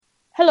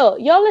Hello,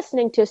 you're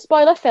listening to a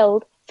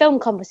spoiler-filled film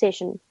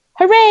conversation.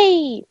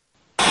 Hooray!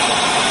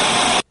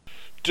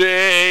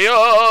 Day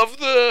of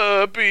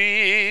the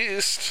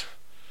Beast,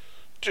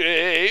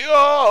 day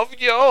of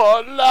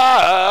your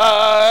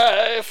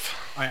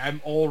life.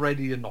 I'm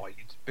already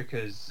annoyed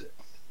because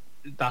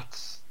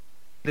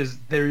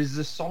there is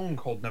a song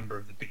called Number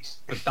of the Beast,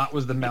 but that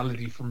was the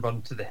melody from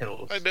Run to the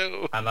Hills. I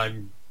know. And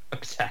I'm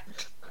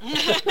upset.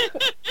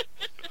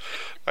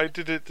 I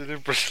did it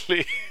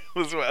deliberately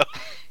as well.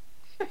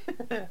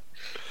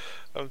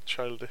 I'm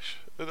childish.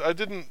 I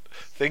didn't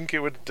think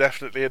it would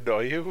definitely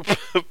annoy you,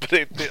 but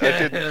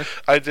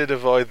I did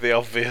avoid the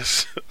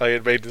obvious. I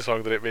had made the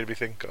song that it made me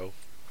think of.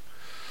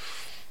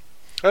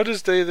 How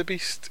does Day of the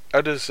Beast? How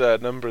does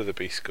Number of the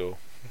Beast go?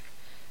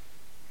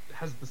 It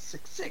has the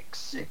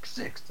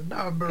 6666, the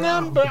number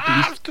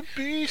of the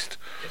Beast.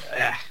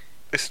 Yeah.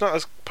 It's not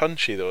as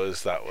punchy though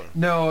as that one.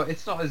 No,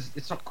 it's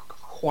not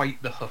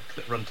quite the hook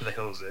that Run to the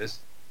Hills is.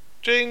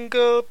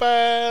 Jingle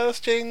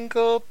bells,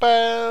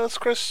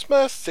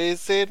 Christmas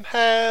is in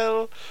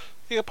hell.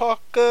 The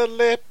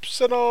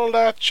apocalypse and all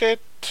that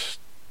shit.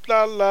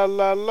 La la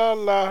la la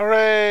la,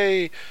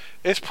 hooray!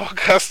 It's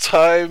podcast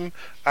time,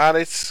 and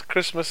it's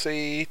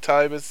Christmassy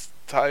time. It's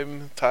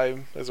time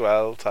as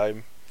well.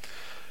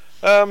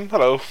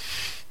 Hello.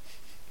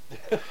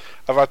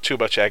 I've had too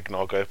much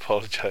eggnog. I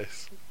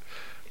apologise.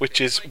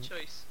 Which is my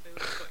choice. I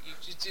got you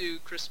to do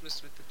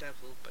Christmas with the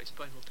Devil by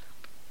Spinal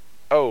Tap.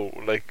 Oh,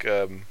 like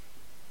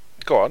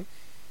go on.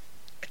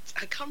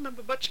 I can't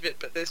remember much of it,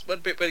 but there's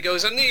one bit where it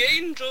goes, and the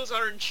angels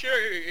are in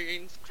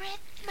chains.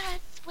 Christmas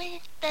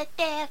with the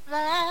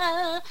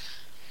devil.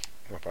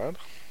 Not bad.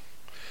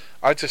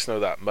 I just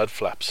know that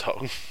Mudflap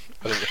song.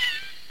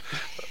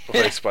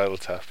 By Spinal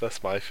Tap.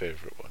 That's my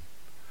favourite one.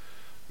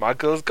 My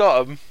girl's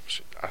got 'em,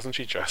 hasn't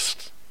she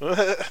just?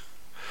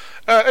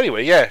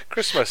 Anyway, yeah,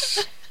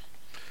 Christmas.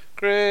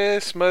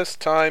 Christmas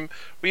time.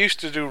 We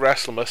used to do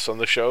Wrestlemas on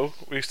the show.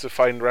 We used to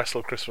find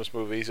wrestle Christmas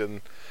movies,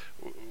 and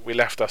we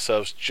left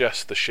ourselves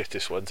just the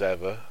shittest ones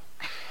ever.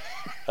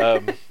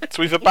 So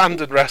we've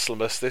abandoned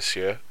Wrestlemas this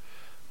year,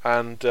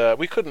 and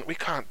we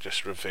can't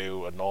just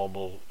review a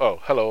normal. Oh,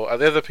 hello, are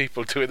the other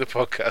people doing the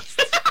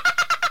podcast?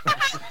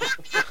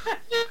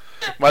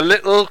 My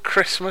little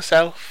Christmas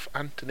elf,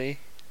 Anthony.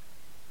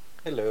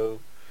 Hello.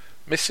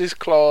 Mrs.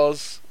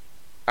 Claus,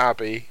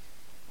 Abby.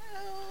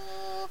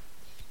 Hello.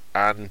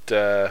 And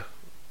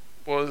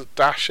what was it,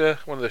 Dasher?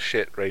 One of the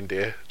shit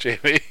reindeer,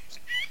 Jamie.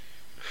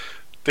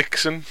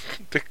 Dixon,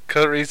 Dick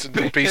Curry's in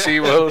the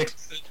PC world.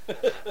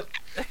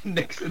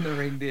 Nixon the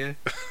reindeer.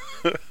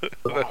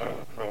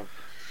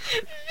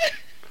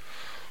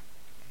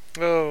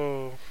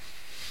 Oh.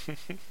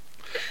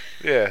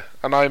 Yeah,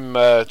 and I'm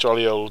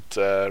jolly old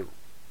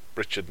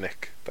Richard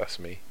Nick. That's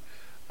me.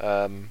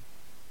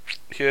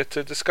 Here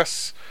to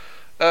discuss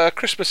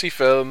Christmassy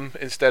film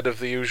instead of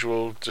the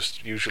usual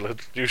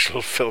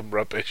film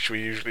rubbish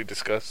we usually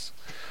discuss.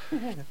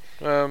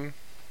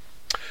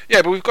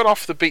 Yeah, but we've gone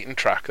off the beaten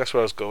track. That's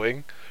where I was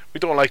going. We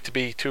don't like to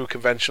be too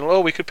conventional.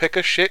 Oh, we could pick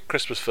a shit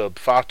Christmas film.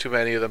 Far too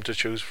many of them to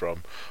choose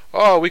from.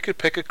 Oh, we could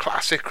pick a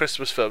classic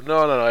Christmas film.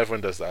 No,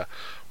 everyone does that.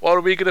 What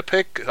are we going to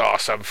pick? Oh,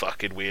 some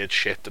fucking weird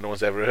shit that no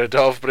one's ever heard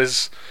of, but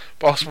is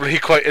possibly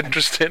quite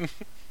interesting.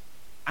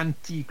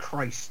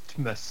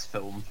 Anti-Christmas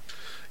film.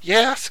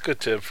 Yeah, that's a good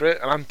term for it.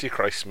 An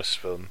anti-Christmas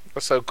film.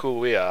 That's how cool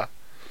we are.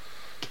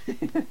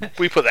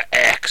 We put the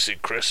X in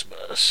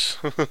Christmas.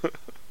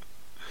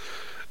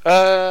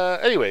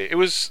 Anyway, it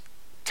was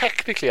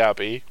technically,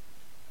 Abby,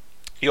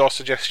 your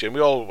suggestion.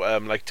 We all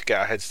like to get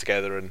our heads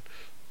together and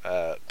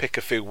pick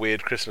a few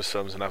weird Christmas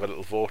films and have a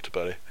little vote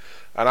about it.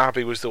 And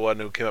Abby was the one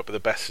who came up with the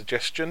best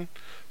suggestion.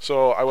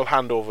 So I will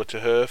hand over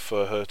to her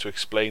for her to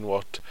explain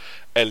what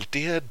El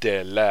Dia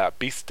de la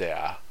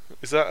Bestia.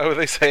 Is that how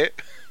they say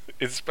it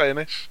in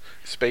Spanish?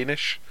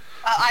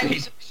 I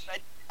was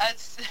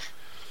as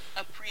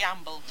a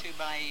preamble to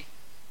my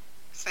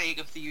saying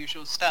of the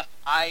usual stuff.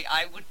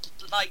 I would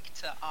like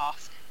to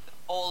ask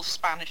all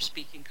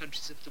Spanish-speaking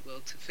countries of the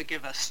world to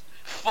forgive us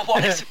for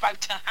what is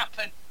about to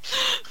happen.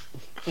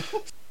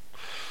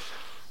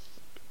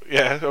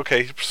 Yeah,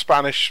 okay,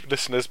 Spanish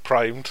listeners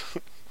primed.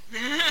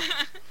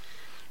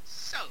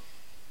 So,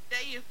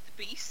 Day of the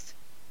Beast,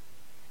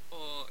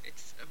 or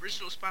its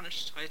original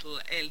Spanish title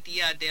El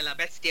Dia de la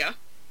Bestia,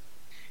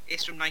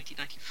 is from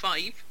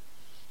 1995,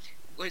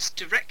 was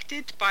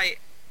directed by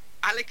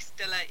Alex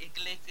de la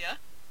Iglesia.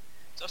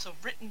 It's also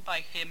written by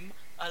him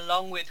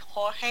along with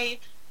Jorge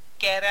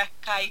Guerra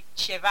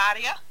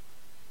Echevarria,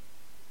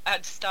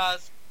 and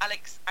stars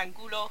Alex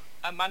Angulo,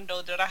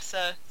 Armando de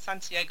Rasa,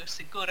 Santiago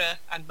Segura,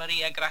 and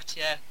Maria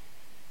Gracia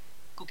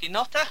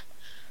Guginota.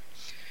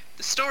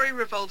 The story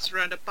revolves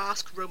around a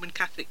Basque Roman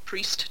Catholic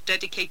priest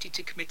dedicated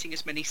to committing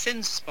as many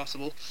sins as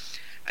possible,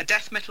 a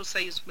death metal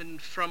salesman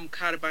from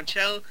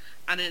Carabanchel,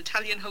 and an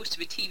Italian host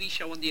of a TV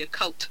show on the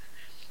occult.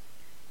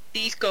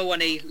 These go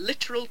on a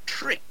literal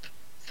trip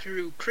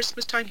through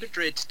Christmas-time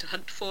Madrid to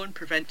hunt for and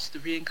prevent the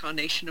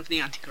reincarnation of the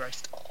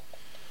Antichrist.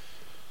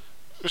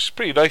 Which is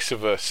pretty nice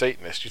of a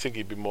Satanist. You think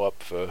he'd be more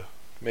up for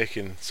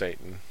making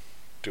Satan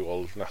do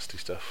all nasty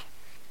stuff.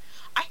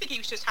 I think he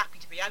was just happy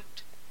to be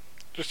out.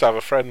 Just have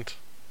a friend.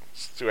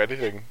 Just do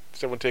anything.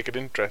 Someone take an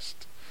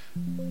interest.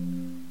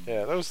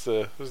 Yeah, that was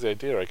the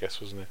idea, I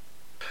guess, wasn't it?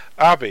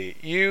 Abby,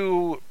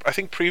 you, I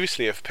think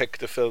previously have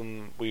picked a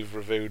film we've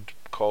reviewed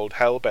called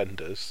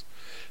Hellbenders.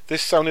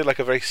 This sounded like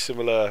a very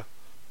similar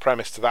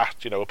premise to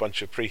that, a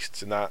bunch of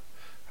priests in that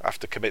have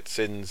to commit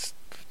sins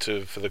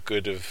for the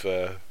good of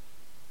the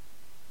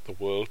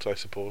world, I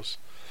suppose.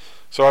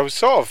 So I was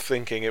sort of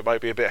thinking it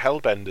might be a bit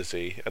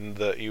Hellbenders-y, and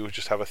that you would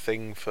just have a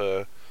thing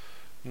for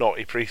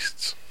naughty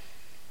priests.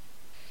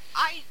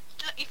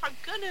 If I'm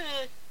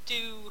gonna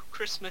do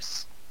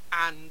Christmas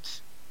and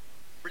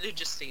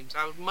religious themes,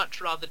 I would much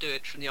rather do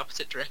it from the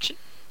opposite direction.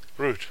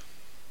 Rude.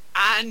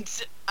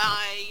 And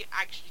I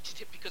actually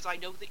did it because I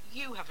know that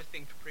you have a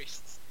thing for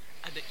priests,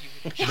 and that you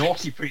would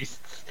Naughty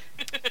priests.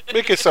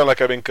 Make it sound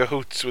like I'm in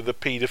cahoots with a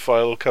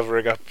paedophile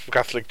covering up the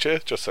Catholic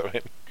Church or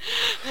something.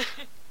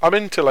 I'm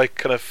into like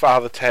kind of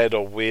Father Ted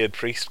or weird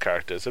priest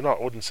characters. I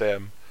wouldn't say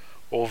I'm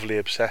overly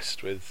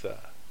obsessed with the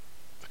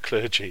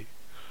clergy.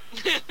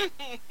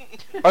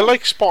 I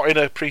like spotting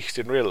a priest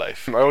in real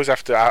life. I always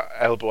have to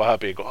elbow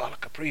Abby and go, "Oh,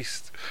 look, a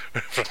priest!"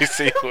 if I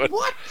see one,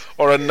 What?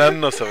 or a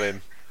nun or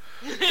something.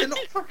 They're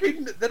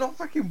not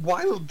fucking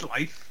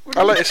wildlife.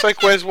 It's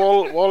like Where's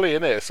Wally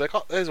in it? It's like,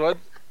 oh, there's one.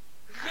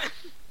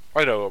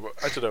 I don't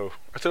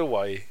know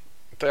why.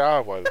 They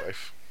are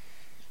wildlife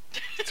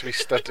to be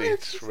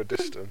studied from a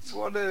distance.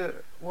 What a.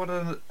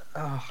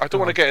 I don't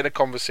want to get in a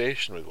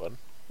conversation with one.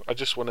 I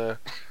just want to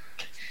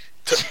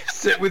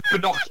sit with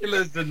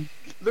binoculars and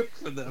look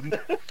for them.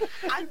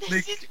 And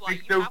this is why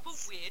Make you have a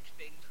notes. weird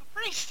thing for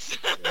priests.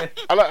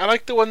 I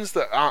like the ones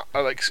that are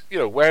like,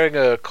 wearing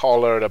a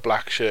collar and a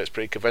black shirt is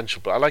pretty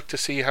conventional, but I like to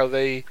see how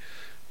they,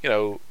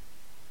 how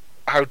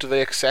do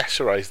they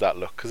accessorize that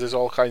look, because there's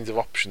all kinds of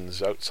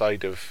options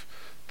outside of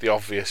the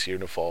obvious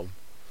uniform.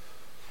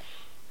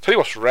 Tell you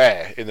what's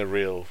rare in the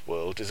real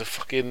world is a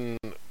fucking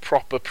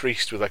proper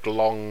priest with like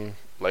long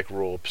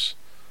robes,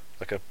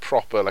 like a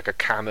proper like a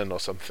canon or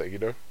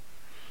something.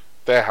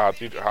 They're hard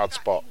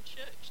spot. In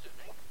church, don't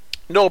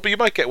they? No, but you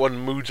might get one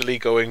moodily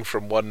going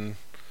from one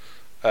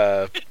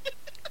abbey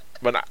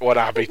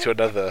to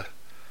another.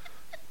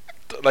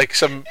 Like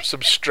some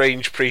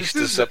strange priest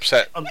This is is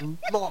upset. A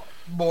lot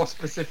more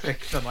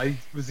specific than I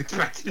was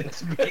expecting it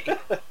to be.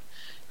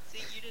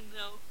 See, you didn't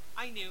know.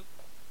 I knew.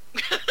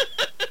 You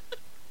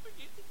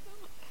didn't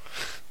know.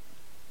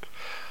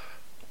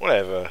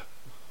 Whatever.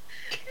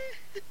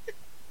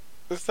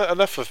 There's not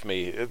enough of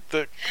me.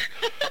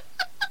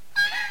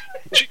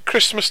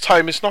 Christmas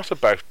time is not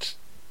about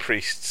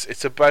priests.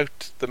 It's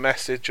about the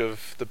message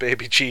of the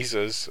baby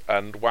Jesus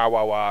and wah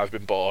wah wah, I've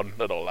been born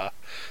and all that.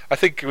 I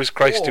think it was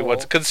Christ who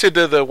once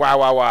consider the wah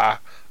wah wah,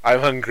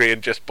 I'm hungry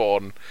and just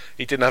born.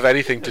 He didn't have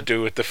anything to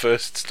do with the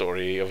first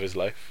story of his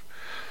life.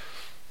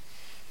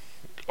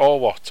 Or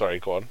what? Sorry,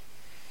 go on.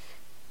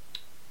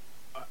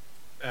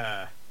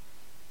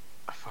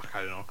 Fuck,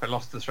 I don't know. I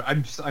lost this.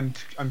 I'm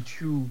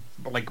too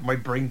like my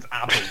brain's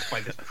addled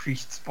by this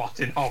priest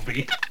spotting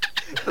hobby.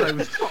 I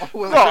was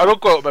No, I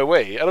don't go out my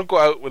way. I don't go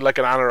out with like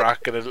an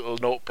anorak and a little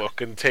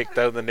notebook and take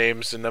down the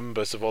names and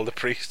numbers of all the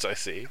priests I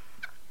see.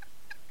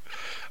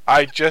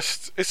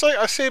 It's like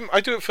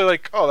I do it for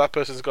like, oh, that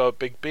person's got a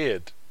big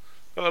beard.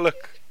 Oh,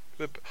 look.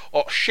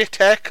 Oh, shit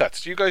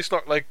haircuts. Do you guys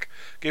not like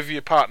give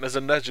your partners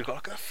a nudge and go,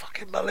 look at the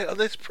fucking mullet on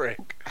this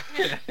prick?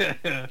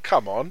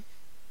 Come on.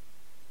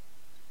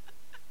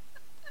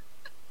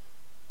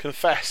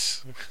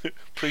 Confess.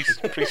 priest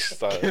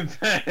style.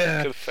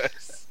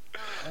 Confess.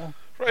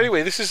 Right,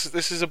 anyway, this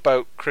is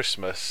about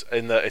Christmas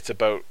in that it's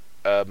about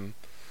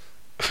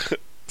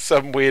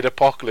some weird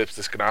apocalypse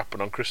that's going to happen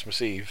on Christmas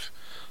Eve.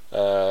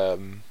 Oh,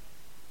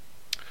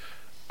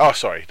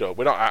 sorry, no,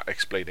 we're not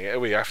explaining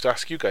it. We have to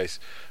ask you guys.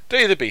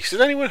 Day of the Beast.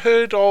 Has anyone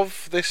heard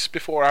of this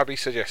before Abby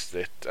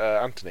suggested it?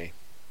 Anthony?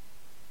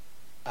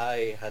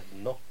 I had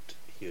not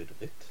heard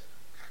of it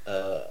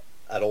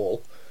at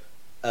all.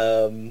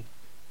 And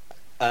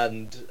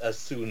as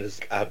soon as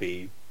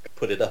Abby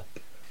put it up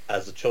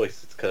as a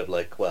choice, it's kind of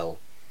like, well,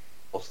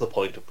 what's the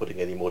point of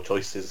putting any more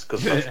choices?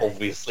 Because that's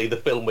obviously the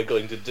film we're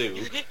going to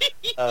do.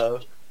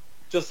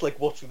 Just like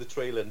watching the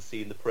trailer and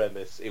seeing the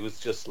premise, it was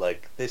just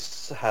like,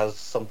 this has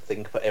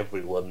something for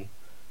everyone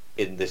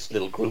in this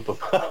little group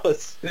of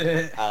ours.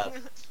 It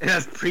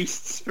has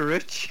priests for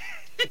rich.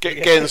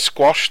 Getting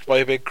squashed by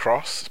a big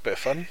cross. It's a bit of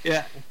fun.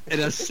 Yeah, it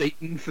has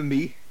Satan for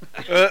me.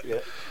 Yeah.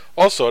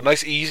 Also, a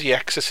nice easy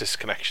exorcist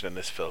connection in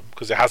this film,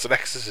 because it has an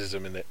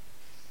exorcism in it.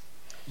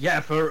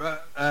 Yeah, for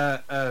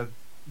a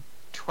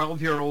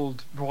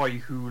 12-year-old boy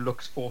who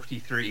looks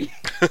 43.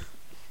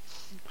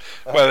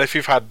 Well, if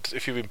you've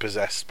been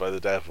possessed by the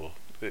devil,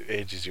 it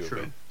ages you a bit.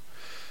 And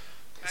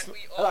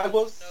we And I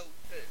all was- know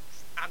that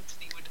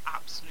Anthony would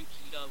absolutely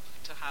love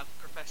to have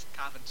Professor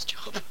Cavan's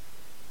job.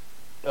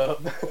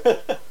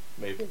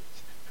 Maybe.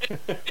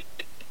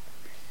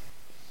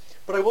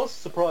 But I was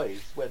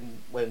surprised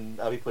when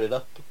Abby put it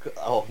up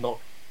of not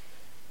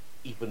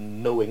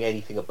even knowing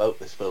anything about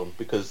this film,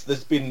 because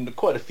there's been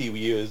quite a few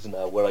years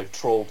now where I've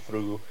trawled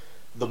through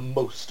the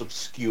most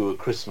obscure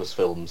Christmas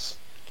films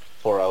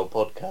for our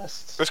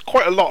podcasts. There's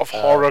quite a lot of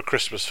horror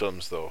Christmas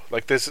films, though.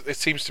 Like, it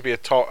seems to be a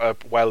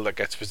well that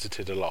gets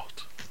visited a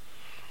lot.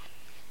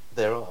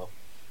 There are.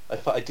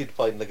 I did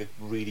find like a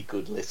really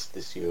good list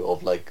this year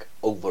of like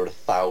over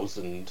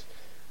 1,000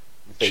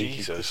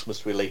 vaguely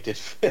Christmas-related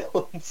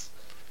films,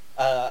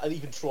 and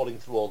even trawling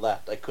through all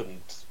that, I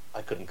couldn't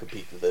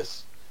compete with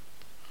this.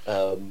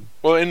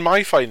 Well, in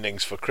my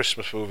findings for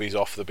Christmas movies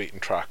off the beaten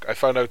track, I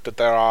found out that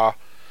there are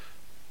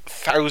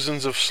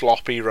thousands of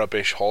sloppy,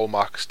 rubbish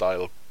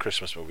Hallmark-style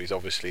Christmas movies.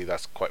 Obviously,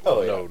 that's quite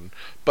well known.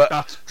 But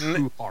that's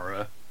true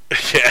horror.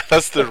 Yeah,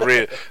 that's the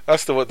real.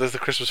 That's the one. There's the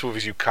Christmas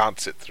movies you can't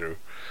sit through,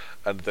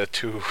 and they're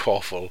too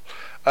awful.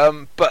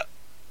 But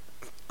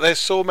there's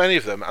so many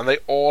of them, and they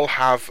all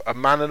have a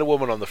man and a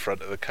woman on the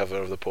front of the cover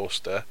of the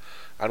poster,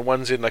 and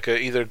one's in like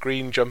either a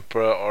green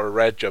jumper or a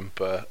red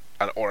jumper,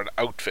 or an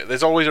outfit.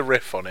 There's always a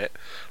riff on it,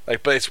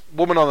 like, but it's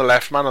woman on the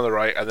left, man on the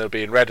right, and they'll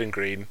be in red and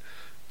green.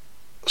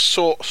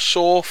 So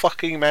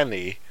fucking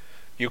many,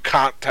 you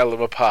can't tell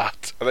them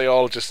apart. And they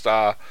all just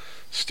are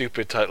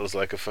stupid titles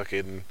like a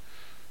fucking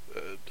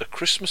A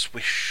Christmas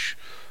Wish,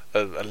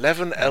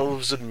 11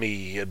 Elves and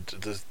Me, and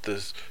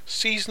the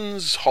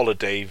Seasons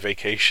Holiday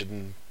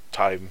Vacation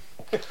Time.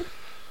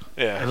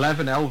 Yeah.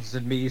 11 Elves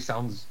and Me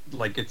sounds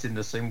like it's in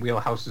the same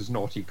wheelhouse as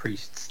Naughty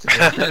Priests, to be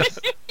honest.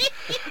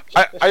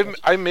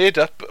 I made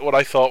up what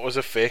I thought was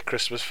a fake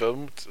Christmas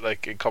film,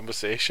 like, in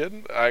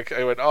conversation. I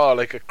went,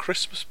 like a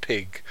Christmas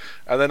Pig,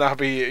 and then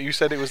Abby, you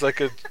said it was like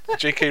a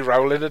J.K.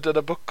 Rowling had done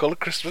a book called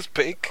Christmas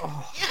Pig.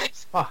 Oh,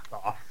 fuck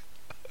off.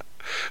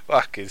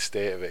 Fucking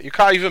state of it. You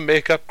can't even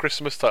make up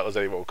Christmas titles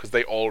anymore because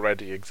they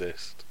already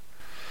exist.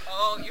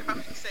 Oh, you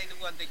have to say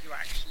the one that you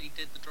actually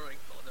did the drawing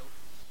for, though.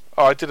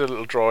 Oh, I did a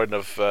little drawing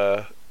of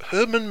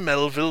Herman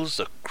Melville's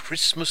A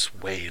Christmas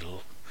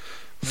Whale.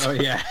 Oh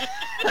yeah,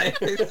 I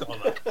saw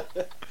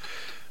that.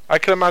 I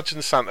can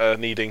imagine Santa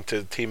needing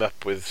to team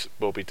up with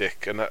Moby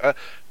Dick, and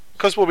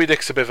because Moby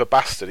Dick's a bit of a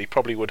bastard, he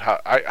probably would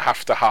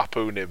have to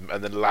harpoon him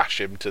and then lash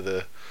him to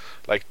the,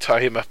 like, tie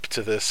him up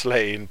to the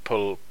sleigh and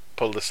pull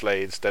the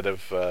sleigh instead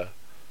of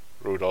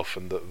Rudolph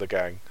and the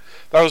gang.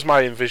 That was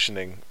my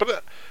envisioning.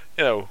 But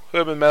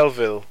Herman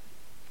Melville,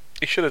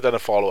 he should have done a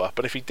follow-up,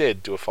 and if he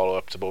did do a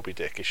follow-up to Moby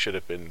Dick, it should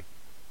have been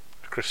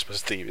a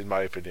Christmas theme, in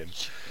my opinion.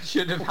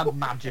 Should have had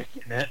magic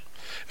in it.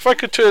 If I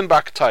could turn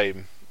back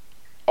time,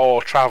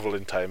 or travel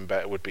in time,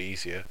 better would be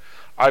easier,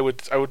 I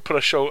would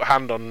put a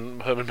hand on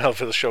Herman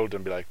Melville's shoulder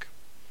and be like,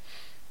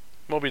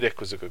 Moby Dick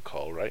was a good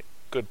call, right?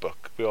 Good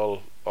book. We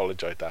all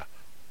enjoyed that.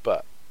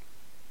 But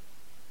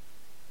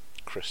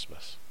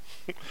Christmas.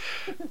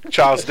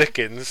 Charles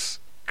Dickens'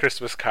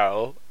 Christmas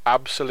Carol,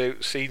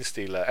 absolute scene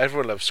stealer.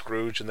 Everyone loves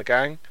Scrooge and the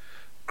gang.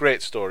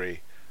 Great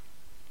story.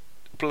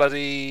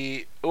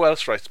 Bloody, who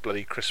else writes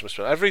bloody Christmas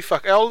ones?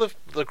 All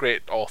the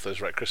great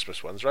authors write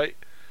Christmas ones, right?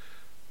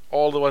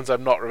 All the ones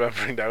I'm not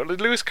remembering now.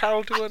 Did Lewis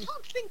Carroll do one? I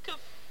can't think of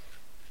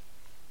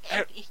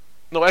any.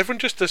 No, everyone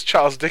just does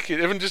Charles Dickens.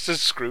 Everyone just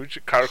does Scrooge,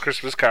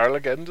 Christmas Carol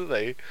again, do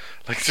they?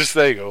 Like, just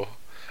there you go.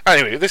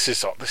 Anyway,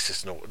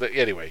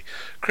 anyway,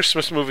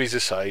 Christmas movies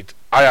aside,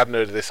 I hadn't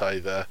heard of this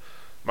either.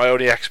 My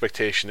only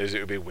expectation is it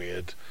would be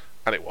weird,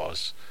 and it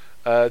was.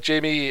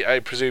 Jamie, I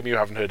presume you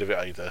haven't heard of it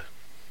either.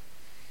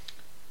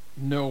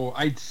 No,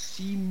 I'd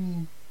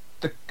seen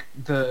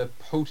the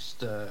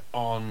poster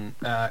on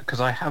because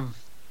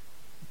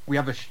we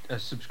have a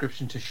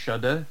subscription to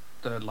Shudder,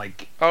 the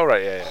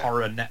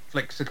horror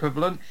Netflix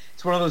equivalent.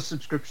 It's one of those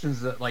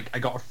subscriptions that I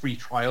got a free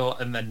trial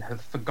and then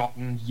have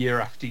forgotten year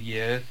after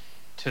year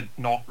to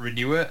not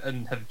renew it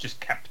and have just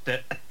kept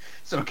it.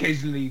 So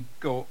occasionally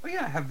go, oh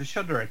yeah, I have the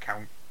Shudder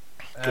account.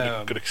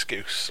 Good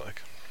excuse,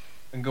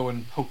 and go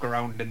and poke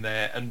around in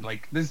there and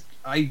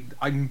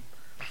I'm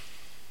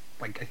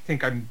I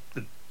think I'm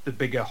the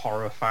bigger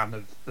horror fan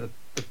of the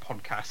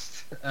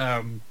podcast.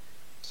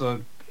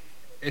 So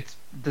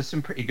there's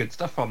some pretty good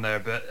stuff on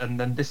there, and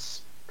then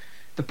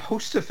the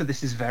poster for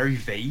this is very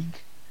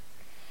vague.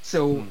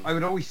 So I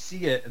would always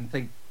see it and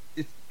think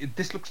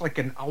this looks like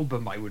an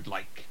album I would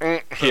like,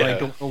 but I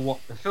don't know what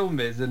the film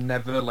is and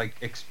never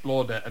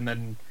explored it. And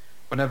then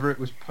whenever it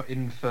was put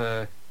in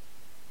for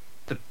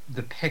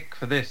the pick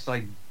for this,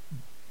 I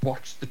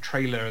watched the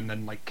trailer and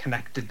then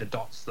connected the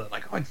dots that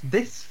oh, it's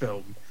this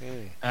film.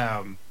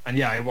 And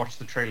yeah, I watched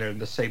the trailer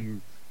and the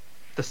same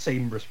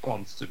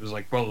response. It was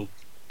well,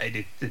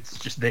 it's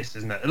just this,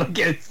 isn't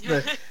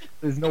it?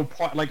 There's no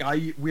point.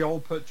 We all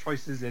put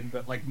choices in,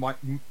 but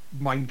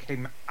mine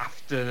came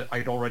after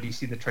I'd already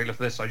seen the trailer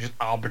for this, so I just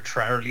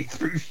arbitrarily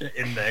threw shit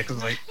in there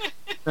because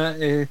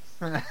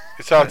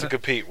it's hard to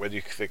compete when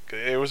you think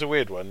it was a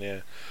weird one.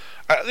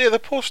 The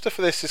poster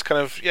for this is kind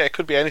of, it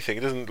could be anything.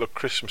 It doesn't look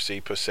Christmassy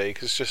per se,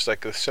 because it's just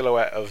the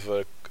silhouette of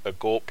a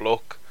goat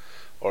bloke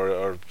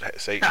or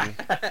Satan.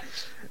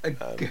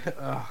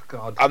 Oh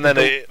God! And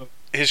then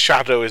his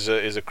shadow is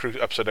a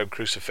upside down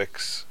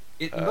crucifix.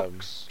 It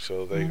looks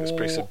so it's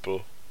pretty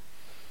simple.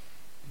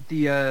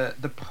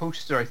 The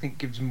poster, I think,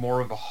 gives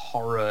more of a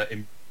horror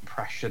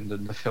impression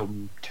than the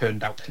film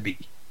turned out to be.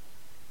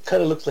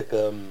 Kind of looks like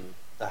a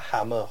a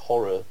Hammer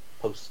horror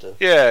poster.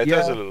 Yeah, it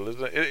does Yeah. a little,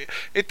 doesn't it?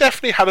 It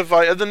definitely had a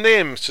vibe. The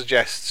name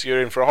suggests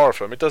you're in for a horror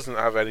film. It doesn't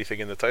have anything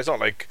in the title. It's not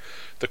like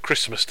the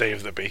Christmas Day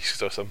of the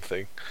Beast or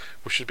something,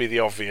 which would be the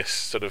obvious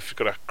sort of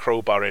got a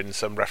crowbar in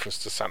some reference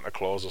to Santa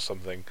Claus or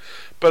something.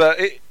 But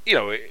it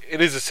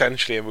is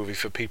essentially a movie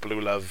for people who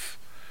love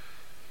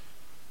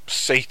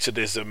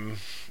Satanism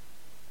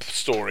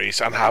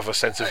stories and have a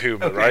sense of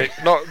humour, Okay. right?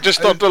 Not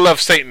to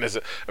love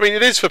Satanism. I mean,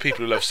 it is for people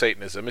who love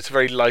Satanism. It's a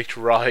very light,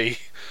 wry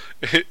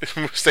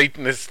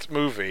Satanist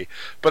movie,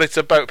 but it's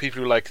about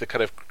people who like the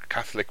kind of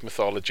Catholic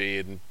mythology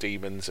and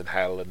demons and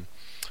hell and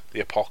the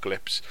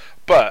apocalypse.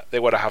 But they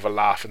want to have a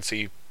laugh and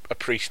see a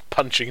priest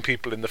punching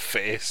people in the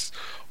face,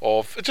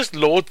 or just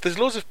there's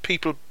loads of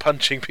people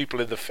punching people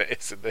in the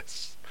face in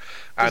this,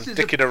 and This is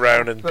a dicking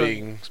around and proper,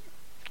 being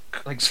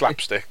like,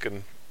 slapstick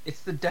and.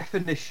 It's the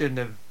definition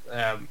of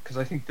because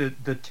I think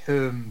the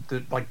term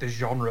the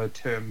genre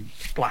term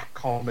black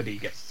comedy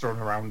gets thrown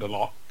around a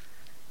lot,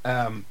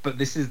 but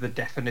this is the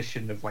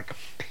definition of like a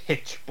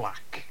pitch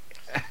black.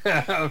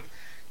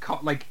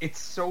 Like it's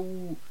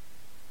so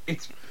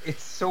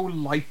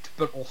light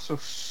but also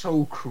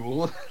so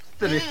cruel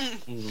that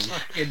it's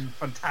fucking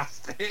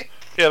fantastic.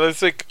 Yeah,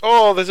 there's like,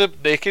 oh, there's a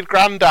naked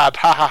granddad,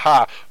 ha ha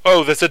ha.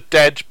 Oh, there's a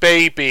dead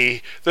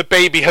baby. The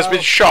baby has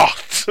been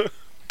shot.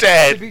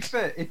 Dead. To be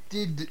fair, it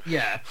did.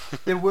 Yeah,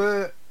 there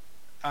were.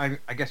 I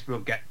guess we'll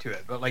get to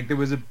it, but like there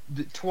was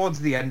towards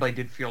the end, I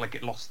did feel like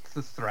it lost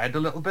the thread a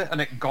little bit, and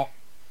it got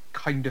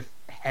kind of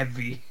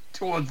heavy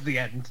towards the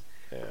end.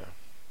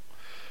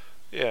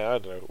 Yeah, I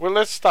don't know. Well,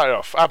 let's start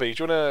off. Abby,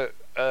 do you want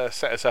to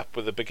set us up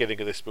with the beginning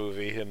of this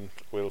movie, and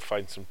we'll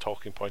find some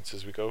talking points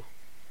as we go?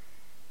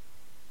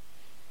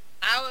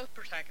 Our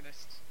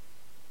protagonist.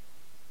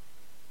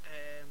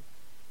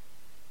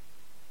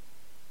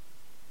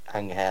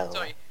 Angel.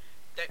 Sorry.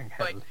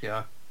 Hell,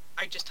 yeah.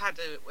 I just had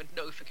a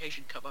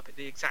notification come up at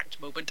the exact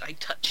moment I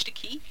touched a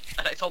key,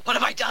 and I thought, what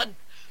have I done?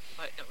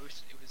 But no,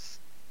 it was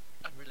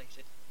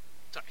unrelated.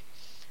 Sorry.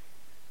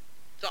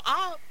 So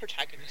our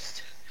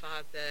protagonist,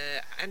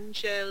 Father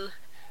Angel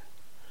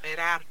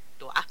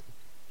Berardoa,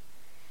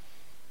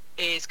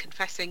 is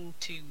confessing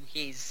to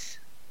his...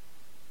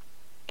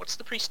 What's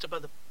the priest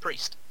above the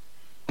priest?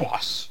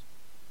 Boss.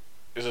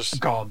 Is this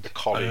God.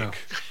 colleague?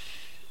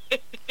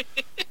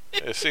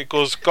 Yes, it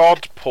goes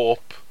God,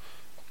 Pope,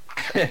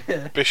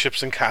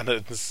 bishops and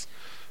canons,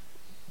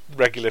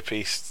 regular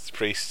priests,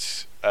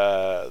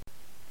 the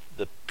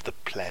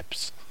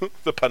plebs,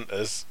 the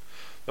punters,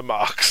 the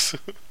marks.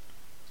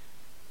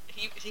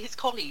 His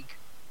colleague.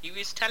 He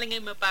was telling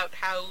him about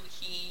how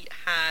he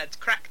had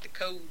cracked the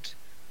code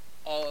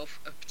of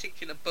a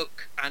particular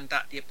book and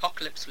that the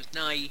apocalypse was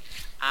nigh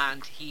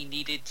and he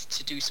needed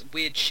to do some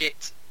weird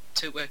shit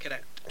to work it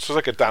out. So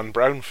it's like a Dan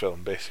Brown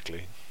film,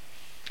 basically.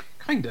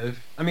 Kind of.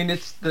 I mean,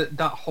 it's that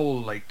whole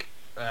like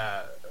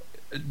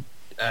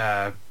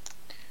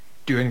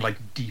doing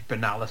like deep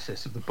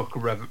analysis of the Book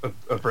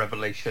of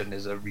Revelation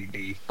is a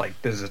really like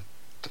there's a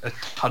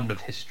ton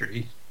of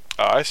history.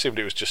 I assumed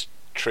it was just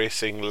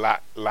tracing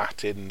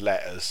Latin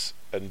letters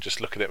and just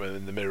looking at them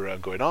in the mirror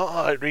and going,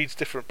 "Oh, it reads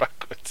different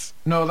backwards."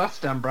 No, that's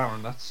Dan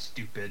Brown. That's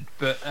stupid.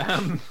 But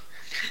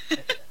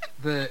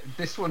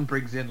this one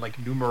brings in like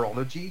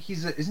numerology.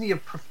 He's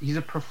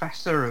a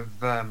professor of.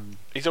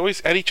 He's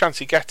always, any chance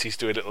he gets, he's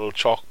doing little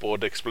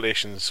chalkboard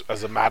explanations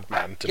as a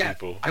madman to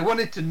people. I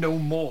wanted to know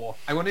more.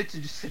 I wanted to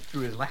just sit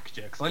through his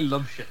lecture because I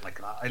love shit like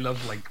that. I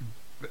love like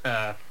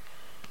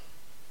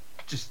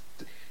just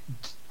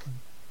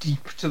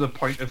deep to the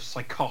point of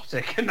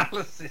psychotic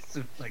analysis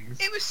of things.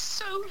 It was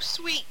so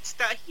sweet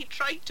that he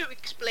tried to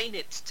explain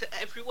it to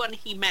everyone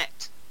he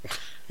met.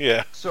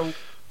 Yeah. So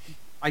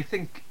I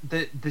think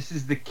that this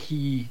is the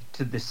key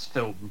to this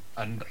film,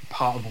 and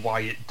part of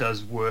why it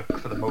does work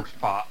for the most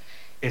part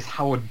is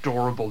how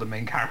adorable the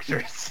main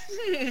character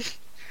is.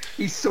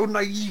 He's so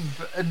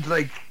naive and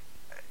like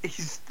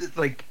he's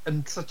like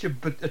and such a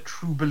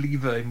true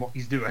believer in what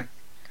he's doing.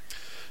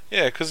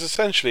 Yeah, because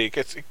essentially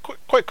it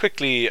quite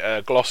quickly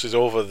glosses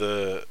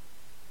over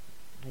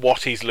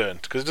what he's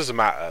learnt, because it doesn't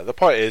matter. The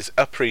point is,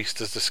 a priest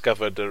has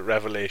discovered a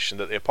revelation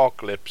that the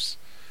apocalypse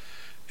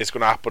is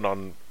going to happen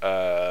on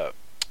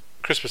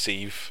Christmas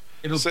Eve.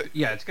 It's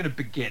going to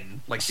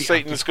begin like the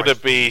Satan's going to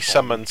Antichrist be will fall.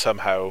 summoned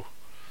somehow,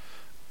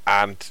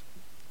 and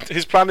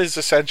his plan is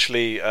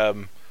essentially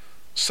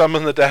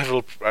summon the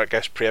devil, I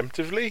guess,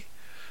 preemptively,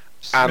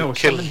 and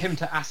kill summon him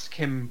to ask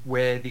him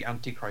where the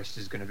Antichrist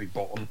is going to be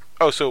born.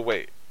 Oh, so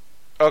wait.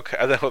 Okay,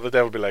 and then the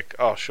devil will be like,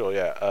 "Oh, sure,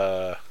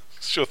 yeah,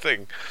 sure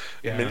thing,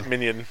 Yeah.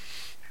 minion."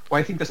 Well,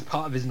 I think that's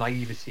part of his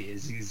naivety.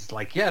 Is he's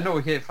like, yeah, no,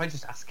 if I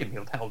just ask him,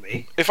 he'll tell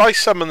me. If I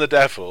summon the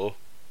devil,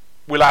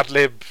 we'll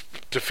ad-lib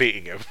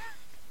defeating him.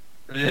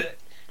 But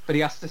he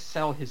has to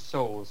sell his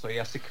soul, so he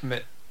has to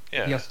commit.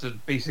 Yeah. He has to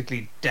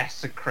basically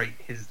desecrate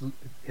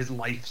his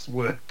life's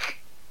work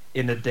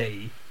in a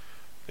day.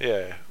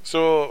 Yeah.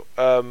 So,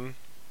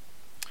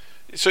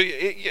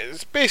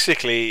 it's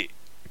basically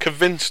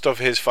convinced of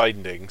his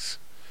findings,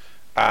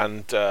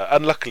 And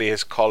unluckily,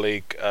 his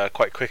colleague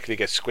quite quickly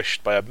gets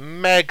squished by a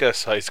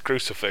mega-sized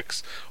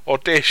crucifix.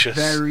 Audacious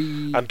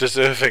and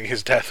deserving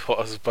his death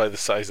was by the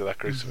size of that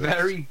crucifix.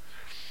 Very,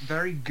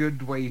 very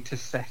good way to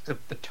set up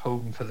the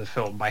tone for the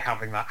film by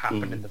having that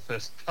happen in the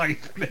first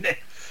 5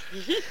 minutes.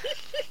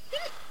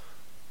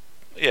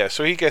 Yeah,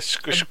 so he gets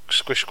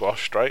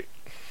squashed, right?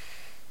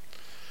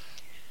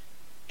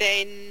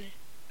 Then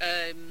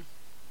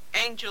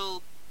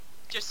Angel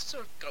just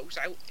sort of goes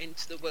out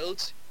into the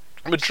world.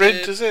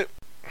 Madrid, is it?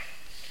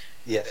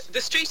 Yes. The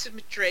streets of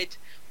Madrid,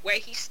 where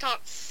he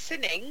starts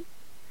sinning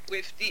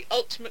with the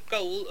ultimate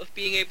goal of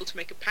being able to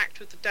make a pact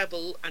with the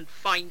devil and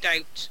find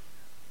out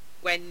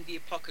when the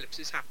apocalypse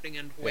is happening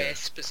and where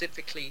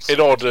specifically, so in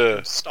order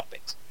to stop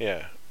it.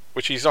 Yeah,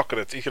 which he's not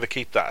gonna. He's gonna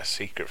keep that a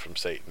secret from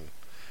Satan.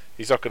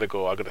 He's not gonna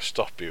go, "I'm gonna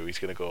stop you." He's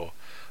gonna go,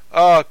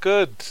 "Oh,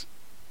 good.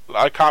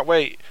 I can't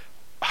wait."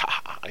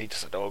 He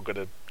doesn't know I'm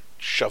gonna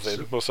shove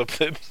him or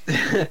something.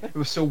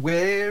 So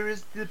where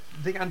is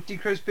the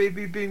Antichrist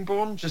baby being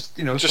born? Just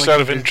just like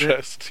out of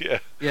interest.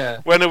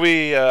 Yeah. When are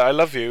we? I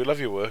love you. Love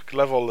your work.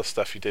 Love all the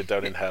stuff you did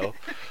down in hell.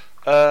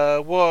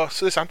 So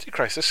this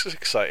Antichrist, this is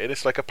exciting.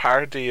 It's like a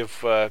parody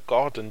of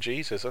God and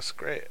Jesus. That's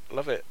great.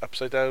 Love it.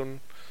 Upside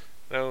down.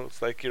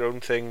 It's like your own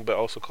thing, but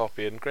also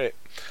copying. Great.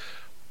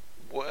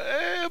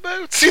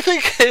 Whereabouts you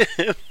thinking?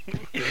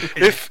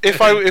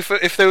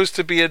 if there was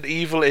to be an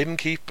evil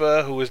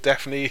innkeeper who was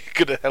definitely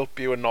going to help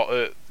you and not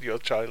hurt your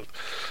child,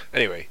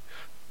 anyway,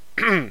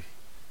 I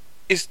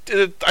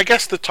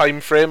guess the time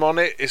frame on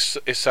it is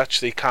such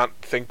that he can't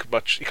think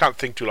much. He can't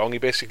think too long. He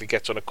basically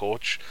gets on a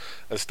coach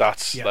and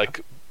starts like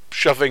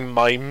shoving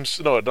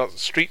mimes. No, not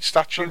street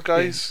statue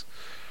guys.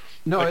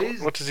 No, like,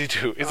 what does he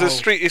do?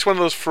 It's one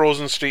of those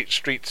frozen street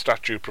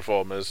statue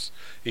performers.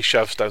 He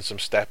shoves down some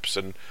steps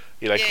and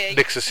he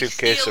nicks a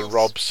suitcase and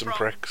robs some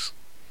pricks.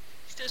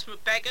 He steals from a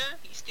beggar.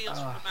 He steals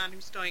from a man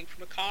who's dying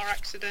from a car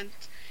accident.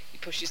 He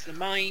pushes the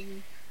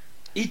mine.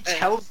 He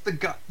tells the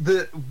guy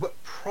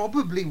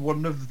probably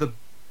one of the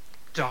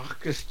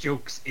darkest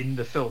jokes in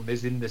the film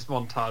is in this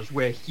montage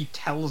where he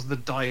tells the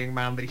dying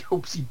man that he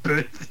hopes he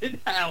burns in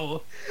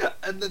hell,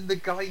 and then the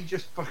guy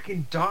just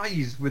fucking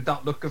dies with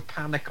that look of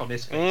panic on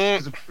his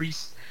face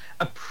because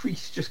a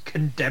priest just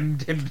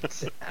condemned him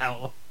to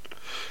hell.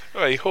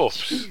 Oh, he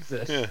hopes.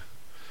 Jesus. Yeah.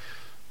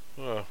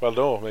 Well,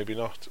 no, maybe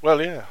not.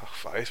 Well, yeah,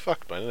 it's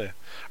fucked, man, isn't it?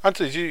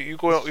 Anthony, you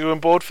on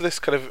board for this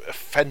kind of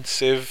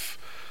offensive,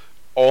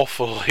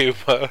 awful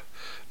humour?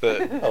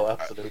 Oh,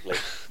 absolutely.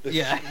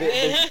 Yeah.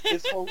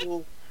 This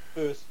whole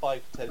first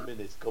 5 to 10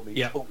 minutes got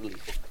me totally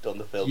hooked on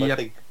the film. I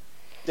think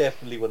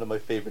definitely one of my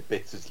favourite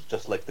bits is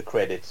just like the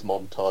credits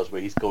montage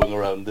where he's going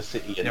around the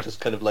city and just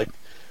kind of like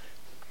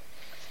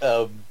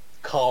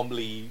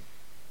calmly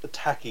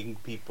attacking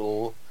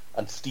people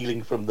and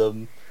stealing from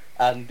them,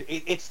 and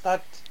it's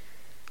that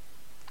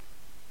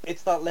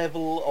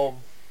level of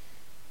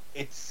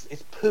it's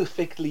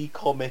perfectly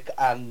comic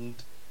and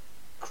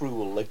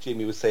cruel, like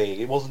Jamie was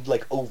saying. It wasn't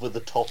like over the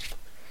top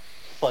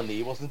funny,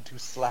 it wasn't too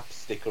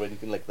slapstick or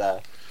anything like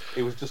that.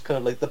 It was just kind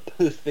of like the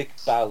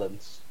perfect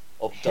balance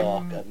of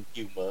dark and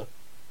humour.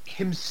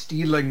 Him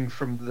stealing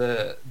from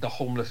the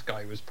homeless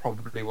guy was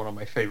probably one of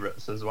my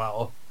favourites as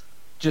well.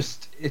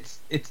 Just it's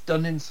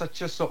done in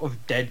such a sort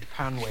of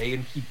deadpan way,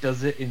 and he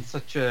does it in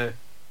such a,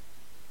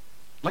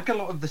 like a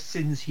lot of the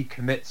sins he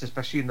commits,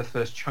 especially in the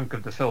first chunk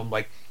of the film,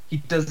 like he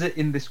does it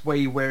in this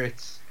way where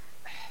it's,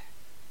 I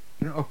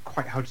don't know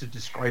quite how to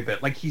describe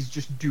it. Like he's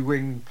just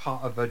doing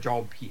part of a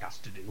job he has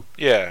to do.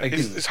 Yeah, like,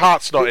 his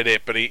heart's not in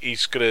it, but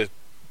he's gonna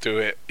do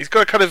it. He's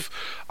got a kind of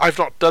 "I've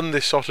not done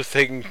this" sort of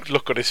thing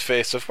look on his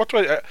face of what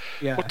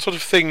sort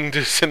of thing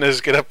do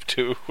sinners get up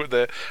to?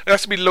 It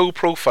has to be low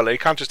profile. He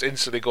can't just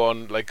instantly go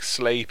on like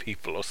slay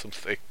people or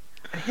something.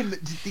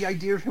 The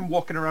idea of him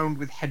walking around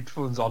with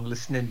headphones on,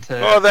 listening to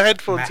the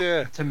headphones,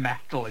 to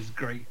metal is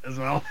great as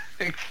well.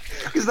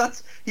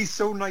 Because he's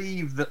so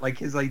naive that like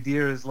his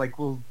idea is like,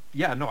 well,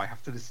 yeah, no, I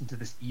have to listen to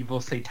this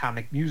evil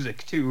satanic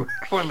music too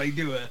while I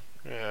do it.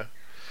 Yeah,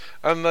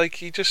 and like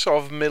he just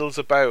sort of mills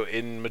about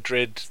in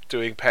Madrid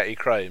doing petty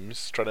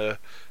crimes, trying to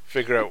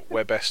figure out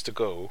where best to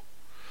go.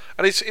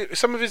 And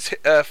some of his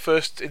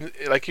first,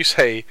 like you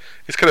say,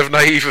 it's kind of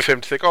naive of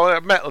him to think,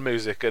 metal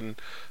music and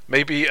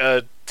maybe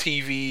a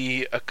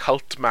TV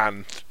occult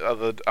man,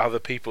 other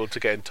people to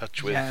get in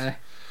touch with. Yeah,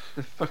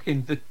 the fact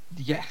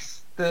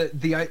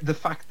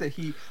that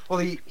he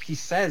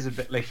says a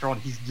bit later on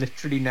he's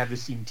literally never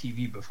seen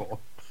TV before.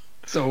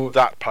 So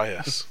that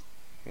pious.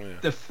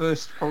 The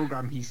first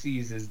program he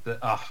sees is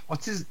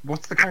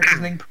what's the character's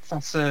name?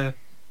 Professor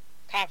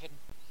Pavan.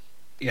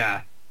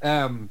 Yeah.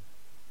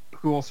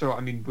 Who also, I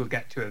mean, we'll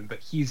get to him, but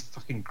he's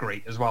fucking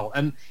great as well.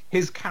 And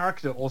his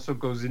character also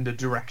goes in the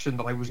direction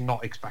that I was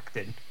not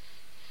expecting.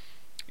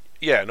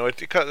 Yeah, no,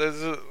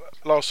 there's a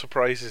lot of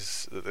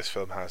surprises that this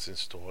film has in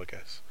store, I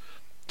guess.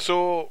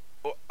 So,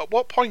 at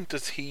what point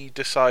does he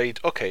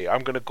decide, okay,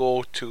 I'm going to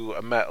go to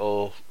a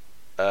metal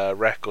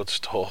record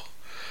store,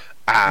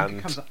 and I think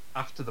it comes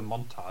after the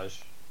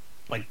montage.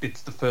 Like,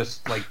 it's the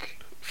first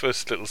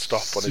little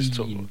stop on his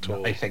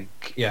tour. I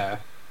think, yeah.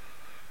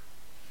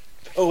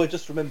 Oh, I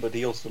just remembered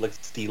he also like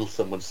steals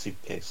someone's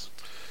suitcase.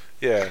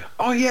 Yeah.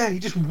 Oh yeah, he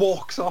just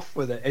walks off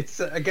with it. It's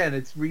again,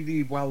 it's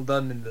really well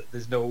done in that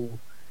there's no.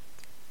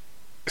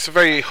 It's a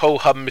very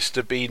ho-hum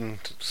Mr. Bean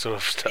sort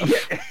of stuff.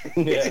 Yeah,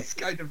 Yeah. it's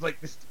kind of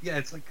like this. Yeah,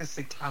 it's like a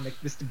satanic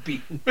Mr.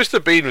 Bean.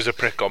 Mr. Bean was a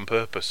prick on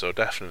purpose, so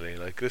definitely.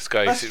 Like, this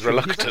guy That's is true,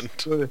 he's reluctant.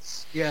 actually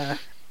worse. Yeah.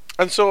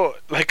 And so,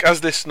 like,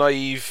 as this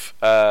naive,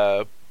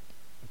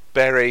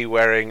 beret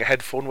wearing,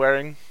 headphone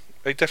wearing,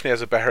 he definitely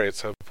has a beret at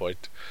some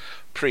point,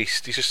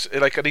 priest, he's just,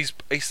 like, and he's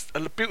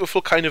a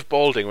beautiful kind of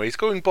balding, where he's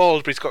going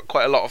bald, but he's got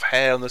quite a lot of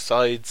hair on the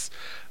sides,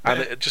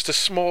 and just a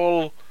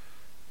small,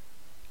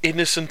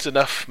 innocent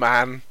enough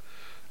man,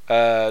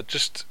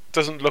 just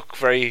doesn't look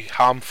very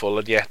harmful,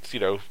 and yet, you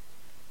know,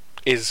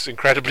 is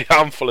incredibly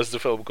harmful as the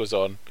film goes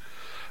on.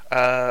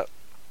 Yeah,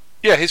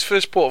 his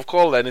first port of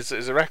call then is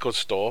a record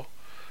store,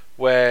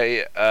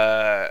 where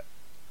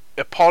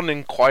upon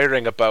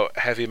inquiring about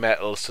heavy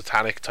metal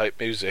satanic type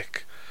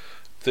music,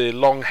 the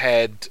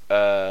long-haired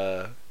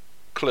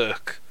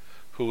clerk,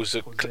 who's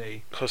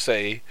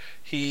Jose,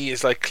 he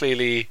is like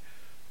clearly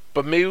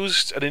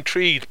bemused and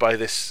intrigued by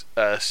this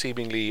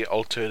seemingly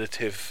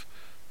alternative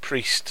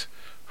priest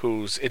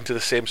who's into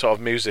the same sort of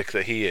music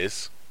that he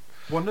is.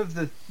 One of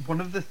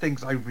the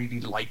things I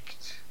really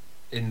liked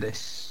in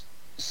this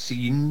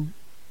scene,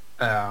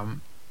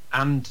 and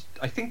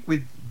I think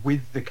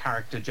with the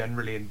character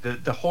generally, and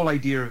the whole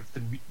idea of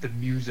the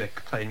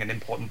music playing an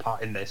important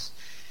part in this,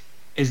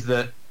 is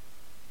that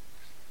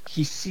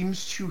he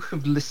seems to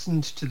have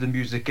listened to the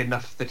music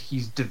enough that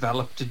he's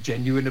developed a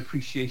genuine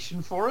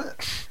appreciation for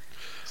it.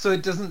 So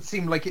it doesn't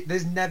seem like it.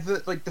 There's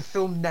never like the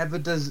film never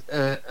does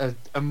a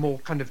more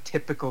kind of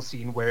typical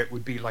scene where it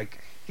would be like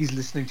he's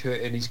listening to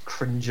it and he's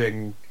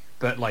cringing,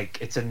 but like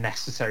it's a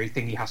necessary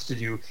thing he has to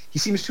do. He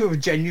seems to have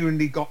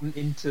genuinely gotten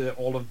into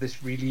all of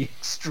this really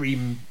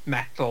extreme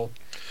metal.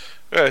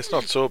 Yeah, it's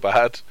not so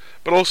bad,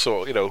 but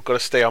also, you know, got to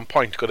stay on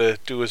point, got to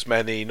do as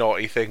many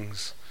naughty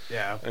things.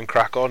 Yeah. And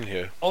crack on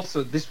here.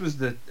 Also, this was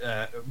the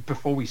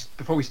before we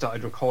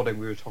started recording,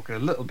 we were talking a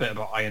little bit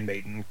about Iron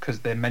Maiden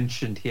because they're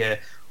mentioned here.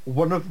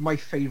 One of my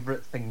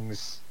favourite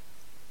things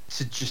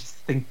to just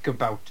think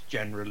about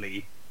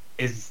generally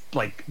is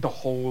like the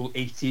whole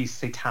 80s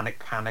satanic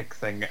panic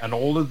thing and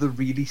all of the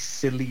really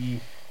silly,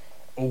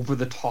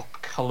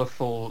 over-the-top,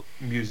 colourful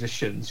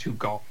musicians who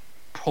got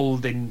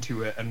pulled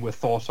into it and were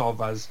thought of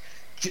as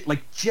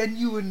like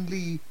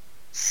genuinely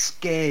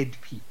scared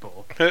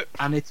people.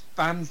 And it's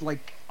bands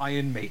like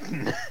Iron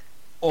Maiden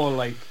or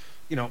like,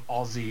 you know,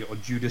 Ozzy or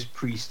Judas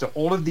Priest or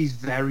all of these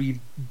very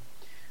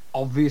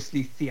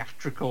obviously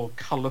theatrical,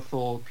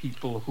 colourful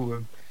people who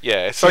are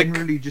it's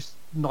generally just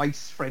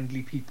nice,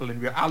 friendly people in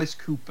real. Alice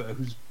Cooper,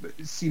 who's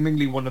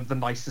seemingly one of the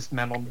nicest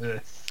men on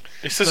earth.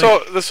 It's the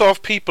sort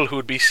of people who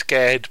would be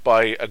scared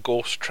by a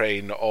ghost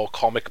train or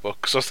comic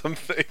books or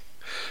something.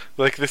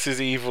 Like, this is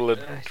evil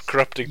and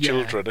corrupting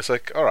children. It's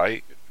like,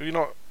 alright,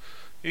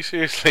 you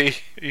seriously,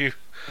 you...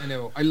 I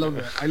know, I love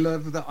it. I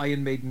love that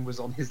Iron Maiden was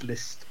on his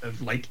list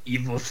of, like,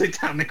 evil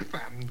satanic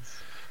bands.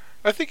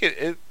 I think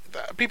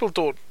people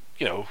don't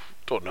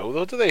know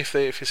though, do they?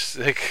 If it's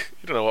like,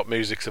 you don't know what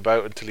music's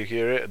about until you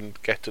hear it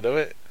and get to know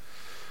it.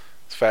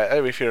 It's fair. I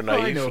mean, if you're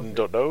naive and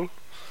don't know.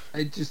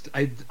 That's the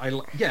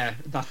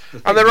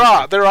thing. And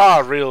there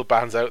are real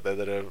bands out there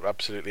that are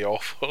absolutely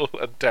awful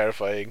and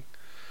terrifying.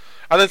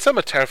 And then some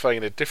are terrifying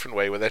in a different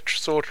way, where they're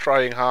so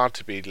trying hard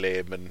to be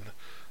lame, and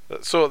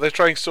so they're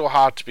trying so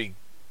hard to be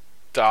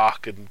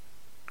dark and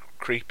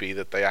creepy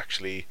that they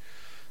actually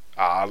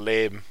are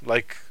lame,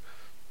 like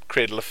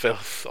Cradle of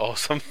Filth or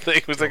something.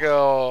 It was like,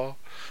 oh,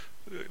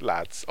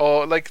 lads.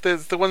 Or like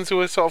there's the ones who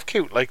are sort of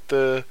cute, like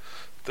the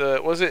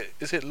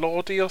is it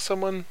Lordy or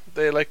someone?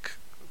 They're like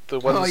the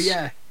ones. Oh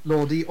yeah,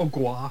 Lordy or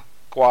Gua.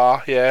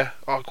 Gua, yeah.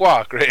 Oh,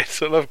 Gua,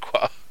 great. I love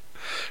Gua.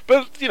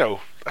 But, you know,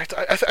 I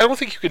don't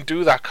think you can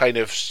do that kind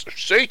of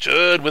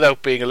Satan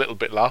without being a little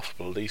bit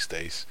laughable these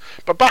days.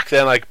 But back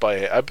then, I'd buy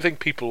it. I think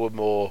people were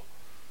more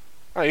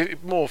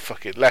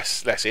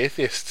less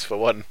atheists for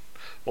one,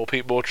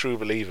 more true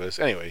believers.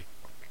 Anyway,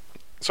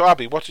 so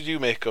Abby, what did you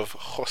make of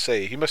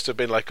Jose? He must have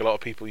been like a lot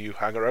of people you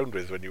hang around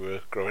with when you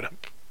were growing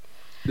up.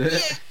 Yeah,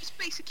 it's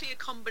basically a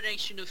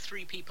combination of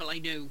three people I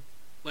knew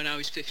when I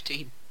was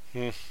 15.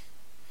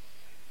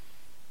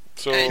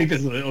 So I think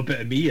there's a little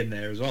bit of me in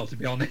there as well, to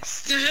be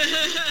honest.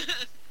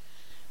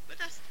 but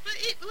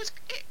it was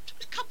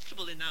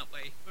comfortable in that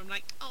way. Where I'm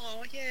like,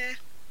 oh yeah,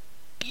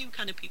 you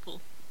kind of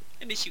people.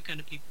 I miss you kind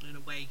of people in a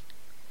way,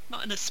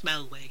 not in a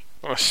smell way.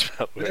 Not a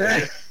smell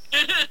way.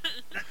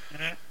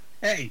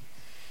 Hey.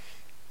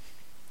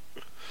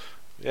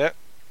 Yeah.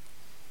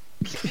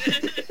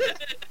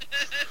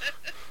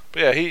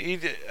 But yeah, he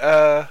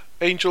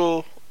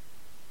Angel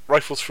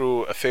rifles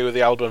through a few of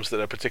the albums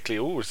that are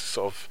particularly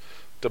sort of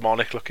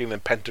demonic looking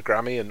and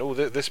pentagrammy, and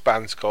this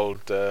band's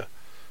called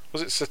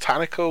was it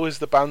Satanico is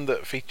the band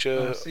that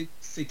feature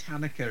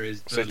Satanica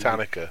is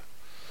Satanica,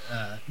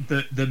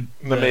 the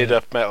made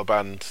up metal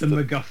band, the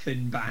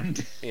MacGuffin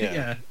band.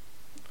 Yeah.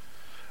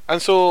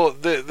 And so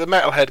the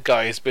metalhead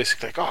guy is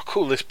basically like, oh,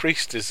 cool, this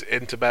priest is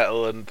into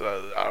metal, and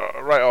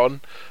right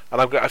on.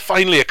 And I'm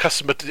finally a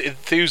customer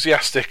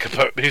enthusiastic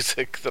about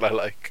music that I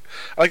like.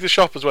 I like the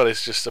shop as well.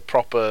 It's just a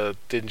proper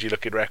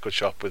dingy-looking record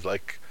shop with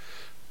like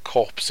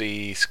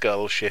corpsey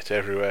skull shit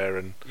everywhere,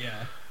 and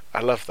Yeah. I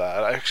love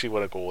that. I actually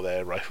want to go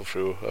there, rifle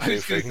through a I few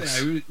was gonna things.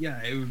 say,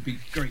 it would be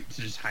great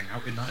to just hang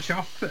out in that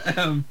shop.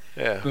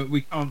 Yeah. But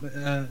we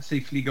can't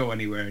safely go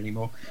anywhere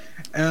anymore.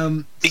 You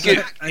So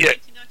get- I, yeah.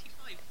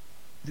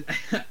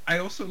 1995. I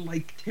also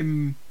liked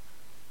him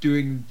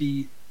doing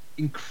the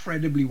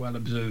incredibly well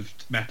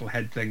observed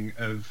metalhead thing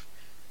of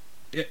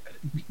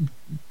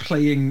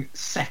playing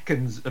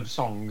seconds of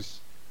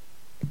songs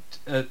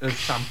as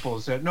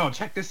samples. No,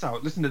 check this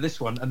out. Listen to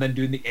this one, and then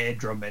doing the air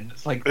drumming.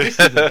 It's like, this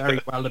is a very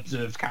well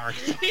observed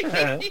character.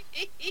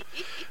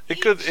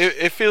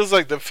 It feels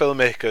like the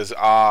filmmakers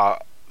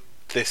are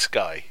this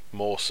guy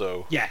more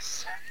so,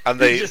 Yes. and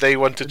they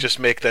want to just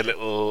make their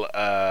little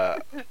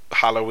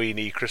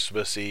Halloweeny,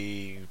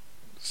 Christmassy,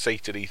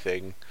 Satan-y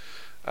thing,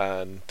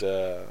 and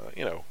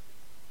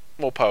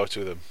more power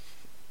to them.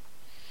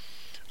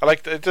 I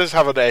like it does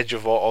have an edge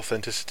of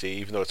authenticity,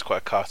 even though it's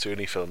quite a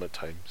cartoony film at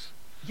times.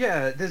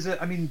 Yeah, there's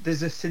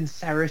a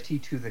sincerity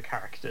to the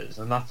characters,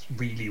 and that's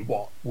really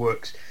what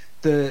works.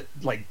 The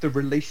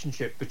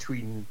relationship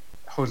between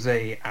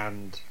Jose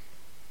and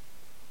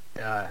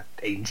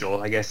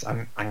Angel, I guess,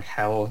 and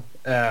Angel,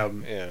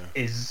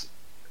 is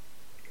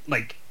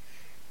like,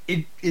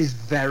 it is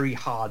very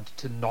hard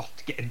to not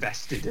get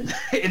invested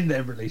in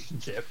their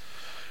relationship.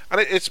 And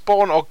it's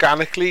born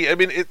organically. I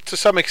mean, to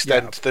some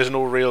extent, there's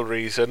no real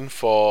reason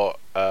for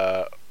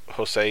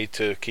Jose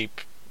to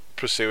keep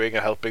pursuing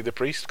and helping the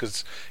priest,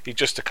 because he's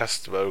just a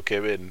customer who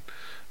came in.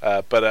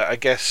 But I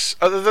guess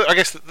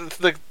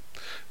the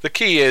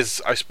key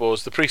is, I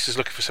suppose, the priest is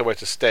looking for somewhere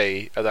to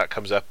stay, and that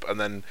comes up, and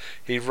then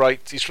he's trying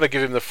to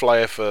give him the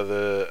flyer for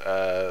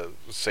the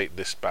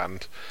Satanist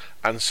band,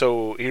 and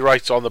so he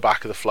writes on the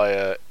back of the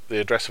flyer the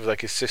address of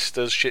like his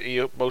sister's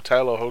shitty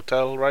motel or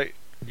hotel, right?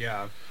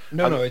 Yeah.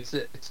 No, it's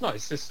not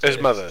his sister. His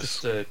it's mother's.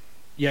 just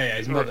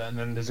his mother, and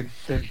then there's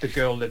the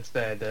girl lives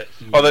there that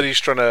he. Oh, that he's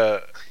trying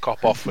to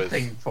cop off with.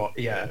 Thing for,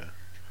 yeah.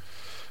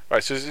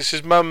 Right, so it's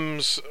his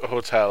mum's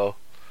hotel,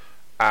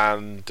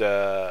 and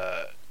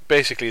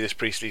basically this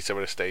priest needs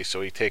somewhere to stay,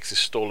 so he takes his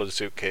stolen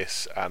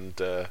suitcase,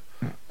 and I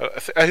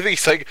think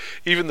he's like,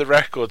 even the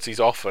records he's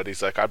offered,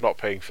 he's like, I'm not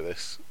paying for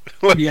this.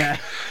 Like, Yeah.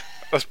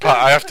 that's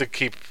I have to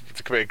keep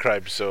committing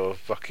crimes, so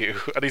fuck you.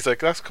 And he's like,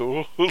 that's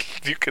cool.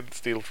 You can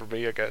steal from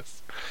me, I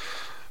guess.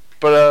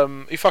 But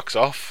he fucks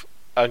off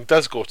and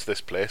does go to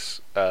this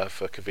place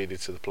for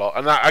convenience of the plot,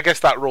 and I guess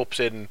that ropes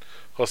in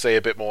Jose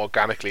a bit more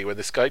organically when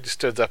this guy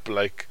just turns up.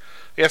 Like,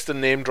 he has to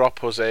name drop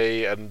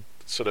Jose and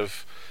sort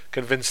of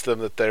convince them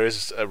that there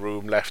is a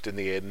room left in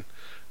the inn,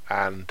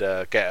 and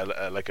get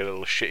a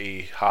little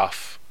shitty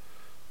half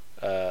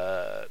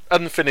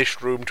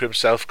unfinished room to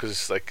himself,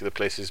 because like the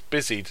place is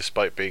busy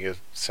despite being a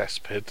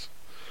cesspit.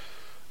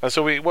 And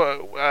so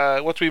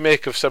what do we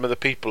make of some of the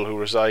people who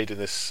reside in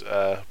this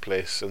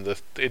place, and the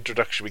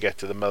introduction we get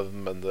to the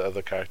mum and the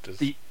other characters?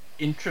 The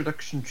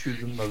introduction to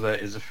the mother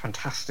is a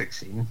fantastic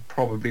scene,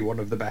 probably one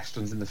of the best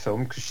ones in the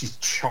film, because she's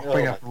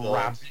chopping up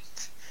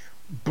rabbits,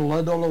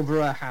 blood all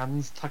over her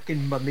hands,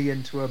 tucking money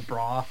into her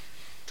bra,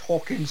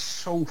 talking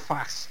so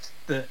fast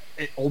that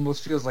it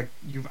almost feels like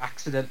you've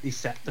accidentally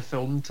set the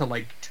film to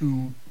like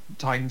 2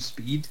 times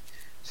speed.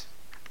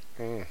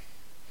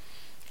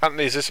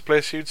 Anthony, is this a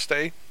place you'd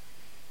stay?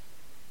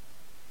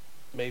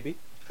 Maybe.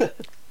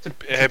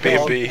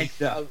 Airbnb.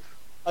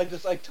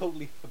 I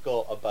totally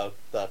forgot about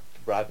that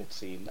rabbit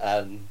scene,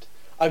 and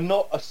I'm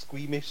not a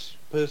squeamish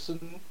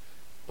person,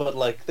 but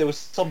like there was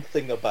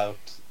something about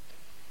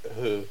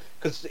her,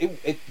 because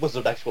it was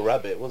an actual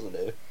rabbit, wasn't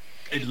it?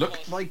 It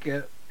looked like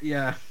it,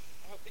 yeah.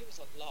 It was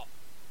a lot.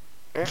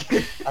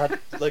 And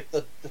like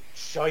the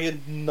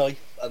giant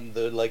knife and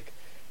the like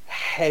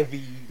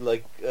heavy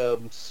like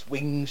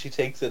swing she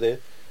takes at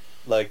it,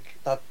 like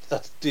that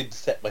did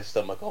set my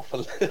stomach off a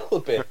little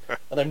bit,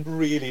 and I'm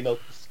really not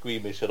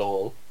squeamish at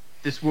all.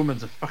 This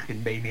woman's a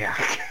fucking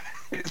maniac.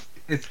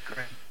 It's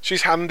great.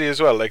 She's handy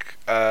as well. Like,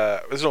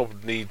 there's no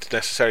need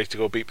necessarily to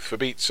go beat for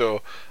beat.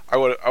 So I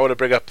want to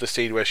bring up the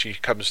scene where she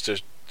comes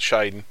to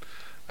shine,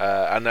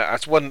 and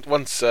that's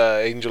once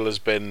Angel has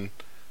been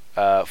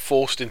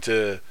forced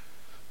into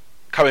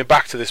coming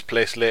back to this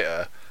place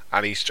later,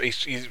 and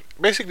he's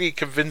basically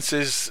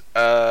convinces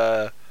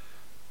the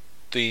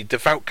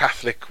devout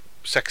Catholic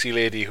sexy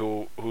lady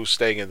who's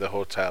staying in the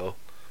hotel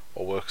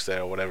or works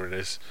there or whatever it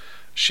is.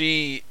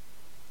 She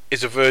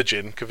is a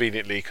virgin,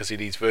 conveniently, because he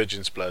needs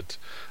virgin's blood,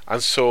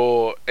 and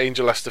so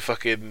Angel has to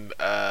fucking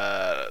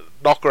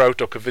knock her out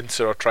or convince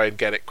her or try and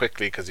get it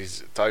quickly, because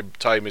his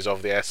time is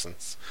of the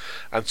essence,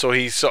 and so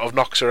he sort of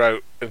knocks her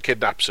out and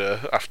kidnaps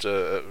her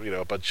after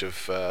a bunch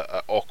of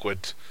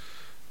awkward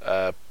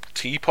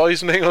tea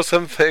poisoning or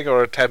something,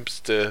 or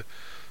attempts to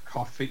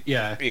Coffee,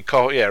 yeah.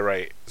 yeah,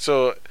 right.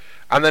 So,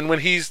 and then when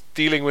he's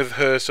dealing with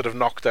her sort of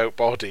knocked out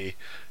body,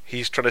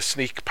 he's trying to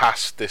sneak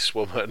past this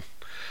woman,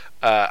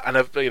 and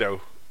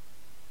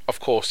of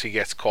course he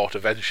gets caught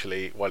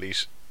eventually while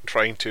he's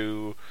trying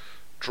to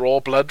draw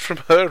blood from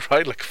her,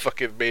 right, like a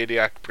fucking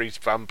maniac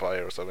priest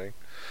vampire or something.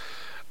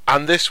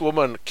 And this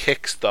woman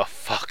kicks the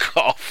fuck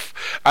off,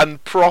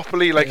 and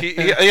properly, like, he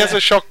has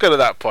a shotgun at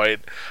that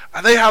point,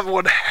 and they have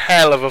one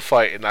hell of a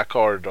fight in that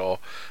corridor,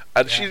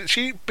 and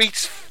she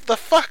beats the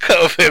fuck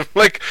out of him.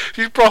 Like,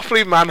 she's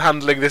properly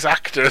manhandling this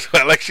actor as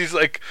well. Like, she's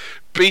like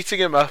beating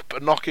him up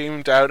and knocking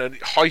him down and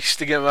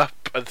hoisting him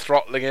up and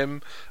throttling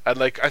him, and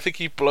like, I think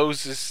she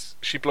blows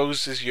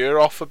his ear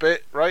off a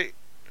bit, right?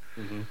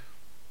 Mm-hmm.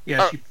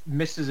 Yeah, she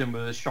misses him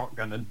with a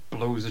shotgun and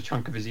blows a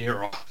chunk of his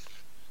ear off.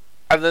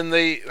 And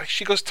then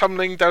she goes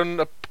tumbling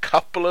down a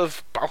couple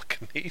of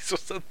balconies or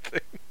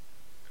something.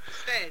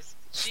 Stairs.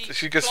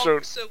 She gets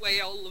plonks her way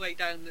all the way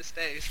down the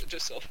stairs and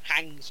just sort of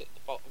hangs at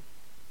the bottom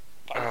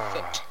by her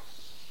foot.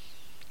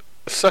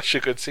 Such a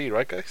good scene,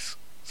 right, guys?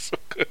 So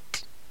good.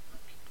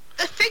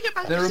 The thing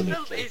about this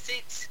film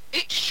is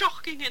it's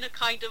shocking in a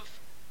kind of,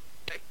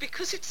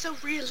 because it's so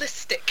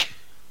realistic,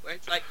 where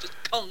it's like just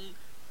kung,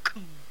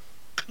 kung,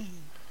 kung,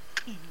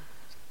 kung.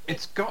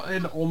 It's got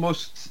an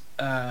almost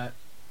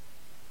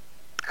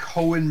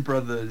Coen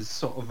Brothers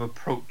sort of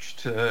approach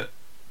to,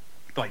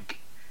 like,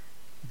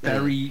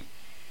 very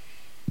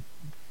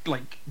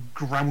like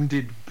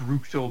grounded,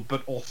 brutal,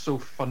 but also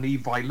funny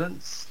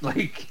violence.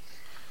 Like,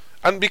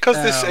 and because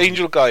this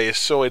angel guy is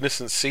so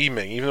innocent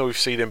seeming, even though we've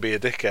seen him be a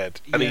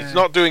dickhead, and he's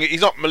not doing it,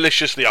 he's not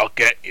maliciously, I'll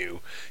get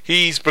you.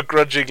 He's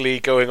begrudgingly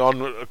getting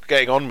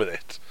on with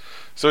it.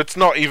 So it's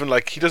not even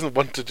like he doesn't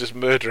want to just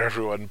murder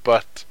everyone,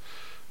 but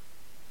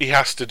he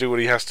has to do what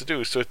he has to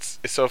do. So it's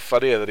so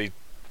funny that he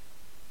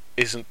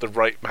isn't the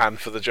right man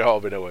for the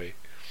job in a way.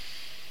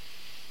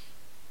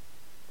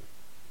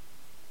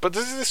 But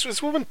is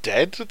this woman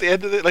dead at the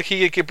end of it? Like,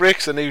 he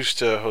breaks the news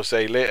to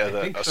Jose later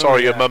that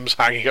sorry, your mum's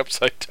hanging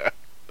upside down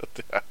at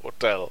the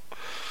hotel.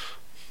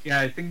 Yeah,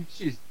 I think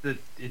it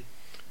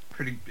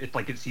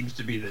seems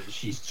to be that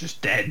she's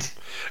just dead.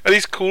 And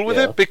he's cool with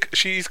it.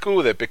 She's cool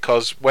with it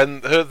because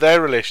when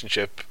their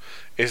relationship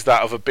is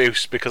that of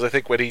abuse. Because I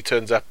think when he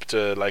turns up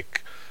to,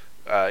 like,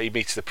 he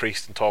meets the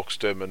priest and talks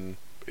to him and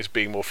is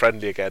being more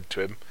friendly again to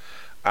him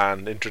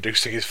and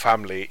introducing his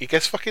family, he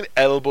gets fucking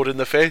elbowed in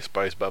the face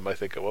by his mum, I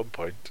think, at one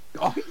point.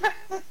 Oh,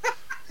 yeah.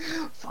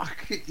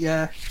 Fuck,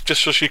 yeah.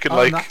 Just so she can,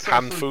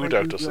 hand food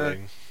out or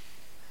something.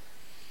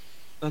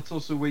 That's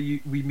also where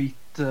we meet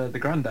the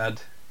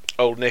granddad.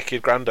 Old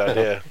naked granddad,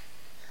 yeah.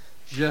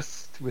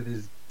 Just with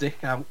his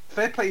dick out.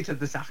 Fair play to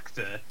this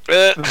actor.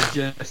 For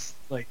just,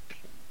 like,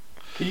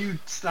 can you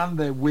stand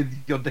there with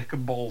your dick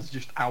and balls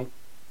just out?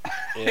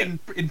 In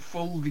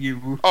full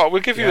view. Oh,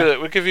 we'll give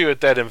you a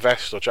dead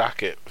investor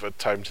jacket for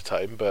time to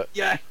time, but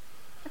yeah.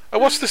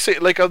 And what's the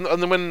scene like on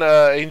when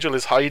Angel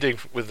is hiding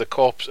with the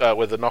corpse,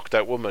 with the knocked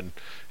out woman?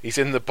 He's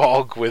in the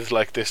bog with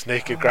like this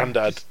naked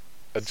granddad,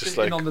 and just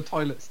like on the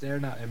toilet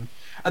staring at him.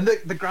 And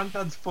the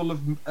granddad's full of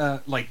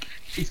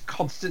he's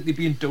constantly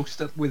being dosed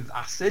up with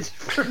acid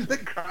from the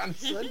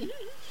grandson.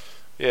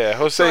 Yeah,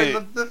 Jose. So I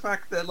love the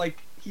fact that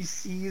like he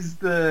sees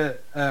the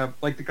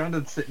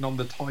granddad's sitting on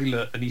the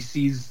toilet and he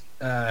sees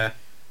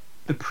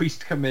the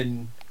priest come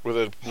in with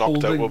a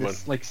knocked out woman,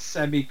 this, like,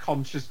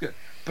 semi-conscious,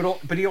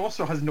 but he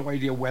also has no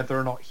idea whether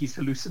or not he's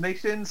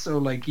hallucinating, so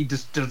like he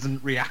just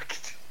doesn't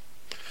react.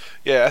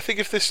 Yeah, I think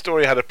if this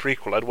story had a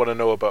prequel, I'd want to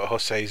know about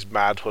Jose's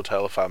mad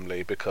hotel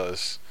family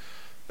because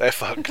they're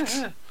fucked.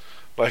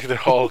 Like,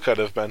 they're all kind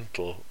of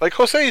mental. Like,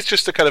 Jose is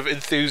just a kind of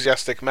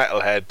enthusiastic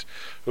metalhead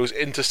who's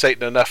into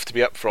Satan enough to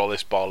be up for all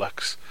this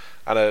bollocks,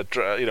 and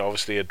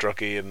obviously a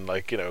druggie and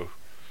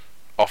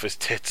off his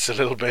tits a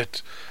little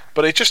bit.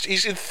 But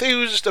he's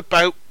enthused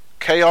about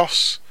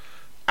chaos,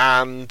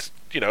 and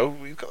he's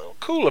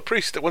got a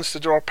priest that wants to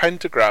draw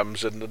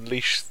pentagrams and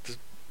unleash the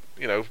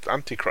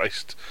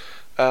Antichrist.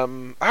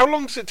 How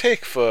long does it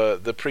take for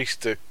the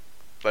priest to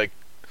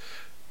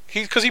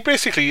because he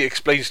basically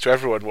explains to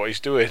everyone what he's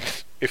doing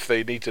if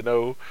they need to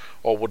know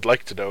or would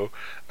like to know.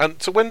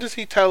 And so when does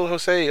he tell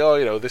Jose,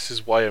 this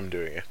is why I'm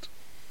doing it?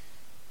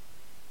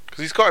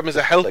 Because he's got him as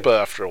a helper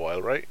after a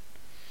while, right?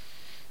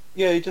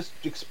 Yeah, he just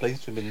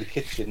explains to him in the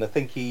kitchen. I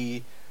think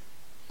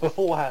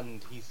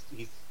beforehand he's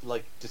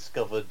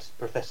discovered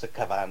Professor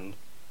Cavan,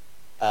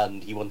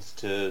 and he wants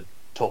to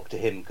talk to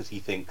him because he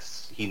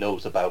thinks he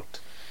knows about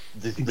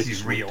the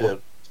he's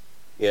real.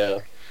 Yeah,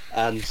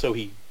 and so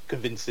he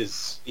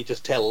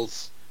just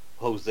tells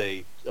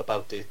Jose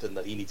about it and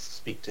that he needs to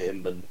speak to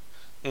him, and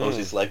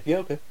Jose's like, yeah,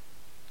 okay.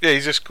 Yeah,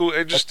 he's just cool.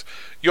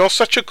 You're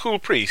such a cool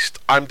priest.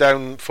 I'm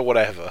down for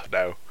whatever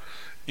now.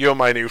 You're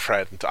my new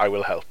friend. I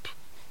will help.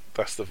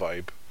 That's the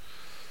vibe.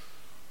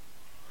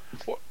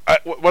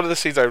 One of the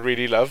scenes I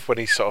really love when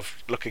he's sort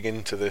of looking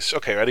into this.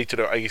 Okay, I need to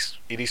know. He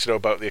needs to know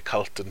about the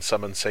occult and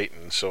summon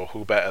Satan. So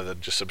who better than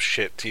just some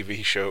shit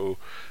TV show,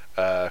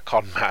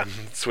 con man,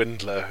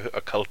 swindler,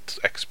 occult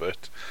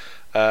expert?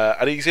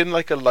 And he's in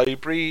like a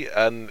library,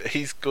 and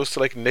he goes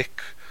to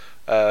nick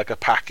like a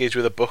package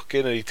with a book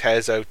in, and he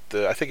tears out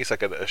I think it's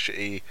like a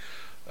shitty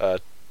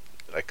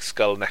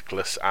skull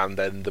necklace, and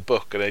then the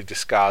book, and he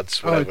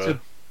discards whatever.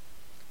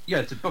 Yeah,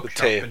 it's a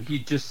bookshop, tape. and he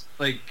just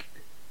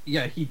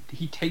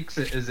he takes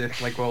it as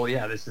if well,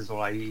 yeah, this is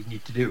what I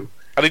need to do.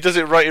 And he does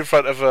it right in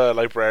front of a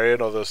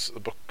librarian or the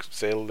book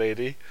sale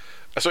lady.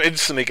 So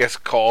instantly gets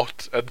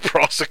caught and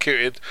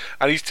prosecuted,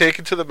 and he's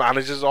taken to the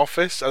manager's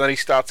office, and then he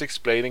starts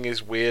explaining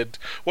his weird,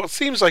 what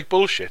seems like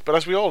bullshit, but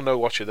as we all know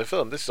watching the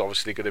film, this is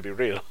obviously going to be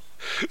real.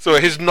 So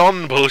his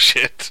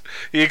non-bullshit,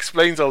 he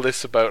explains all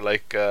this about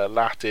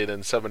Latin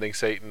and summoning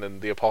Satan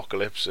and the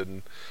apocalypse,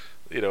 and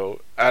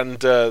and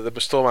the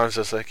store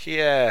manager's like,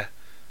 yeah,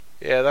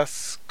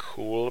 that's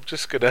cool. I'm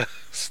just gonna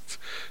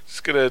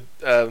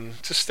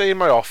just stay in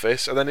my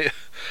office, and then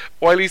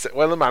while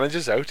the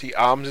manager's out, he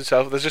arms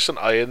himself. There's just an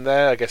iron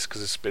there, I guess,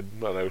 because it's been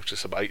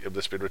just some item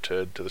that's been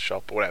returned to the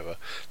shop or whatever.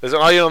 There's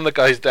an iron on the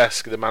guy's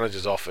desk in the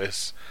manager's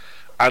office,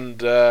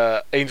 and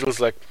Angel's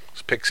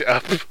just picks it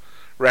up,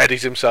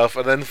 readies himself,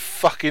 and then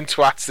fucking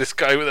twats this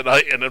guy with an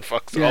iron and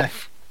fucks it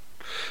off.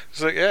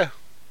 It's like, yeah,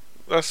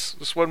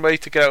 that's one way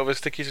to get out of a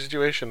sticky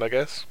situation, I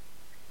guess.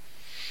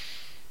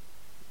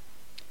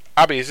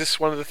 Abby, is this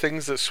one of the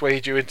things that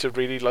swayed you into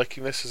really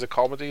liking this as a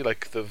comedy?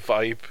 Like the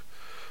vibe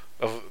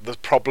of the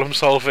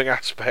problem-solving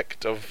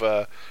aspect of,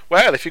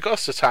 if you've got a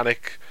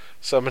satanic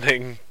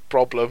summoning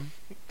problem,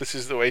 this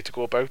is the way to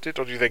go about it?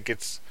 Or do you think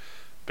it's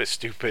a bit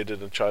stupid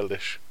and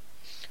childish?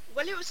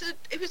 Well, it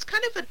was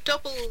kind of a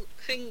double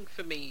thing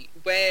for me,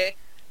 where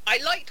I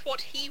liked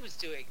what he was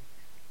doing,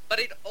 but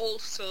it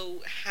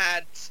also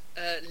had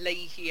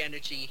Leahy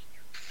energy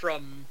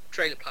from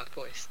Trailer Park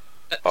Boys.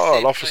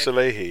 Officer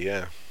Leahy,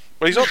 yeah.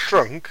 Well, he's not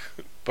drunk,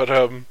 but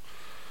No,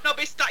 but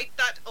it's like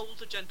that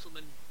older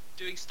gentleman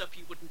doing stuff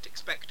you wouldn't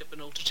expect of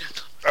an older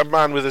gentleman. A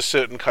man with a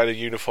certain kind of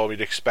uniform you'd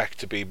expect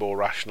to be more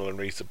rational and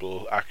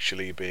reasonable,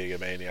 actually being a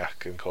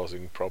maniac and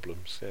causing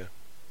problems, yeah.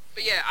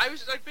 But yeah, I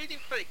was really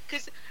funny,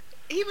 because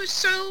he was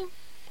so...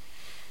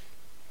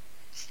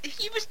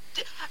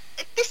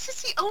 This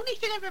is the only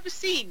thing I've ever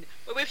seen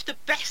where with the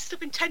best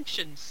of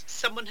intentions,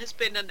 someone has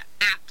been an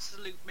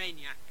absolute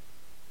maniac.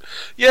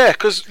 Yeah,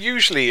 because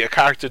usually a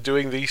character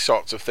doing these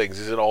sorts of things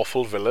is an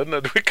awful villain,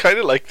 and we kind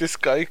of like this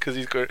guy because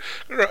he's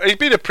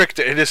been a prick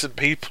to innocent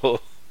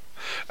people,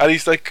 and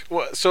he's like,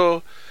 what?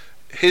 So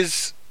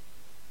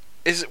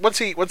once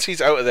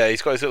he's out of there,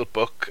 he's got his little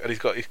book and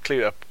he's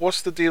cleared up.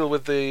 What's the deal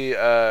with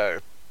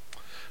the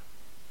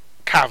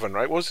Cavan?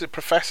 Right? Was it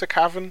Professor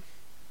Cavan,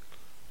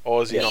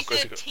 or is he not?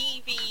 He's a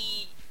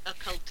TV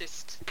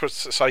occultist,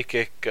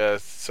 psychic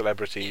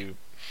celebrity.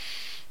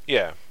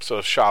 Yeah, sort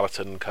of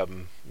charlatan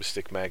come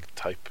Mystic Meg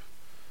type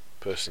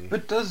person.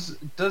 But does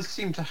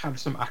seem to have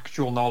some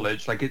actual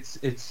knowledge.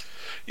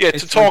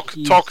 To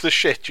talk the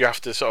shit, you have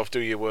to sort of do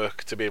your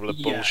work to be able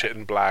to bullshit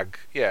and blag.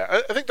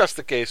 Yeah, I think that's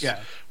the case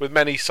with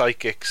many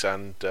psychics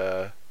and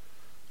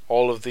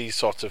all of these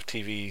sorts of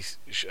TV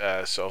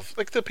sort of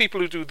like the people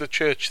who do the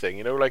church thing.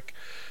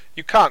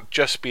 You can't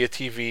just be a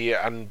TV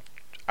and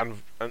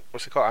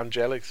what's it called?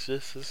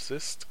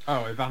 Evangelist?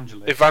 Oh,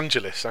 evangelist.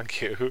 Evangelist, thank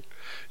you.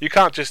 You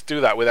can't just do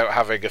that without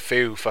having a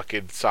few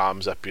fucking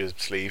psalms up your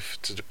sleeve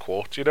to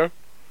quote, I thought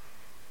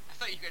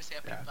you were going to say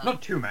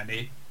not too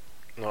many.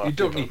 No, you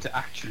don't need to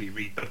actually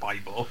read the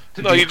Bible.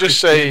 No, you just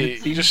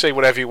say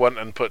whatever you want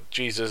and put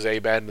Jesus,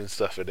 Amen and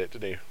stuff in it,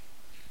 don't you?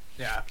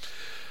 Yeah.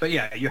 But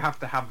yeah, you have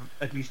to have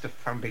at least a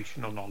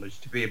foundational knowledge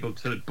to be able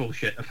to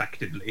bullshit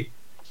effectively.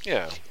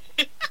 Yeah.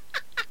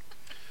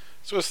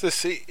 So it's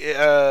this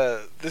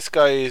this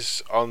guy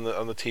is on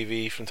the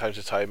TV from time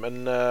to time,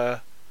 and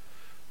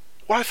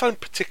what I found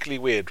particularly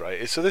weird, right,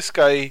 is so this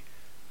guy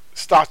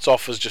starts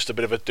off as just a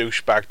bit of a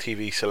douchebag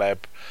TV celeb,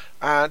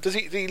 and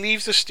he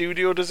leaves the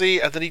studio, does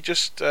he? And then he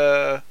just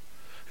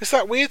it's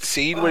that weird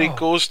scene where he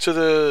goes to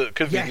the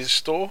convenience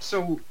store.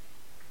 So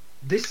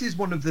this is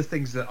one of the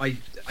things that I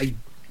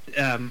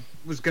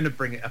was going to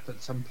bring it up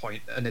at some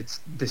point, and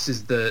this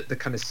is the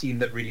kind of scene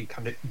that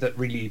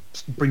really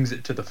brings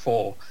it to the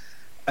fore.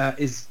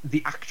 Is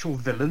the actual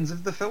villains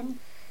of the film,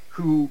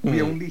 who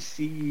we only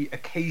see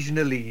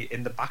occasionally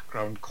in the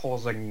background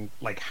causing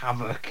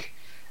havoc,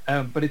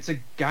 but it's a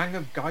gang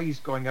of guys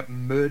going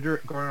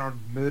around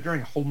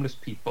murdering homeless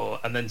people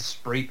and then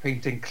spray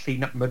painting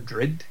 "Clean Up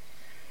Madrid,"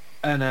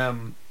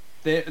 and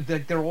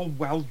they're all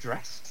well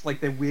dressed,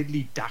 they're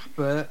weirdly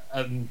dapper,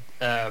 and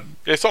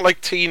it's not like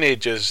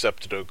teenagers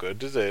up to no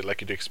good, is it? Like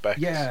you'd expect.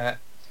 Yeah,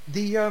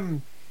 the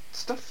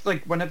stuff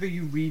whenever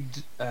you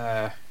read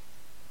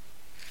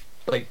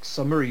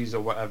summaries or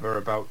whatever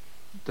about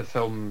the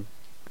film,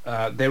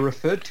 they're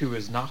referred to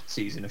as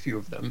Nazis in a few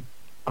of them.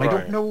 And I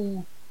don't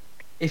know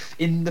if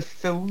in the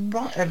film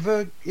that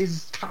ever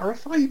is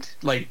clarified.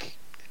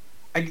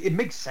 It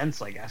makes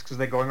sense, I guess, because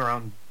they're going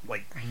around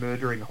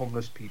murdering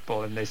homeless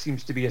people, and there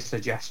seems to be a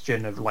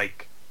suggestion of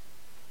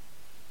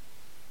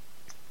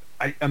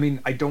I mean,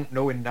 I don't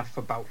know enough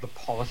about the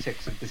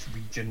politics of this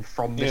region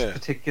from this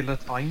particular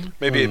time.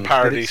 Maybe it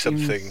parodies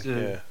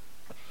something.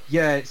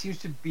 Yeah, it seems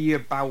to be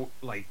about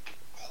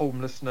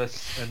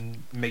homelessness,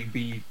 and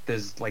maybe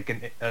there's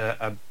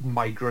a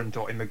migrant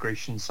or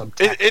immigration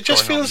subtext. It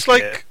just feels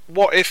like,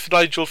 what if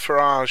Nigel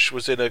Farage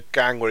was in a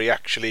gang where he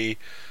actually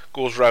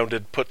goes round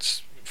and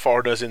puts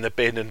foreigners in the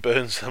bin and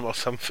burns them or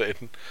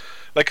something.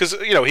 Like, because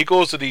he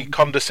goes and he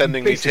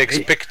condescendingly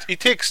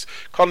takes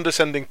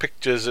condescending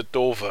pictures at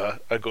Dover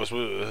and goes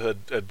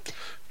and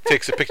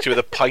takes a picture with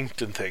a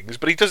pint and things,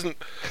 but he doesn't.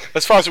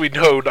 As far as we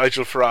know,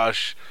 Nigel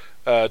Farage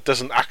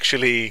doesn't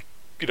actually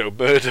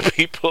murder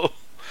people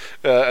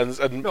and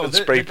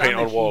spray paint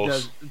on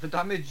walls. The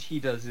damage he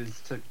does is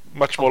to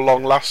much more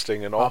long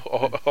lasting and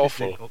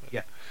awful.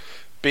 Yeah,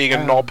 being a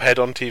knobhead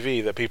on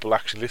TV that people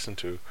actually listen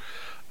to.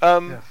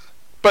 Yes.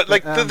 But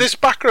this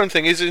background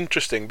thing is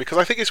interesting because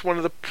I think it's one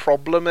of the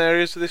problem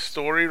areas of this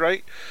story,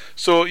 right?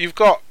 So you've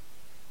got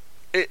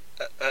it.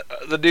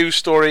 The news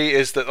story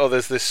is that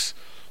there's this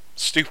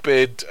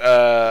stupid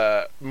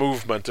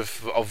movement of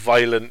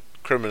violent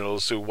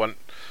criminals who want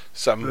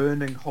some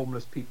burning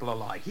homeless people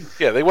alive.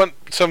 Yeah, they want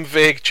some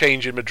vague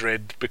change in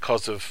Madrid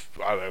because of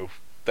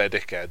their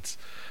dickheads,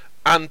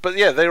 but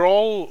they're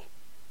all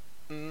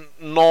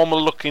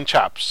normal-looking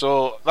chaps,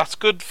 so that's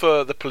good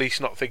for the police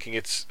not thinking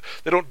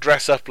they don't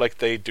dress up like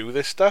they do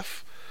this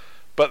stuff,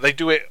 but they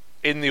do it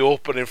in the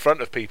open in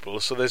front of people,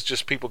 so there's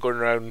just people going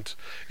around.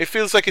 It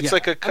feels like it's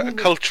a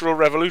cultural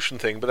revolution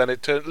thing, but then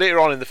later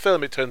on in the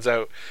film it turns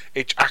out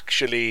it's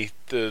actually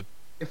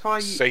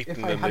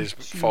Satan and his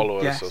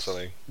followers or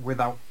something.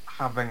 Without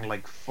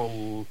having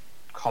full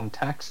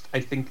context, I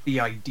think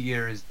the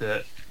idea is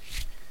that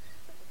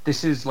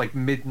this is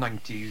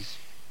mid-90s,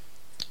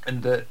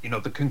 and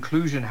the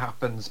conclusion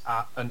happens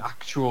at an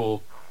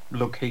actual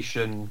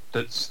location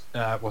that's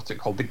what's it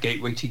called, the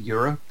Gateway to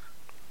Europe.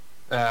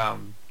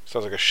 Sounds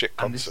like a shit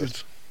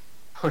concert.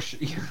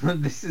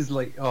 This is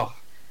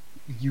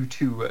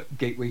U2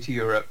 Gateway to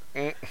Europe.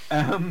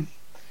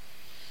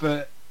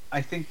 But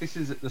I think this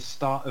is at the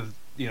start of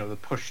the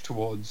push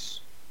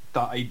towards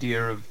that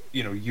idea of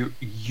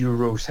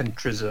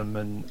Eurocentrism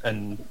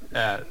and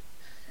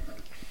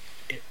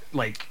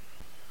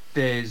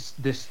there's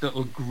this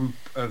little group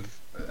of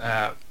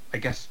I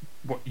guess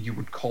what you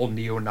would call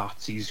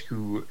neo-Nazis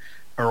who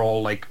are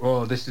all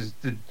this is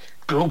the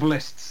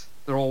globalists.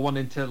 They're all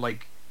wanting to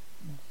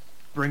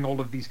bring all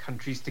of these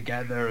countries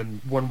together and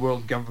one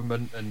world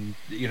government, and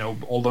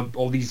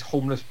all these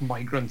homeless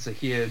migrants are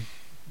here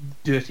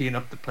dirtying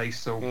up the place,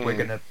 so we're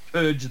gonna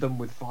purge them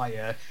with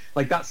fire.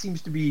 That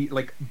seems to be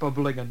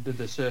bubbling under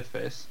the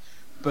surface,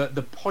 but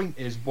the point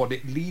is what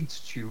it leads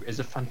to is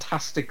a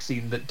fantastic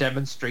scene that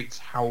demonstrates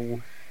how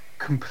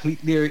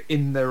completely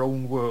in their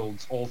own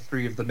worlds all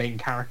three of the main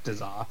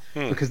characters are,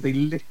 because they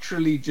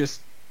literally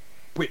just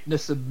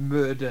witness a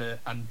murder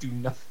and do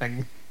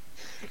nothing,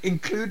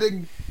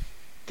 including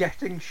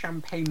getting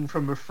champagne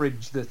from a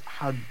fridge that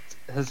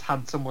has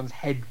had someone's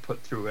head put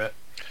through it,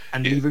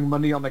 and leaving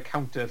money on the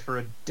counter for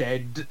a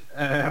dead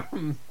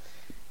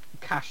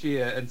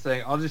cashier and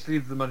saying, I'll just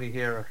leave the money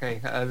here, okay,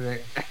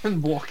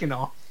 and walking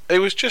off. It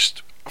was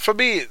just, for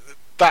me,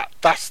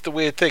 that's the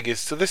weird thing, is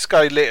so this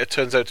guy later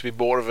turns out to be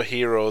more of a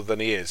hero than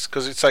he is,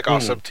 because it's some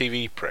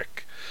TV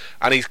prick,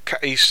 and he's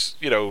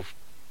a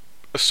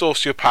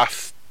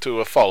sociopath to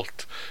a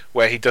fault,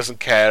 where he doesn't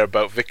care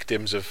about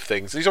victims of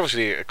things. He's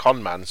obviously a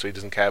con man, so he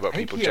doesn't care about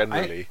people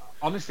generally.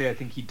 Honestly, I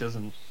think he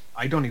doesn't.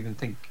 I don't even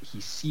think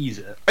he sees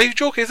it. Are you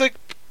joking? It's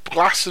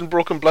glass and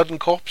broken blood and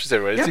corpses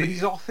everywhere. Yeah, but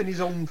he's off in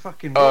his own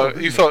fucking world.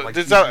 You thought,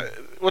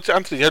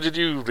 Anthony, how did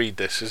you read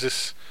this?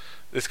 Is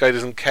this guy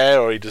doesn't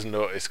care, or he doesn't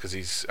notice because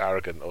he's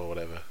arrogant or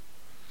whatever?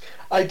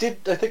 I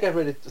think I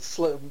read it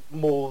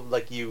more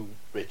like you,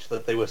 Rich,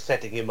 that they were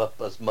setting him up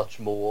as much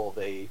more of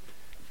a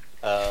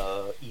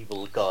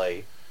evil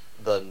guy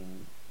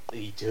than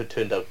he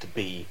turned out to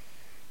be.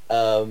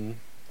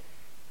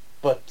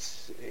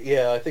 But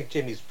yeah, I think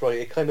Jamie's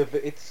right.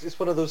 It's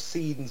one of those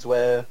scenes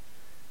where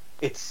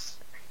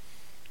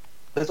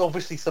there's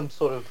obviously some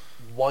sort of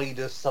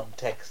wider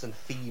subtext and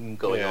theme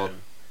going on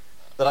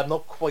that I'm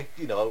not quite,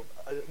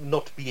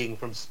 not being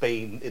from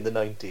Spain in the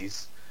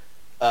 90s,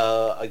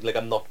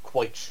 I'm not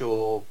quite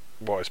sure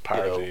what it's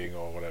parodying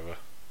or whatever.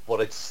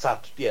 What it's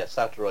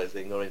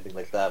satirizing or anything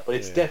like that, but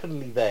it's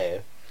definitely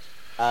there,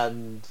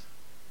 and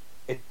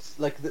it's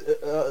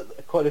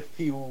quite a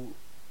few.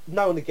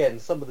 Now and again,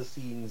 some of the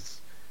scenes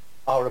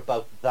are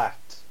about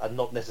that, and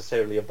not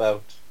necessarily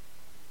about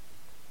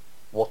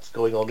what's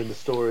going on in the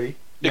story.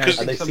 Because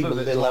and they seem a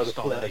little out of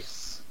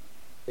place.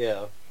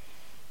 Yeah.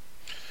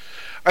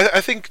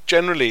 I think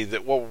generally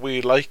that what we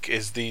like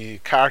is the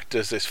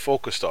characters it's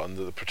focused on,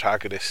 the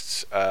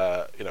protagonists,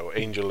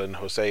 Angel and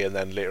Jose, and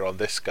then later on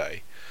this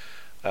guy,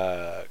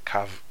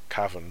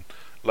 Cavan.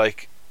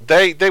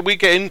 We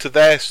get into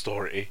their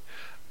story,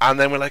 and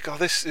then we're like, oh,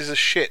 this is a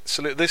shit.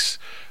 So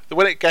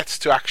when it gets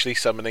to actually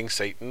summoning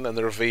Satan, and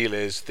the reveal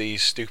is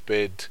these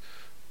stupid,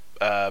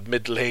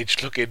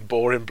 middle-aged looking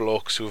boring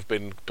blokes who've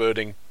been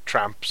burning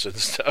tramps and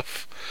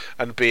stuff,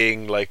 and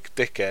being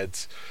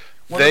dickheads.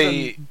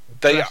 They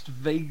dressed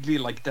vaguely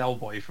like Del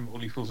Boy from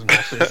Only Fools and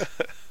Horses,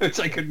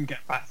 which I couldn't get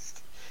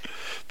past.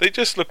 They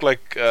just look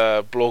like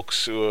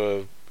blokes who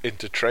are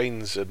into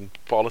trains and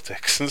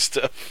politics and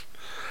stuff,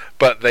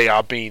 but they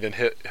are mean and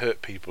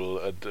hurt people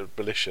and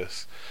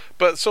malicious.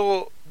 But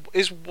so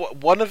is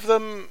one of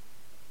them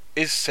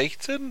is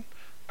Satan,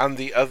 and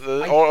the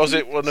other, I or is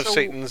think it one of so.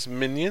 Satan's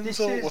minions, This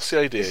or is- what's the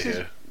idea this is-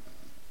 here?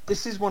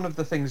 This is one of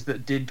the things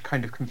that did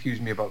kind of confuse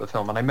me about the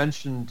film, and I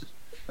mentioned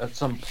at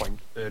some point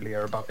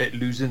earlier about it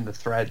losing the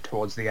thread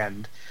towards the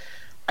end.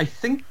 I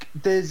think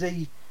there's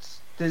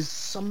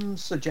some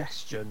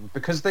suggestion,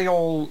 because they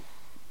all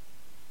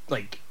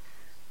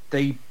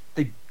they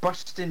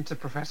bust into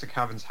Professor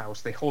Cavan's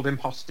house, they hold him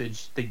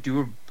hostage, they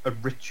do a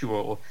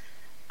ritual,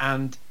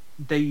 and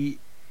they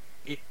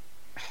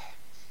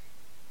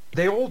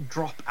all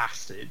drop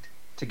acid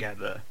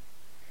together.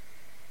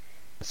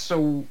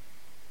 So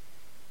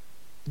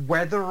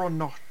whether or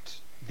not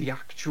the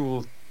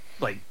actual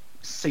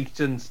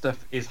Satan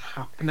stuff is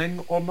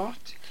happening or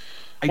not,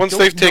 I Once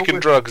don't they've know taken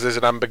if- drugs, there's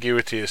an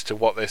ambiguity as to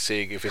what they're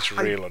seeing, if it's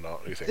Kind- real or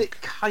not, you think?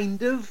 It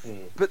kind of,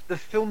 Mm. but the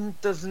film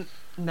doesn't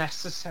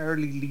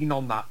necessarily lean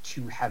on that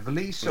too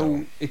heavily, so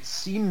No. it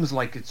seems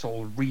like it's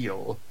all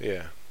real.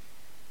 Yeah.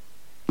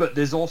 But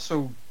there's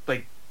also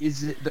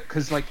is it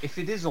because if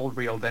it is all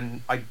real,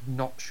 then I'm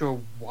not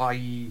sure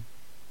why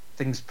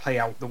things play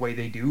out the way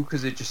they do,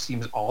 because it just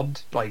seems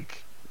odd.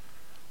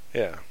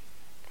 Yeah.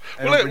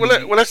 I Well, don't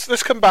really-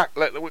 let's come back,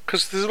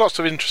 because there's lots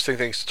of interesting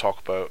things to talk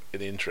about in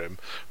the interim.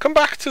 Come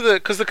back to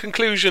because the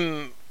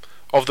conclusion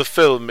of the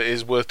film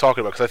is worth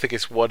talking about, because I think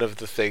it's one of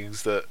the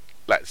things that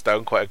lets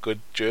down quite a good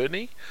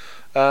journey.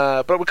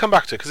 But we'll come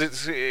back to it,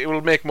 because it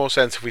will make more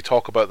sense if we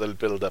talk about the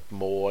build-up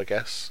more, I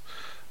guess.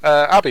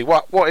 Abby,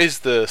 what is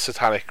the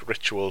satanic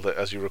ritual, that,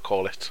 as you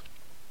recall it?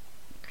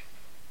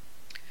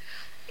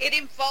 It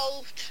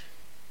involved,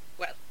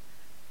 well,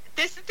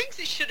 there's the things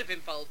it should have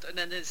involved, and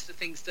then there's the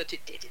things that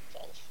it did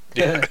involve.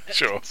 Yeah,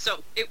 sure.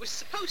 So it was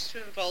supposed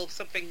to involve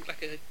something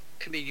like a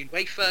communion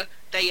wafer.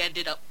 They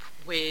ended up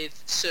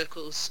with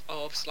circles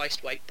of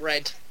sliced white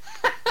bread.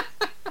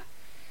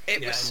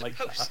 It Yeah, was I like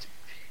that. supposed.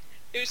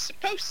 It was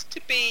supposed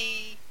to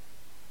be.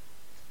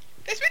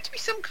 There's meant to be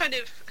some kind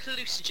of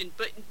hallucinogen,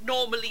 but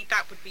normally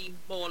that would be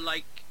more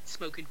like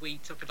smoking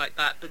weed, something like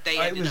that. But they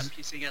It ended was- up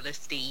using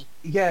LSD.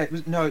 Yeah, it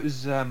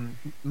was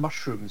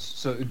mushrooms,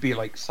 so it would be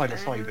like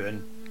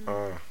psilocybin.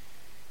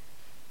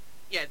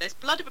 Yeah, there's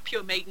Blood of a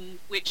Pure Maiden,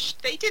 which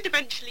they did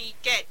eventually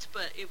get,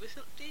 but it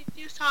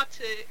was hard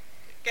to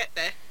get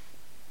there.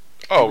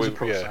 It was a yeah.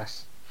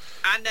 process.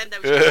 And then there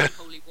was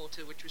holy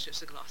water, which was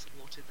just a glass of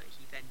water that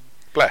he then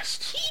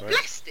Blessed. he Right?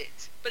 blessed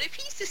it. But if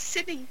he's a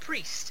sinning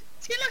priest,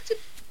 is he allowed to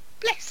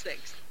bless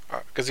things?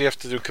 Because you have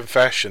to do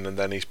confession, and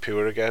then he's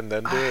pure again,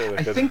 then do it?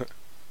 I think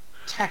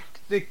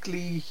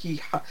technically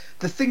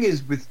the thing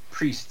is with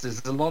priests is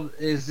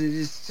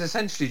it's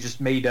essentially just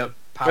made up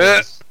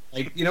powers.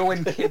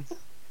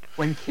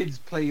 When kids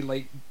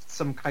play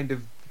some kind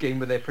of game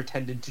where they're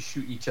pretending to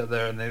shoot each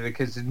other, and then the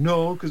kids say,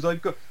 no, because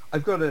I've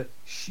got a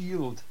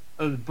shield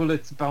and the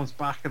bullets bounce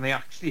back and they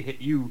actually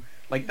hit you.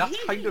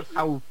 That's kind of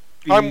how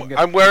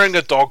I'm wearing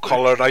a dog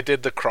collar and I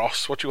did the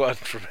cross. What do you want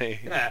from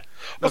me? Yeah.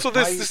 Also, Look,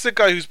 this is a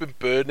guy who's been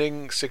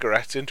burning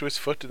cigarettes into his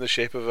foot in the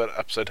shape of an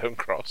upside down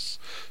cross.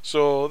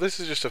 So this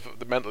is just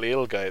the mentally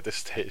ill guy at this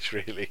stage,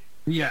 really.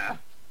 Yeah.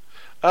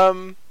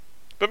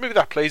 But maybe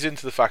that plays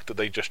into the fact that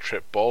they just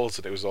tripped balls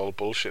and it was all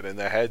bullshit in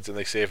their heads and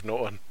they saved no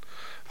one.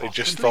 They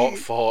just Possibly.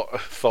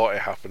 thought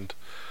it happened.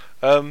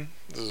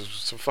 There's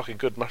some fucking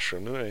good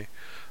mushroom, isn't he?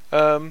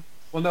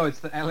 Well, no, it's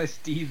the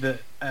LSD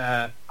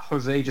that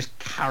Jose just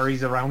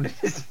carries around in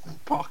his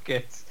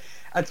pockets.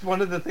 That's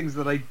one of the things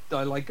that I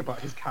like about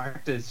his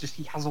character. Is just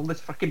he has all this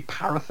fucking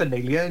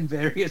paraphernalia in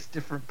various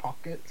different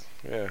pockets.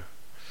 Yeah.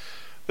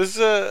 There's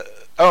do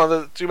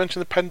you mention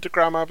the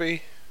pentagram,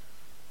 Abby?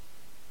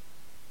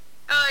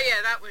 Oh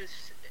yeah, that was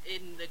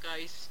in the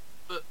guy's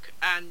book,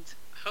 and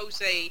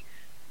Jose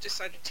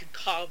decided to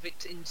carve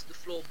it into the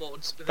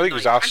floorboards with I think a he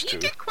was knife, asked and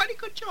to. he did quite a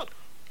good job.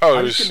 Oh,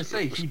 I it was was.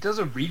 going to say he does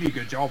a really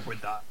good job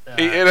with that.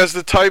 It has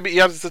the time. He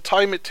has the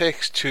time it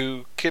takes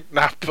to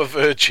kidnap a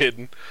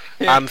virgin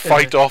and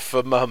fight off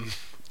a mum,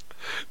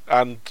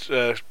 and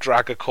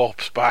drag a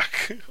corpse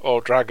back,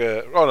 or drag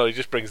a. Oh no, he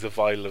just brings the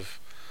vial of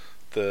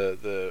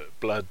the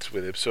blood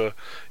with him. So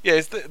yeah,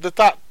 it's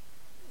that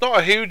not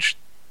a huge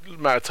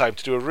amount of time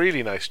to do a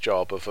really nice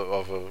job of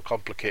a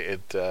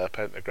complicated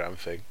pentagram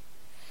thing.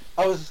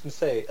 I was just gonna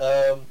say,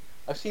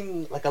 I've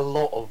seen a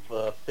lot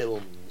of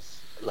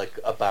films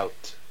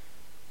about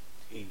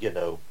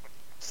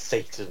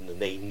Satan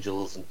and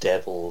angels and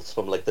devils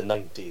from the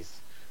 90s,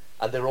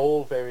 and they're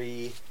all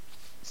very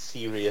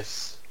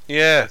serious,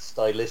 Yeah,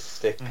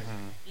 stylistic.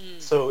 Mm-hmm.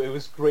 So it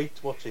was great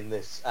watching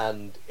this,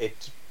 and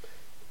it's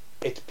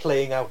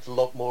playing out a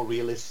lot more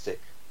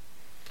realistic.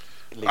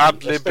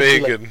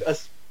 Ad-libbing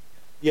and-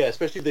 Yeah,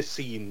 especially this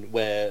scene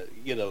where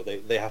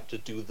they have to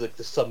do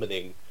the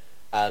summoning,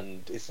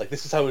 and it's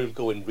this is how it would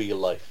go in real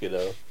life.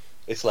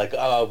 It's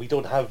we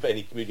don't have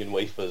any communion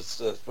wafers,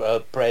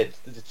 bread.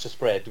 It's just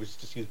bread. We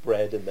just use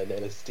bread and then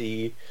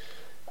LSD,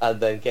 and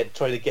then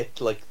try to get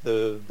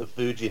the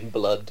virgin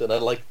blood. And I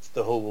liked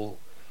the whole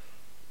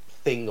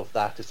thing of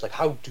that. It's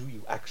how do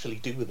you actually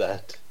do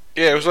that?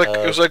 yeah. It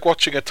was like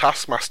watching a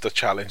Taskmaster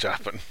challenge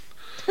happen.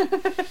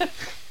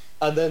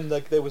 And then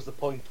there was the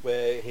point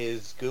where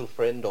his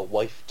girlfriend or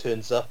wife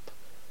turns up,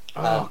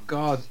 Oh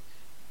God,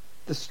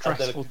 the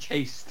stressful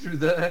chase through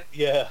the.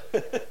 Yeah.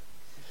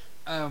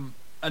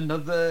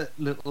 Another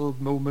little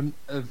moment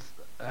of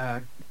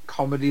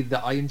comedy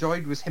that I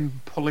enjoyed was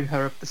him pulling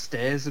her up the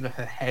stairs and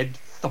her head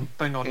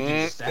thumping on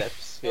each step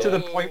Yeah. to the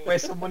point where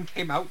someone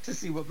came out to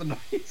see what the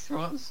noise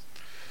was.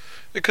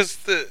 Because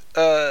the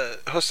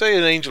Jose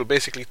and Angel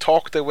basically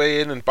talked their way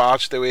in and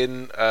barged their way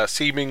in,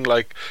 seeming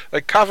like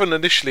Cavan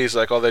initially is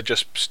like, oh, they're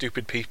just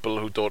stupid people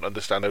who don't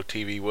understand how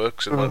TV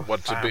works and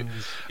want to be.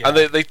 Fans, And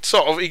yeah. they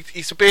sort of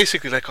he's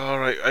basically like, all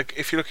right, like,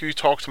 if you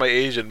talk to my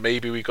agent,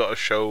 maybe we got a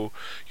show.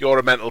 You're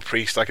a mental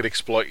priest, I could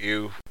exploit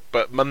you.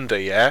 But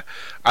Monday, yeah,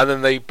 and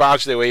then they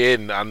barge their way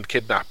in and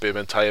kidnap him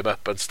and tie him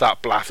up and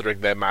start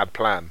blathering their mad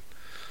plan.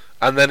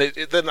 And then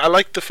then I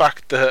like the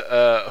fact that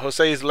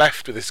Jose is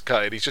left with this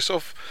guy, and he's just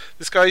off.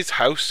 This guy's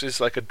house is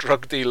like a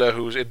drug dealer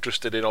who's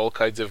interested in all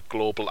kinds of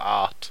global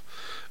art.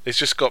 He's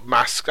just got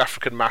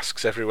African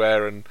masks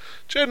everywhere, and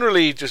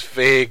generally just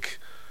vague,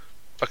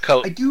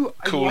 occult, I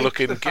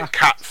cool-looking like the fact-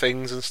 cat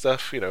things and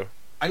stuff. You know.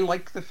 I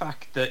like the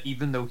fact that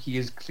even though he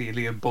is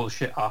clearly a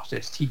bullshit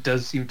artist, he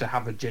does seem to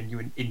have a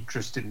genuine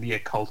interest in the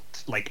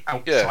occult, like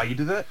outside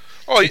of it.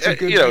 Oh, It's a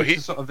good you know, way he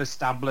to sort of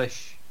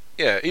establish.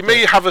 yeah, he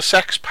may have a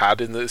sex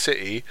pad in the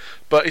city,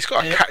 but he's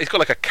got a cat. He's got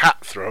like a cat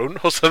throne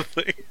or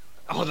something.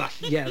 Oh, that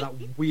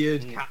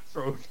weird cat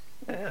throne.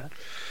 Yeah.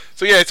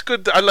 So yeah, it's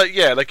good. I like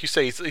you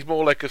say, he's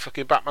more like a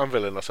fucking Batman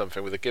villain or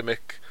something with a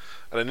gimmick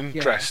and an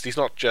interest. He's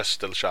not just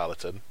still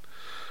charlatan.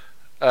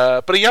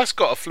 But he has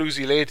got a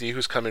floozy lady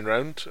who's coming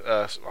round.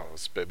 Well,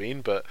 it's a bit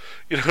mean, but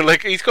you know,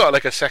 like he's got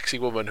like a sexy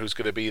woman who's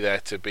going to be there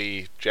to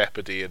be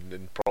jeopardy and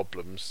in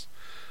problems.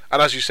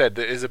 And as you said,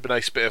 there is a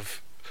nice bit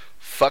of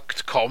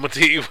fucked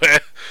comedy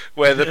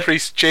where the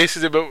priest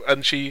chases him out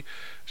and she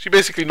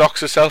basically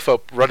knocks herself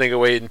up running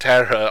away in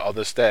terror on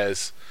the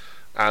stairs,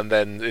 and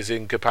then is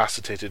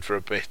incapacitated for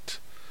a bit.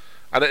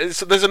 And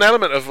there's an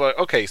element of like,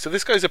 okay, so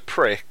this guy's a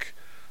prick,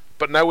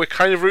 but now we're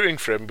kind of rooting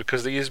for him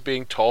because he is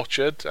being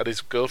tortured and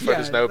his girlfriend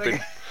has now been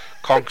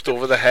conked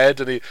over the head,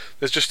 and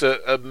there's just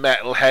a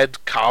metal head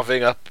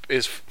carving up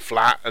his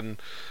flat and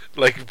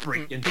like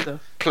Breaking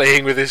stuff.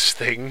 playing with his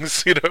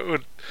things, you know,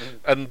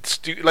 and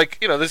like,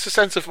 you know, there's a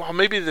sense of, oh,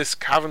 maybe this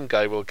Cavan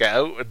guy will get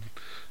out and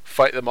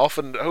fight them off,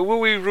 and who are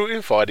we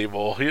rooting for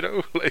anymore, you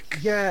know? Like,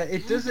 Yeah,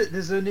 it does it.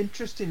 There's an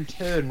interesting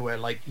turn where,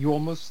 like, you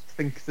almost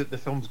think that the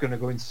film's going to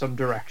go in some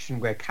direction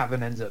where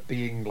Cavan ends up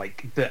being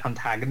like the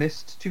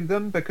antagonist to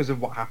them because of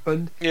what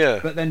happened.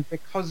 yeah, But then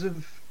because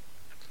of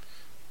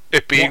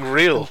it being what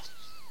real, happened-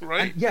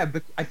 right? and, yeah,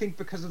 but I think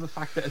because of the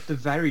fact that at the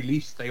very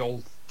least they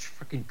all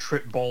fucking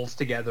trip balls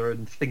together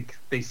and think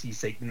they see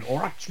Satan,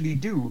 or actually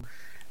do.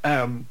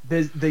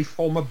 They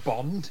form a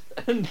bond,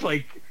 and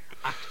like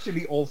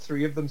actually all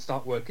three of them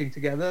start working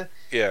together.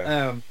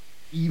 Yeah,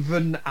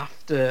 Even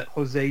after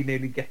Jose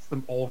nearly gets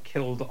them all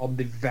killed on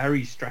the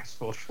very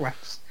stressful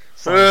Schweppes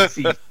sign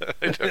scene. I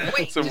know,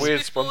 Wait, it's a just weird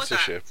before that,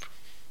 sponsorship.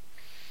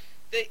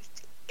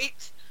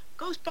 It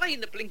goes by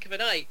in the blink of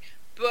an eye,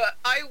 but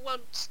I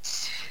want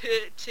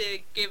to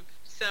give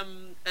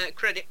some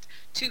credit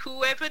to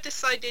whoever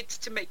decided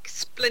to make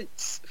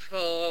splints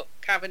for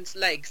Cavan's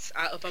legs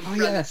out of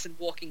umbrellas and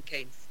walking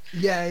canes.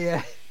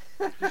 Yeah.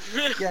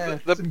 Yeah,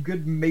 The- some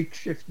good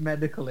makeshift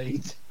medical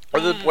aid.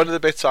 One of the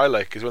bits I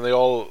like is when they're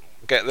all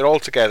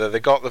together. They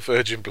got the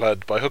virgin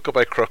blood by hook or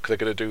by crook. They're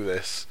going to do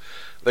this.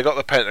 They got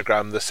the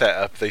pentagram, the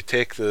setup. They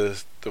take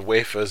the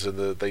wafers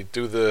and they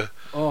do the.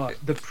 Oh,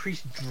 the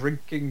priest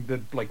drinking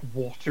the like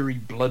watery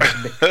blood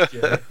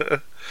mixture.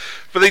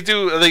 But they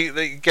do.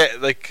 They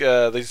get like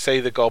they say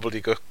the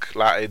gobbledygook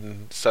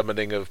Latin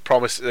summoning of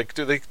promise. Like,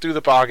 they do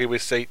the bargain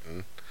with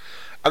Satan.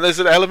 And there's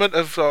an element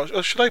of,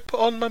 oh, should I put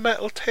on my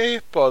metal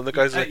tape? And the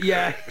guy's like,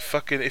 yeah.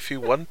 fucking, if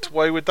you want,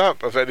 why would that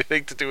have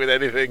anything to do with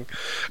anything?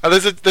 And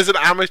there's an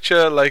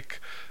amateur, like,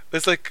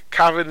 there's like,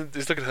 Cavan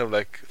is looking at him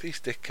like, these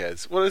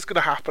dickheads, what is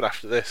going to happen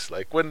after this?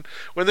 Like, when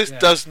this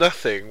does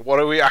nothing, what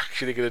are we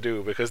actually going to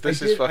do? Because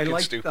this is fucking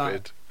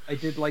stupid. I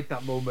did like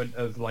that moment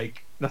of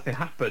like nothing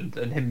happened,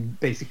 and him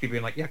basically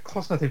being like, "Yeah, of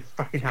course nothing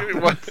fucking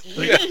happened."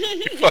 Yeah,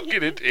 you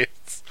fucking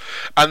idiots.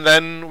 And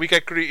then we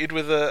get greeted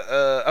with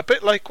a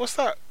bit like, what's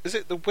that? Is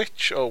it The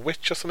Witch or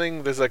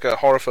something? There's like a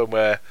horror film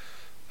where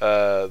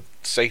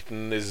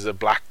Satan is a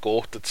black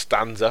goat that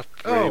stands up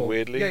really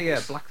weirdly.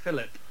 Yeah, Black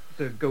Phillip,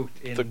 the goat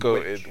in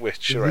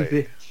Witch, The right?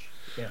 Witch.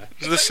 Yeah,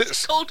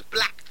 It's called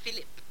Black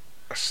Phillip.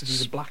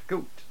 he's a black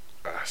goat.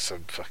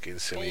 Some fucking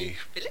silly.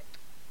 Phillip?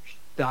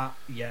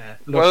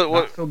 Look,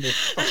 that film is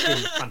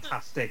fucking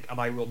fantastic, and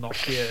I will not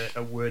hear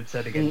a word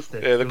said against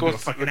it. Yeah, We'll do a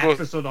fucking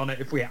episode on it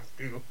if we have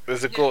to.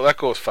 There's a goat. That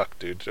goat's fucked,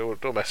 dude.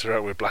 Don't mess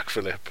around with Black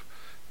Phillip.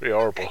 Really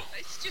horrible. Okay,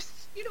 it's just,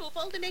 of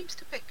all the names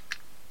to pick.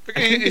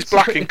 He's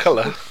black in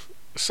colour.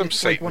 Some It's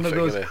Satan like one of thing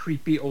those in it.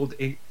 creepy old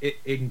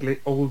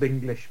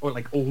English, or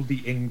like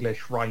oldie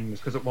English rhymes.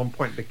 Because at one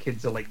point the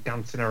kids are like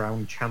dancing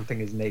around chanting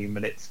his name,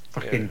 and it's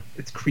fucking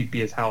it's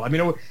creepy as hell. I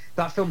mean,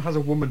 that film has a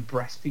woman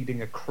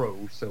breastfeeding a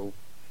crow, so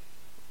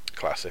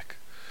Classic.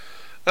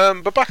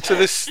 But back to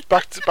this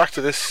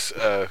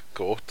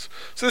goat.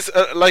 So this,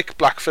 like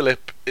Black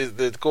Phillip, is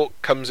the goat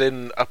comes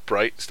in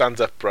upright, stands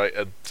upright,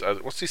 and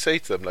what's he say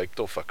to them? Like,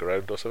 don't fuck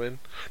around or something?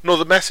 No,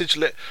 the message.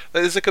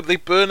 There's like they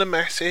burn a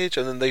message,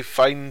 and then they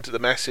find the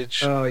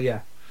message. Oh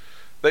yeah.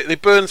 They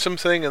burn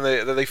something, and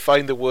they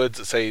find the words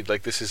that say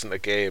like this isn't a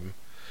game.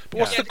 But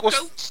Yeah. The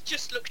goats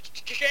just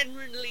looked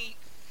genuinely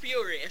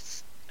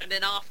furious, and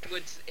then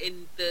afterwards,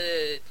 in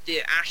the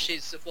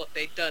ashes of what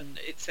they'd done,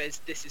 it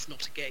says, "This is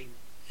not a game."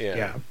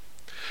 Yeah.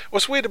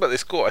 What's weird about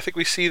this goat? I think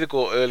we see the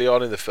goat early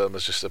on in the film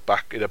as just a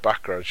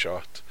background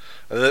shot,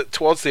 and then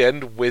towards the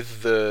end,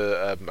 with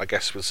the I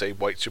guess we'll say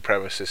white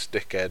supremacist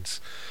dickheads,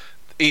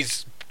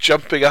 he's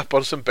jumping up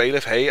on some bale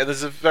of hay, and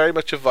there's very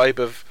much a vibe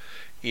of,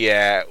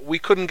 yeah, we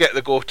couldn't get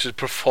the goat to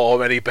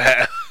perform any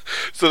better,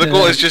 so the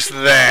goat is just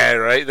there,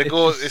 right? The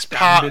goat is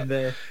part.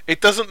 There. It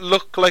doesn't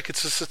look like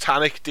it's a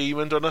satanic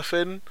demon or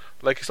nothing.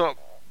 Like it's not.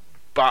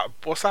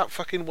 What's that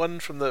fucking one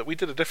from the? We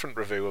did a different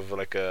review of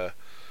like a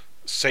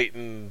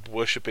Satan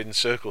worshipping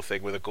circle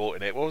thing with a goat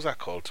in it. What was that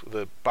called?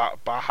 The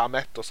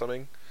Bahamut or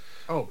something?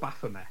 Oh,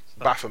 Baphomet.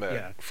 Baphomet.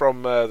 Yeah.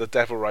 From The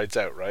Devil Rides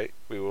Out, right?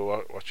 We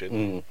were watching.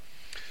 Mm.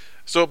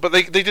 So, but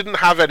they didn't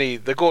have any.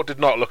 The goat did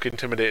not look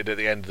intimidated at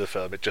the end of the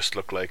film. It just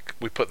looked like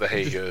we put the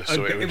hay here,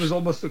 so it was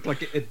almost looked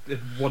like it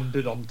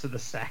wandered onto the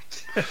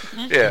set.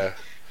 Yeah.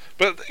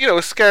 But, you know,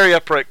 a scary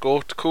upright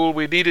goat, cool.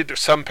 We needed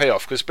some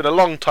payoff, because it's been a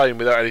long time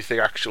without anything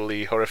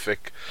actually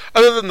horrific.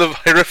 Other than the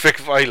horrific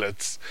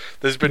violence,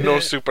 there's been no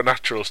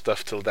supernatural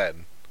stuff till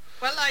then.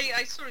 Well,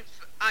 I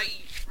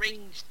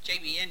reined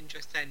Jamie in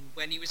just then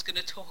when he was going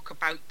to talk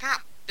about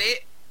that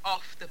bit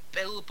off the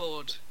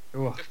billboard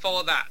Oh.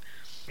 before that.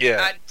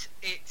 Yeah. And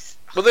it's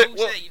Well,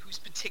 Jose, who's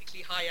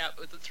particularly high out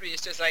of the three,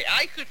 is just like,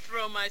 I could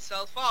throw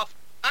myself off.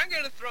 I'm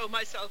going to throw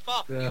myself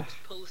off. Yeah. He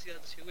just pulls the other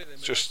two with him.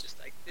 And Just- I'm just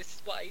like, this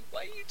is why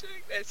are you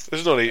doing this?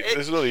 There's no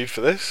need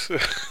for this.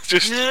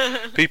 Just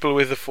people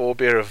with a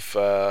phobia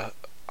of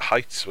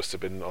heights must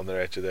have been on the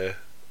edge of their...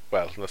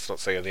 Well, let's not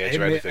say on the edge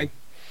of anything.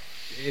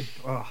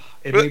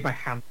 It made my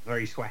hands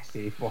very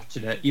sweaty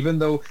watching it, even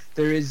though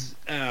there is,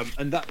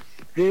 and that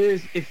there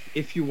is,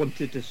 if you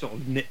wanted to sort of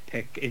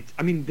nitpick it,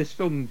 I mean, this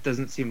film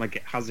doesn't seem like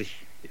it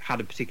had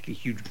a particularly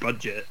huge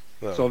budget,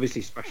 No. so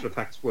obviously special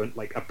effects weren't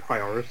like a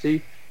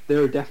priority.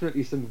 There are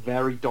definitely some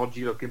very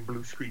dodgy looking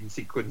blue screen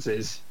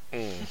sequences,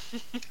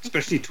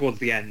 especially towards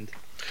the end.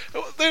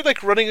 Oh, they're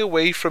like running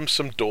away from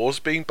some doors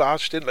being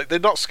barged in. Like they're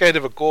not scared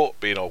of a goat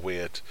being all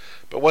weird,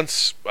 but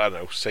once I don't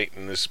know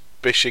Satan is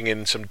bishing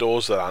in some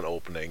doors that aren't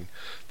opening,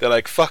 they're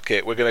like, "Fuck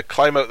it, we're gonna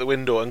climb out the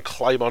window and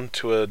climb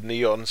onto a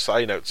neon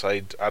sign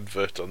outside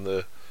advert on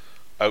the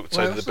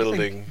outside of the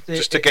building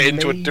just to get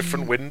into a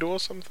different window or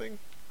something."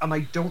 And I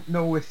don't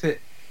know if it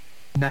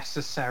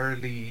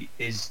necessarily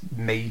is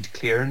made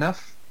clear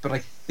enough, but I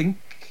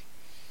think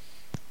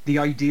the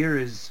idea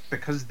is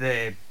because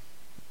they're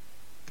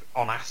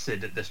on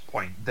acid at this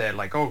point, they're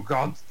like, oh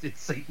god, it's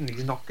Satan,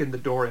 he's knocking the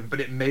door in, but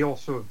it may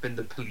also have been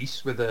the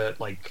police with a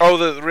Oh,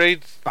 the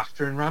raid.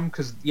 battering ram,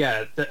 because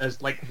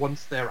as like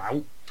once they're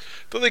out,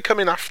 Don't they come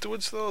in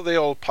afterwards though? They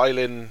all pile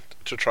in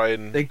to try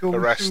and They go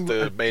arrest through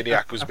the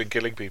maniac who's been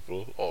killing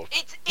people. Or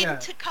It's Yeah.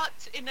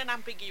 intercut in an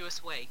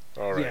ambiguous way.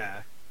 all right.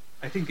 yeah,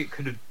 I think it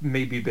could have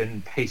maybe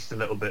been paced a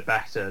little bit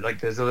better.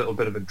 Like there's a little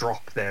bit of a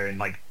drop there in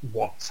like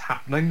what's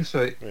happening, so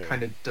it Yeah.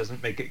 kind of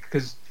doesn't make it,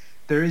 because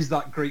there is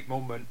that great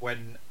moment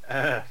when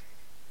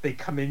they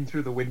come in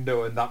through the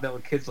window and that little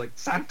kid's like,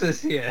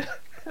 Santa's here,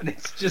 and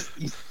it's just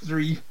these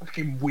three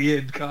fucking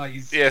weird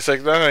guys. Yeah, it's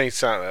like that ain't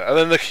Santa. And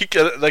then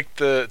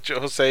the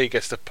Jose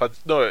gets to punch.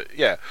 No,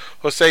 yeah,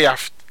 Jose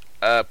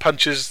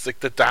punches like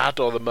the dad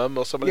or the mum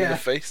or someone in Yeah. the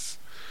face.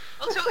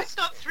 Also, it's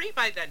not three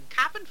by then.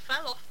 Cabin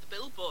fell off the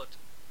billboard.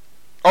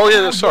 Oh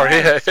yeah, sorry.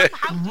 yeah. Yeah.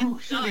 How did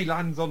Crucially he die?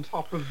 lands on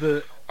top of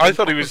the. I on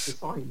thought he top of was- the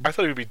sign. I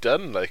thought he would be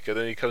done, like, and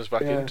then he comes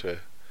back Yeah. into it.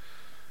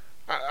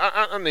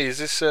 Andy, is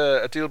this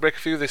a deal breaker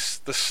for you? The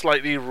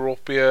slightly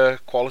ropier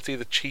quality,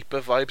 the cheaper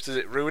vibes, does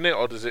it ruin it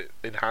or does it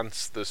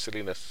enhance the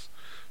silliness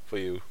for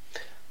you?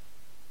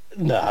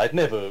 No, it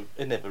never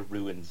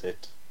ruins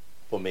it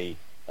for me.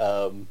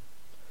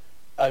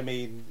 I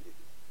mean,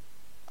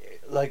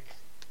 like,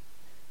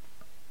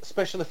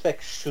 special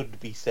effects should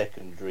be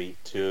secondary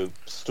to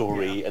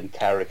story and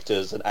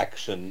characters and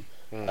action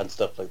and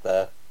stuff like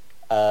that.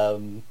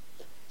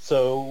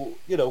 So,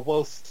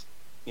 whilst,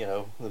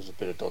 there's a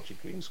bit of dodgy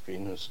green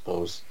screen, I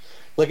suppose.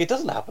 Like, it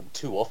doesn't happen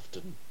too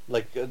often.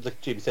 Like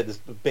Jamie said, there's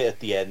a bit at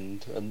the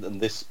end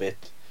and this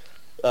bit.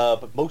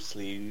 But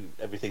mostly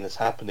everything that's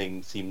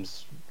happening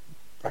seems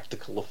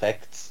practical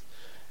effects.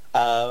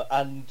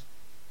 And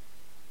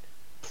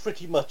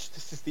pretty much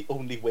this is the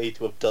only way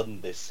to have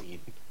done this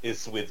scene,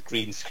 is with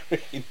green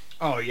screen.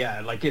 Oh yeah,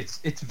 like it's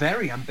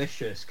very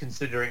ambitious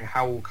considering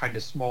how kind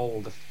of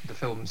small the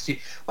film seems.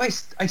 Well,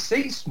 I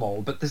say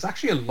small, but there's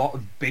actually a lot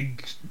of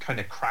big kind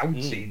of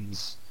crowd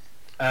scenes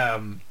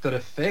that are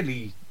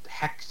fairly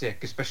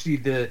hectic, especially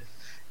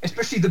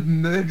the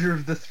murder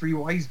of the three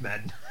wise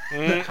men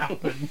that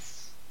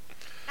happens.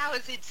 Now,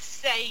 That was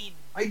insane.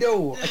 I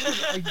know.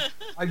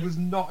 I was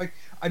not.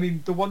 I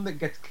mean, the one that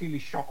gets clearly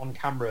shot on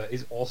camera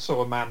is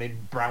also a man in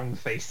brown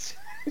face.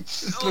 It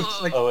just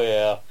looks like. Oh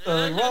yeah.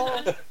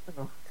 Well,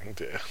 Oh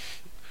dear.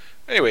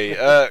 Anyway,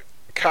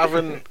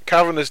 Cavan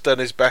has done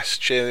his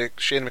best Shane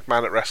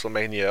McMahon at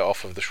WrestleMania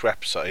off of the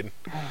Shrek sign,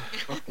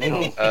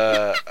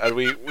 and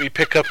we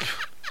pick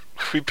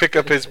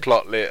up his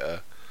plot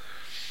later.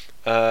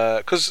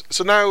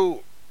 So now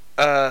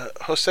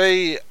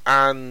Jose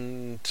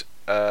and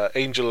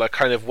Angel are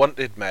kind of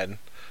wanted men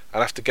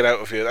and have to get out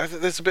of here.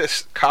 There's a bit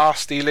of car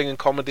stealing and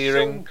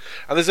commandeering,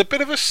 and there's a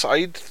bit of a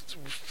side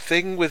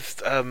thing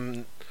with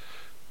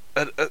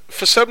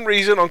for some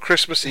reason on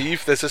Christmas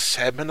Eve there's a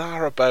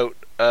seminar about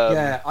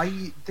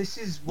this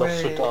is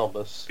where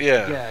Nostradamus.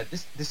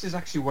 This is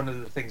actually one of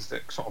the things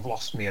that sort of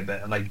lost me a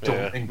bit, and I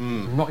don't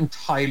I'm not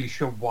entirely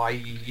sure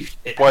why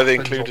they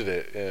included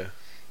it.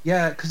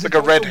 Because it's like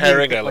a red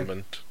herring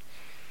element.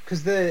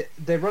 Because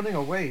they're running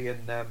away,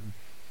 and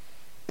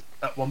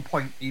at one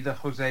point either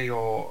Jose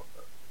or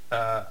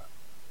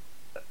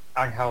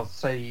Angel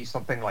say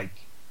something like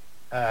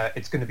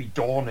it's going to be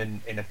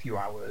dawn in a few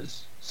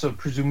hours, so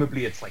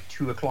presumably it's like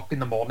 2 o'clock in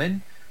the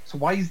morning. So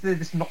why is there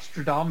this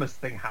Nostradamus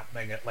thing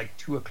happening at like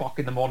 2 o'clock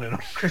in the morning on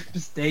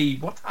Christmas Day?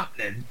 What's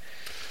happening?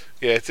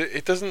 Yeah,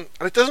 it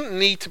doesn't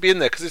need to be in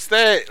there because it's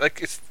there. Like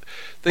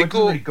they doesn't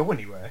really go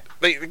anywhere.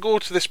 They go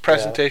to this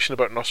presentation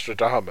about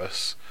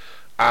Nostradamus,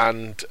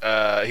 and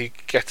he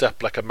gets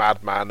up like a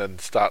madman and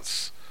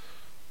starts,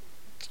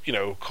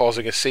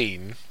 causing a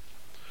scene.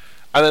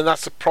 And then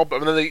that's the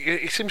problem. And then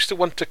he seems to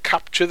want to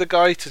capture the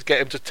guy to get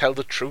him to tell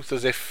the truth,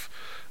 as if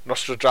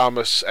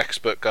Nostradamus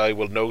expert guy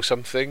will know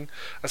something.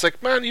 It's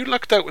like, man, you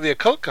lucked out with the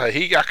occult guy.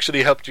 He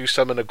actually helped you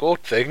summon a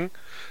goat thing,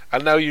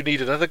 and now you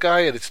need another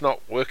guy, and it's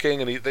not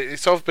working. And it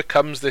sort of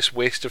becomes this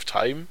waste of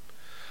time.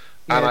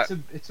 Yeah,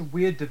 it's a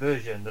weird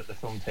diversion that the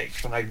film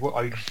takes, and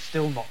I'm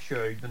still not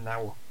sure even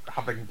now,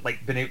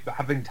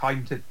 having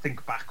time to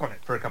think back on it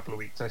for a couple of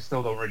weeks. I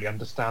still don't really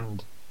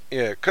understand.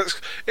 Yeah,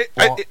 because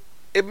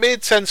it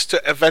made sense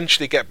to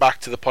eventually get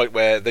back to the point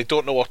where they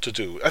don't know what to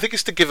do. I think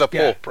it's to give up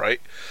hope, right?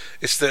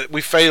 It's that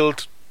we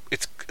failed,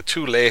 it's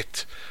too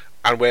late,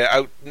 and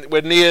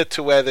we're near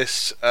to where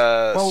this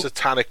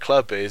satanic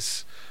club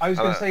is. I was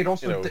going to say,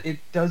 it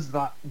does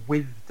that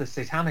with the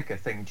Satanica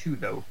thing too,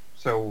 though.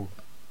 So,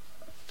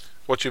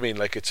 what do you mean?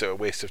 Like it's a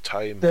waste of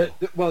time? That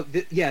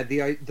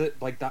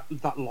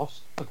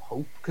loss of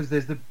hope, because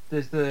there's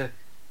the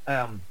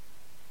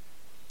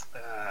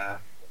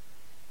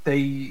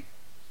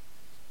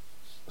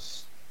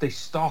they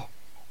stop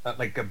at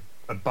like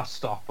a bus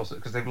stop or something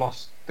because they've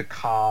lost the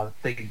car.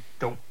 They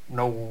don't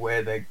know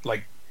where they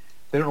don't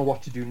know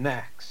what to do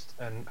next,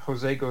 and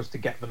Jose goes to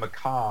get them a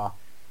car,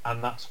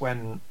 and that's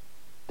when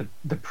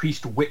the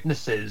priest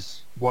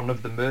witnesses one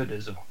of the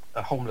murders of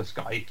a homeless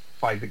guy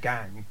by the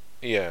gang.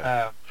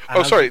 Yeah.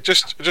 Sorry.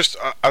 Just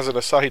as an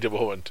aside, a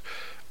moment.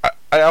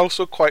 I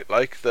also quite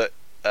like that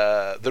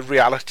the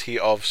reality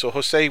of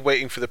Jose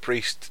waiting for the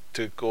priest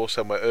to go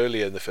somewhere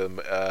earlier in the film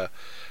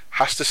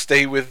has to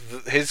stay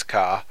with his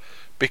car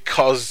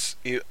because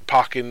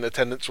parking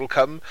attendants will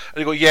come, and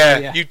you go,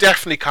 you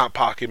definitely can't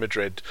park in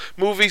Madrid.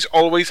 Movies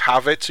always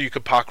have it so you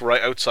can park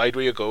right outside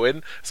where you're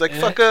going. It's like,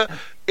 fucker,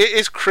 it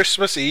is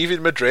Christmas Eve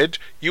in Madrid,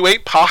 you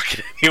ain't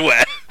parking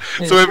anywhere.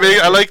 So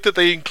I like that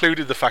they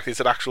included the fact it's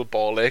an actual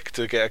ball ache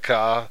to get a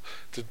car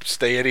to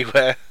stay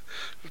anywhere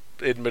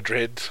in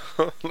Madrid.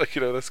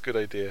 That's a good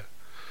idea.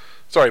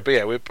 Sorry,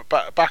 but we're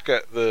back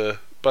at the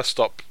bus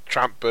stop,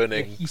 tramp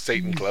burning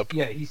Satan club.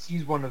 Yeah, he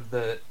sees one of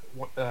the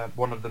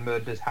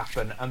murders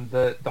happen, and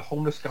the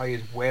homeless guy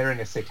is wearing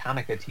a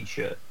Satanica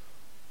t-shirt.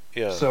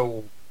 Yeah.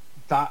 So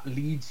that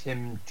leads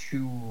him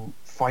to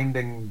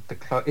finding the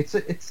club. It's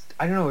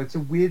I don't know. It's a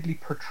weirdly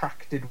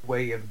protracted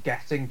way of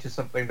getting to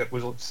something that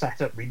was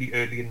set up really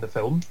early in the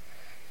film.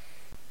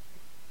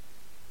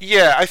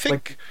 Yeah, I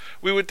think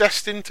we were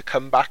destined to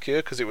come back here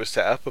because it was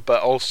set up,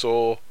 but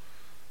also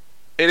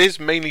it is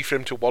mainly for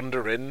him to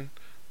wander in,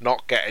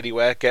 not get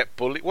anywhere, get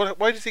bullied.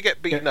 Why does he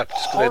get beaten up?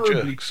 Just because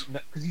they're jerks?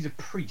 Because he's a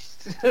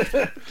priest.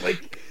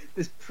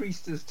 This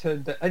priest has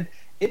turned out,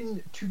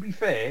 and to be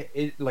fair,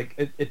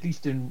 at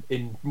least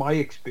in my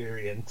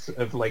experience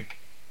of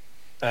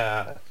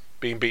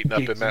being beaten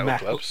up in metal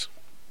clubs,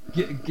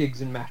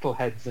 gigs and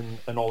metalheads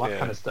and all that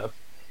kind of stuff.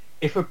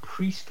 If a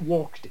priest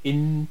walked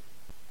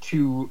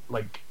into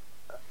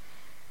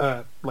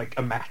a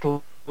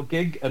metal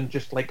gig and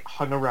just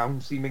hung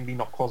around, seemingly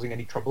not causing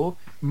any trouble,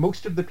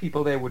 most of the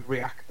people there would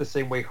react the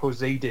same way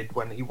Jose did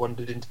when he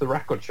wandered into the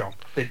record shop.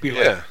 They'd be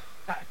like,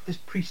 this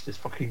priest is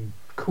fucking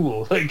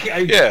cool.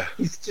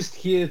 He's just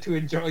here to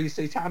enjoy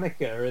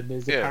Satanica and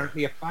is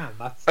apparently a fan.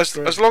 That's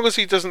as long as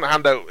he doesn't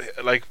hand out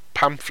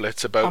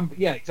pamphlets about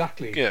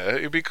exactly. Yeah,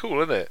 it'd be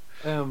cool, isn't it?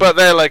 But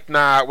they're like,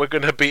 nah, we're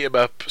gonna beat him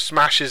up,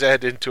 smash his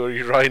head into a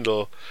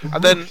urinal,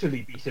 and then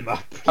beat him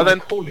up. And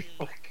then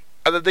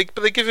And then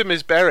they give him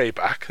his beret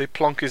back. They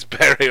plonk his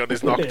beret on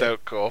his knocked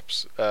out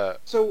corpse.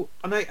 So,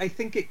 and I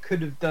think it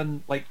could have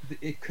done, like,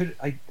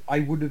 I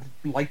would have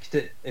liked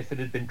it if it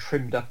had been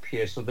trimmed up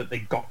here so that they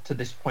got to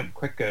this point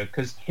quicker,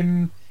 because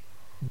him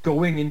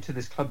going into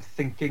this club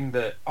thinking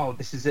that, oh,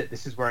 this is it,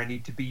 this is where I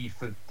need to be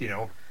for, you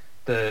know,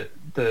 the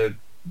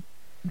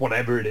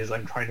whatever it is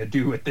I'm trying to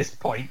do at this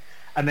point,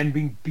 and then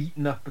being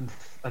beaten up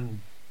and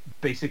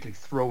basically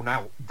thrown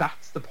out,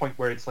 that's the point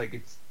where it's like,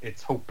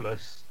 it's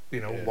hopeless. You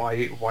know,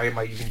 why am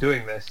I even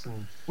doing this?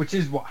 And which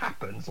is what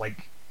happens.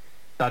 Like,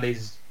 that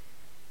is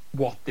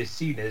what this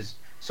scene is.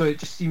 So it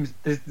just seems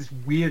there's this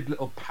weird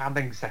little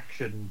padding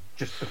section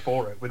just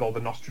before it with all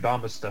the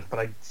Nostradamus stuff that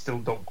I still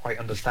don't quite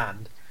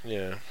understand.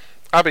 Yeah.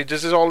 Abby,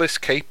 does all this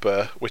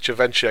caper, which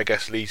eventually I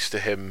guess leads to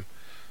him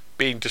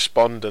being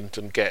despondent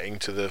and getting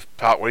to the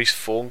part where he's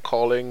phone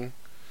calling?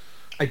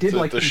 I did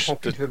like him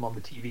talking to him on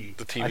the TV.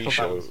 The TV I thought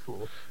show. That was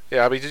cool.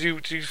 Yeah, Abby, did you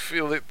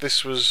feel that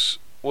this was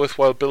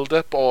worthwhile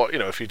build-up, or, you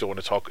know, if you don't want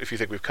to talk, if you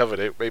think we've covered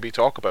it, maybe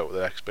talk about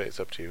the next bit.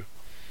 It's up to you.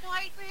 No,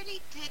 I really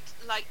did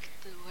like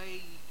the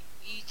way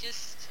he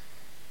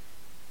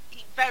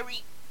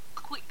very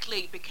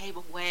quickly became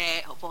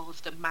aware of all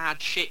of the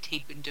mad shit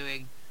he'd been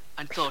doing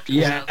and thought to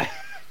himself,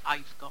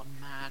 I've gone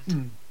mad.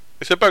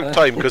 It's about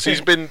time, because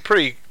he's been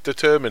pretty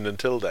determined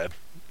until then.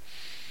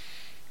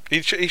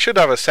 He should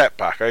have a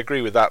setback, I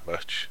agree with that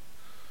much.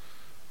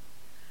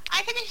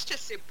 I think it's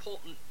just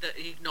important that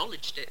he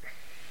acknowledged it.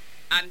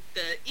 And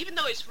even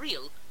though it's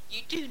real,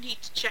 you do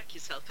need to check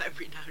yourself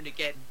every now and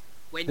again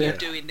when you're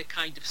doing the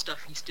kind of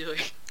stuff he's doing.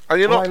 And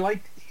you're not,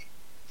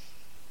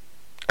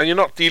 And you're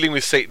not dealing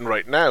with Satan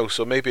right now,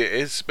 so maybe it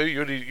is. Maybe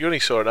you only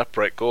saw an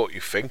upright goat,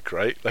 you think,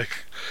 right?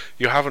 Like,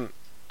 you haven't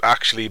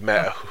actually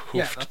met a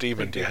hoofed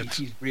demon yet.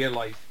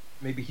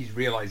 Maybe he's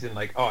realizing,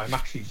 like, oh, I'm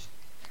actually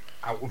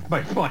out of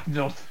my mind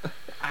on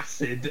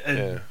acid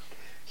and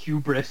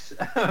hubris.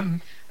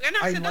 And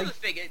that's another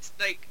thing. It's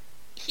like,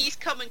 he's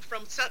coming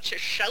from such a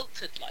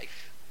sheltered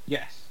life.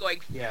 Yes. Going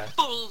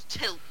full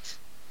tilt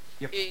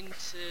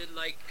into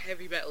like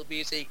heavy metal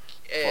music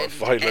and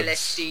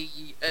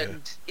LSD,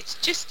 and it's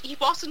just he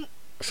wasn't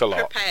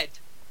prepared.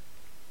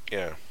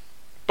 Yeah.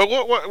 But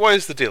what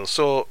is the deal?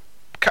 So,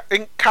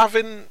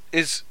 Cavan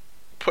is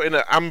put in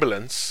an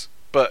ambulance,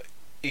 but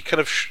he kind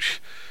of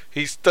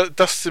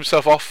dusts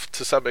himself off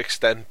to some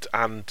extent,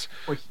 and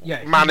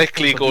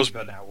manically goes.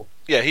 Now.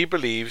 Yeah, he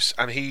believes,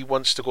 and he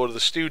wants to go to the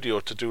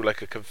studio to do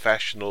like a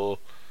confessional.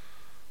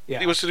 Yeah.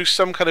 He wants to do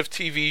some kind of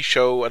TV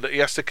show, and he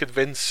has to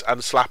convince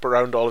and slap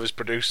around all of his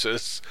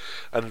producers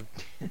and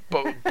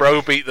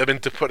browbeat them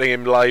into putting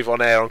him live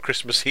on air on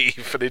Christmas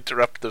Eve and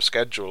interrupt the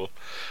schedule.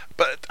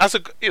 But as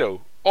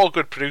all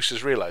good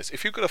producers realise,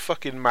 if you've got a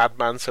fucking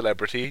madman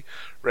celebrity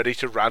ready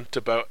to rant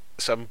about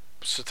some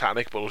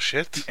satanic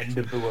bullshit, the end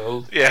of the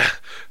world,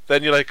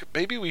 then you're like,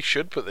 maybe we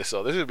should put this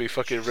on. This would be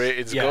fucking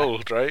ratings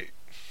gold, right?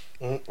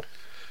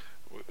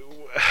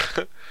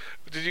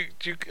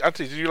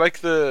 Anthony, did you like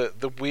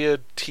the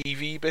weird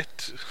TV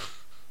bit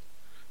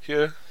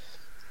here?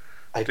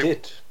 I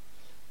did.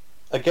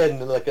 Again,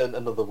 like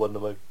another one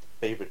of my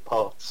favourite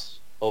parts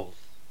of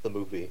the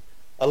movie.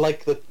 I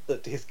like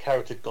that his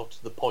character got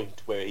to the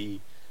point where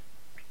he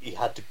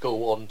had to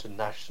go on to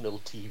national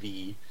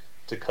TV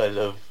to kind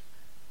of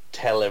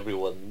tell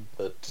everyone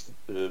that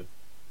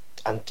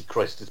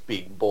Antichrist is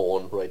being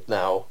born right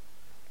now,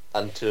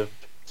 and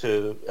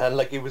and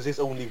like it was his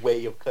only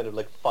way of kind of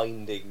like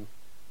finding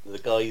the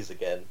guys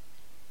again.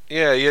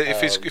 Yeah.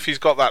 If he's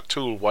got that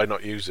tool, why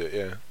not use it?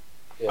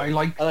 Yeah. I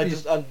like.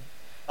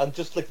 And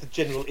just like the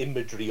general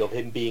imagery of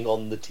him being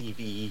on the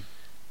TV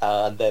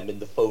and them in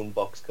the phone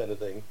box kind of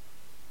thing.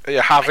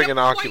 Yeah, having an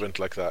argument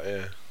like that.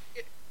 Yeah.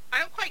 I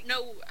don't quite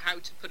know how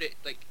to put it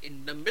like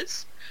in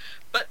numbers,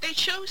 but they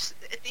chose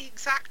the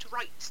exact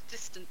right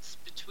distance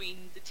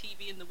between the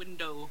TV in the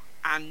window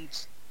and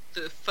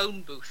the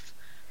phone booth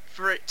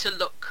for it to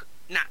look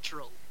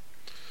natural.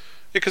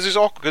 Yeah, because it's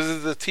awkward, because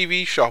there's the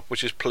TV shop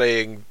which is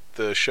playing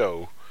the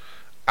show,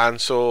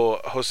 and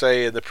so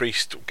Jose and the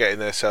priest getting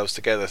themselves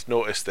together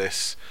notice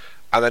this,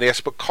 and then he has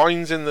to put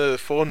coins in the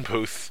phone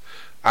booth,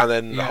 and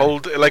then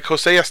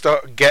Jose has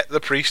to get the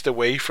priest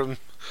away from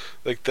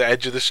like the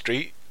edge of the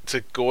street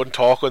to go and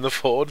talk on the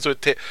phone, so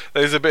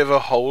there's a bit of a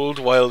hold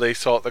while they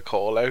sort the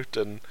call out,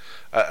 and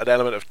an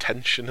element of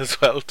tension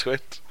as well to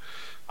it.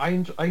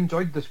 I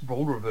enjoyed this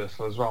role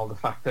reversal as well. The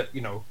fact that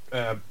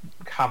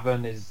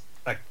Cavan is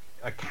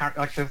a character.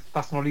 Like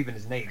that's not even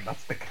his name.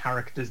 That's the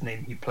character's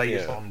name he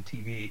plays on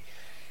TV,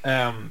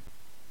 and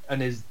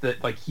is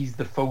that like he's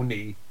the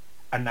phony,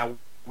 and now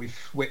we've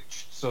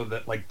switched so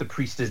that like the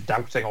priest is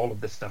doubting all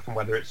of this stuff and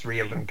whether it's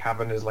real, and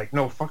Cavan is like,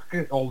 no, fuck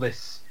it, all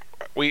this.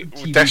 We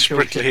TV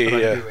desperately,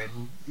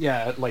 doing.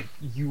 Like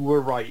you were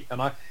right,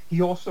 and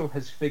he also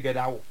has figured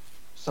out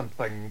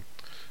something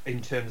in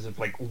terms of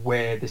like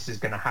where this is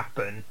going to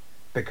happen,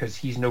 because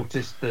he's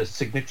noticed the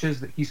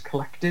signatures that he's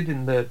collected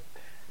in the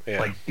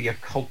like the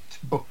occult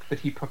book that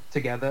he put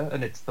together,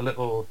 and it's the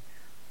little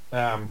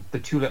the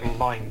two little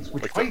lines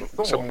which like I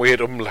thought some weird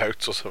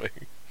umlauts or something.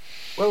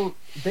 Well,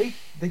 they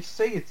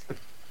say it's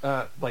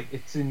like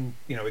it's in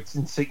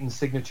Satan's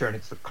signature and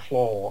it's the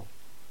claw.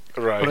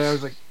 Right. But I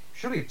was like,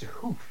 surely it's a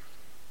hoof.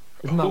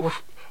 Isn't that what?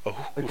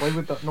 Like, why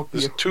would that not be?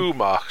 There's a two hoof?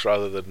 marks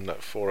rather than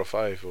 4 or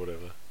 5 or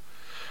whatever.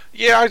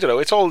 Yeah, I don't know.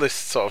 It's all this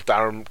sort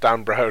of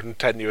Dan Brown,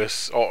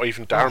 tenuous, or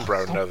even Darren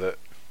Brown now that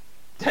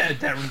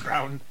Darren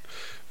Brown.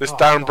 this Oh,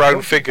 Darren no, Brown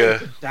don't figure.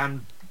 say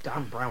Dan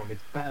Brown.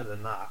 It's better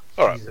than that.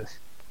 All right. Jesus.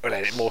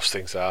 Well, most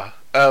things are.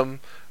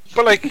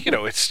 But like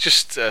it's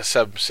just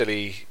some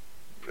silly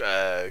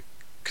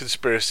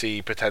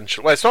conspiracy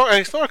potential. Well, it's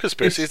not a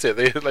conspiracy, is it?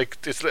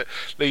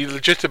 They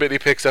legitimately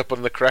picks up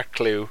on the correct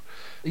clue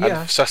and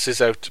Yeah,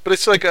 susses out. But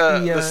it's like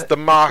the the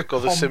mark or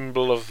the com-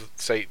 symbol of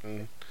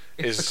Satan.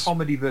 it's is- the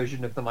comedy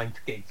version of the Ninth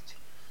Gate.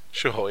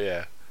 Sure,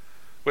 yeah.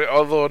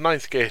 Although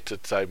Ninth Gate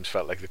at times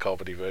felt like the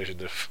comedy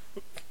version of.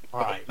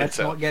 All right, let's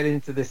itself. not get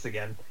into this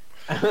again.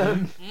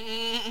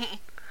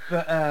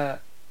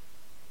 But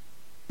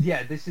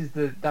yeah,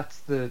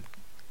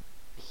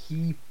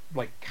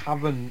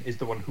 Cavan is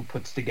the one who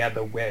puts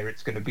together where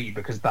it's going to be,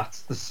 because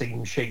that's the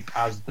same shape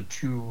as the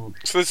two.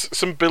 So there's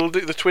some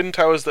building, the twin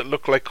towers that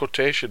look like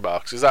quotation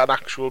marks. Is that an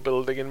actual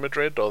building in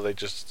Madrid, or are they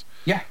just?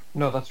 Yeah,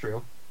 no, that's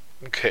real.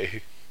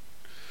 Okay.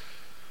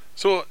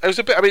 So it was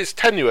a bit. I mean, it's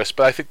tenuous,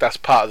 but I think that's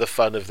part of the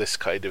fun of this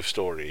kind of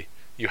story.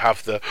 You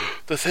have the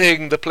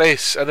thing, the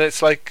place, and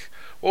it's like,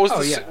 what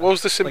was what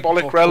was the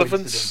symbolic Like,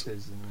 relevance?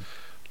 coincidences and-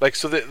 Like,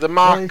 so the Well,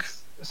 mark.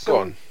 it's- Go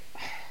on.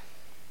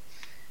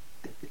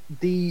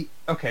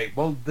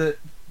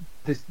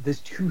 There's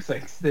two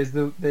things. There's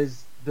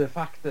the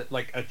fact that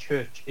like a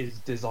church is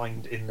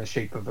designed in the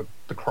shape of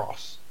the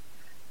cross,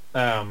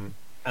 and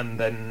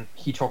then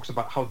he talks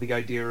about how the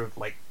idea of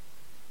like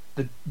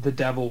the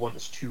devil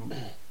wants to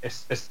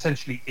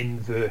essentially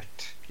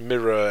invert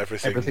Mirror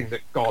everything.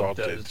 that God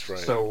did, does. right.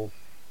 So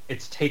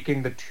it's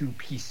taking the two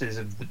pieces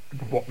of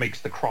what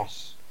makes the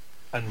cross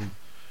and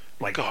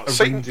like God,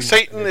 arranging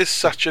Satan it in is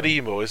such an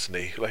emo, isn't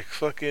he? Like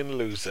fucking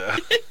loser.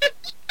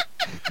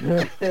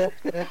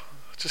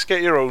 Just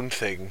get your own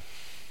thing.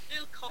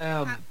 Little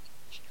copycat.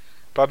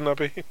 Pardon,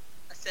 Abby?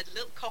 I said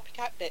little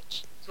copycat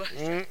bitch. That's what I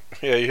said.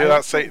 Yeah, you hear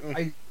that,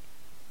 Satan?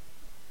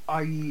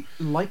 I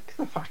like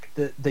the fact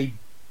that they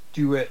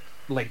do it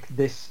like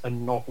this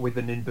and not with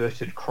an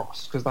inverted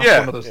cross, because that's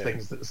one of those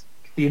things that's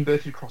the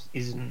inverted cross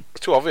isn't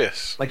It's too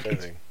obvious. like kind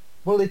of thing.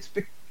 well,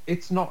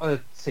 it's not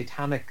a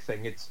satanic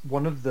thing. It's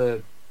one of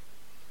the.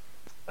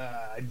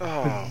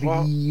 I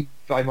believe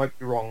I might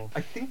be wrong.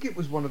 I think it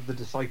was one of the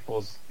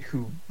disciples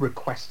who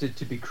requested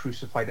to be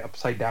crucified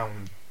upside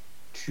down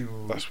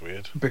That's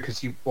weird. because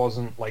he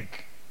wasn't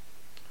like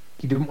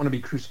he didn't want to be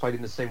crucified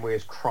in the same way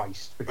as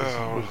Christ because he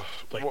was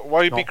like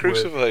Why not be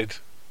crucified?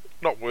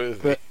 Not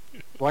worthy. But-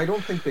 Well, I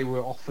don't think they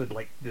were offered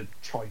like the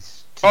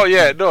choice. Oh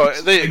yeah, no.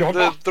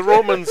 The The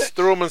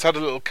Romans had a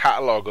little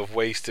catalogue of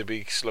ways to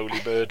be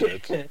slowly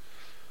murdered.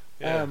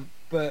 Yeah.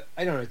 But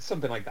I don't know. It's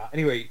something like that.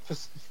 Anyway,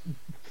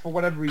 for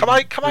whatever reason.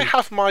 Can I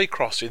have my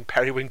cross in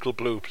periwinkle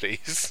blue,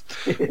 please?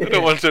 I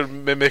don't want to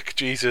mimic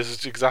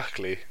Jesus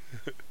exactly.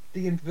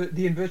 the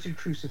inverted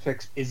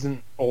crucifix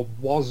isn't or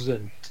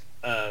wasn't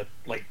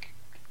like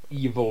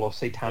evil or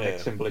satanic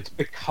symbol. It's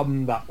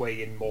become that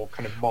way in more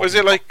kind of modern. Was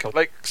it like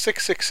culture.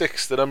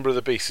 666, the number of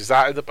the beast? Is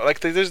that in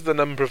the there's the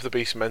number of the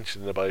beast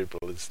mentioned in the Bible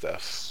and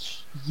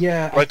stuff?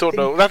 Yeah, I don't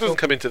know. think That doesn't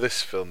so. come into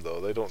this film though.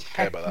 They don't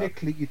care about that.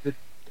 Technically,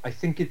 I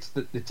think it's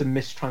a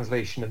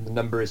mistranslation and the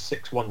number is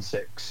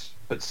 616.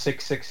 But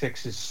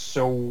 666 is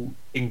so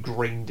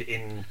ingrained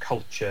in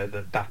culture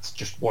that that's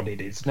just what it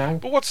is now.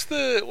 But what's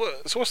the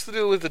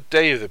deal with the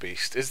Day of the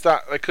Beast? Is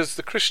that because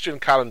the Christian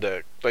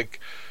calendar, like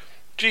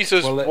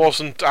Jesus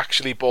wasn't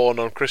actually born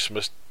on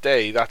Christmas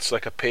Day? That's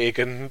like a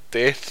pagan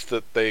date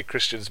that the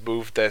Christians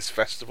moved their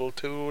festival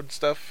to and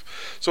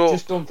stuff. So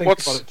Just don't think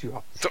about it too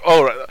hard.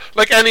 All right,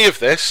 like any of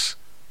this,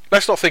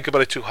 let's not think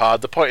about it too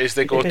hard. The point is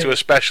they go to a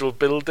special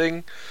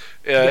building.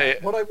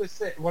 What I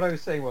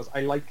was saying was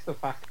I like the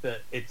fact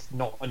that it's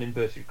not an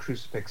inverted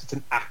crucifix. It's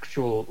an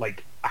actual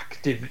like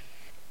active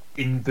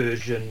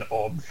inversion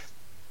of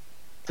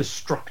the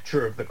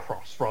structure of the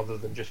cross rather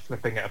than just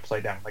flipping it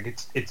upside down. Like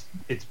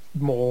it's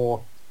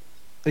more.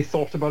 They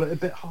thought about it a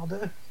bit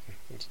harder.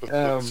 Sort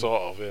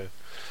of, yeah.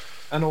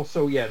 And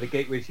also, yeah, the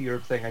Gateway to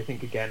Europe thing, I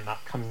think, again,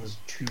 that comes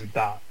to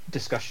that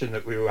discussion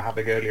that we were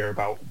having earlier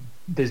about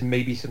there's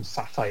maybe some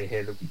satire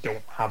here that we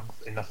don't have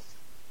enough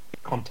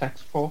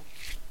context for.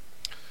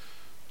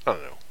 I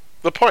don't know.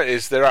 The point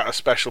is they're at a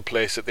special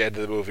place at the end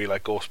of the movie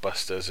like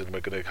Ghostbusters and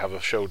we're going to have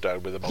a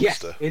showdown with a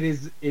monster.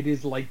 Yes, it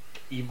is like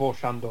Ivo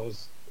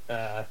Shandor's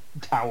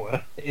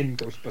tower in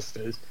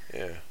Ghostbusters.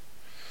 Yeah.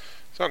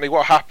 Certainly,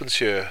 what happens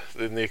here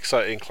in the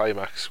exciting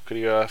climax? Could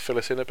you fill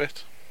us in a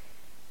bit?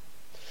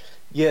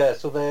 Yeah,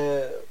 so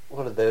they're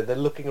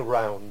looking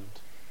around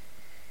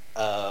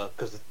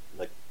because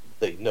like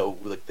they know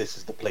like this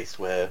is the place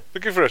where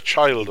Looking for a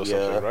child or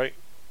something, right?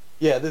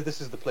 yeah this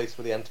is the place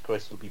where the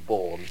Antichrist will be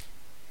born.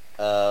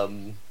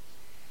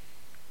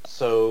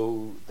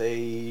 So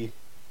they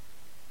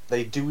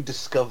do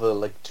discover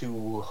like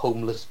two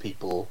homeless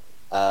people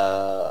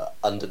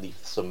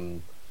underneath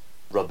some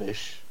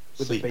rubbish.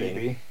 With the sleeping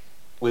baby.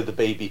 with the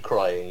baby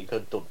crying. You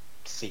kind of don't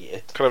see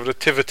it. Kind of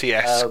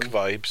nativity-esque Um,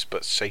 vibes,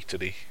 but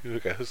Satan-y, I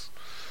guess.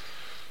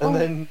 And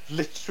then,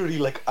 literally,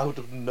 like, out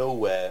of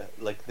nowhere,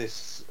 like,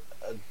 this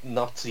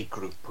Nazi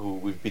group who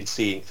we've been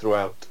seeing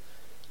throughout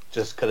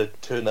just kind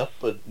of turn up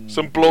and...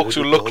 Some blokes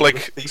who murder look the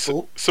homeless like...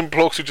 people. Some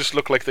blokes who just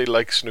look like they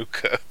like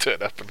snooker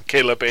turn up and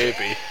kill a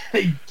baby.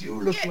 They do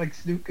look Yeah. like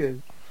snooker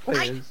I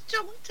players.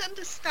 don't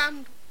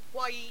understand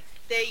why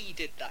they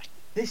did that.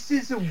 This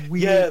is a weird...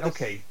 Yeah, this-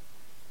 Okay,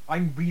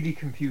 I'm really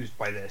confused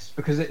by this,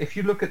 because if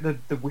you look at the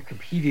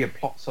Wikipedia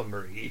plot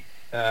summary,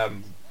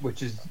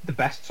 which is the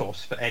best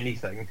source for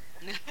anything,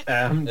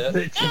 Yeah.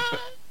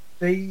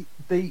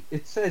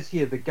 it says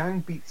here, the gang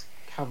beats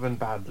Cavan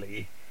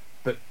badly,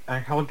 but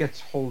Angel gets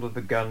hold of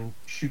the gun,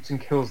 shoots and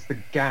kills the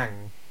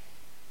gang,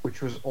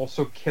 which was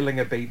also killing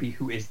a baby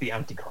who is the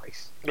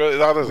Antichrist. No,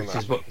 that doesn't Which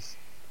is happen. what...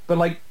 But,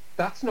 like,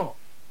 that's not...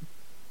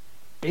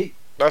 It,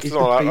 That's is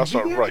not the that's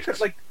baby not the right.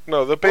 Antichrist? Like,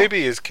 No, the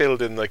baby is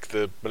killed in like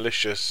the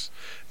malicious.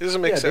 It doesn't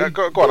make Yeah, sense.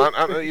 they- Go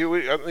on,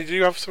 they- do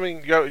you have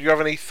something? You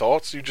have any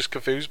thoughts? Are you just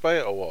confused by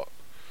it or what?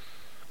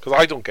 Because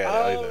I don't get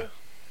it either.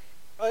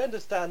 I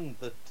understand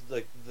that,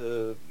 like,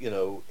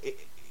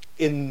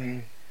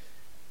 in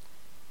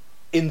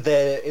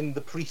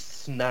the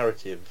priest's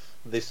narrative,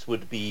 this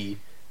would be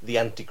the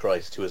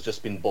Antichrist who has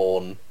just been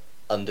born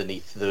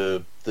underneath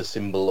the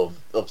symbol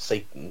of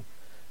Satan.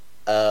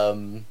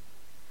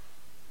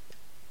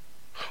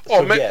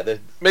 Oh, they're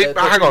Hang pretty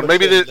on, much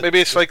maybe saying that- maybe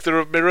it's like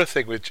the mirror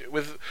thing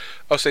with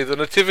I'll say the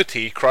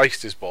nativity.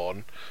 Christ is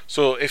born,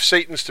 so if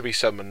Satan's to be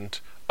summoned,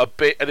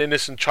 an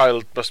innocent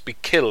child must be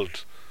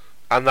killed,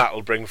 and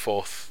that'll bring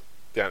forth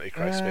the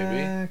Antichrist.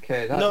 Maybe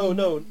Okay, No,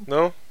 no,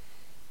 no,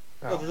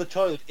 Oh. the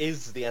child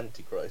is the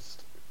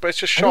Antichrist. but it's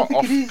just I don't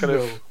shot think off. it is, Kind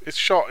though. of, it's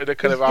shot in a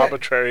kind of Because, yeah.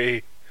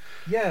 arbitrary.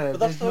 Yeah, But that's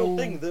there's the whole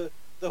no... thing.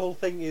 The whole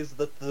thing is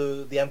that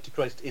the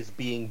Antichrist is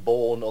being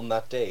born on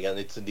that day, and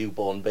it's a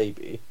newborn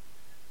baby.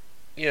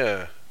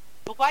 Yeah,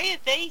 But why are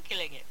they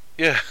killing it?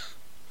 yeah.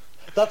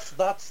 That's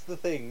the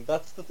thing.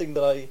 That's the thing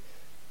that I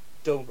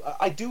don't.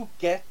 I do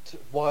get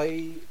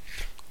why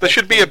There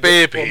should be a from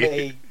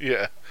baby.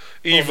 Yeah,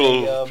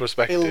 evil from a,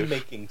 perspective.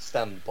 filmmaking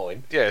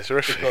standpoint, Yeah, it's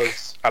horrific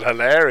because and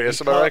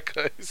hilarious. you Am I can't-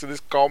 right, guys? In this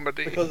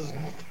comedy. because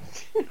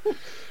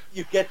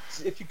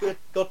if you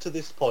got to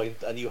this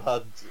point and you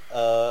had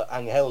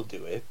Angel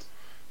do it,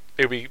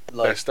 It'd be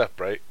like- messed up,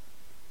 right?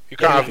 You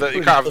can't have the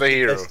pretty have the fucking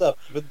hero. messed up,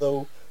 even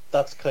though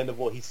that's kind of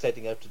what he's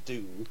setting out to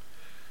do.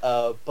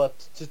 But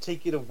to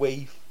take it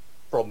away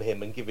from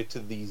him and give it to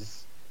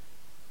these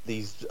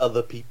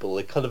other people,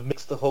 it kind of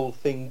makes the whole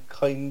thing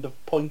kind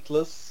of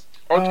pointless.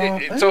 Or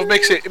it sort of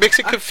makes it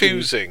actually-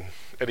 confusing.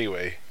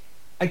 Anyway,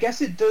 I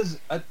guess it does.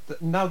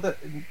 Now that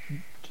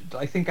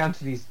I think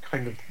Anthony's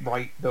kind of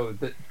right though,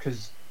 that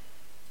because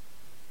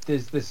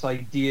there's this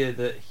idea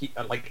that he,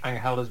 like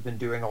Angel, has been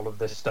doing all of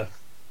this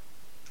stuff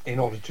in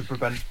order to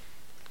prevent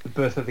the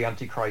birth of the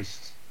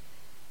Antichrist.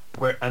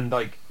 And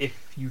like,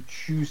 if you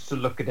choose to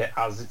look at it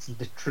as it's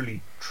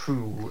literally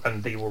true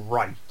and they were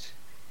right,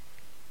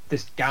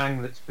 this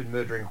gang that's been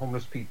murdering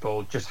homeless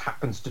people just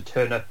happens to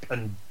turn up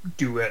and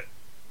do it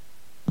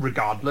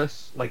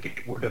regardless, like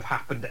it would have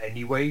happened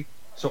anyway.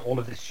 So all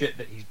of this shit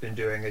that he's been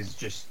doing is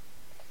just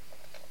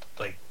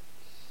like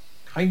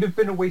kind of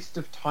been a waste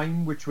of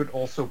time, which would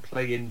also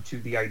play into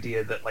the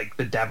idea that like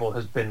the devil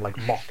has been like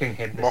mocking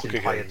him this mocking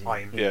entire him.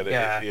 time.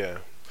 Yeah.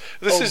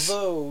 This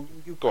Although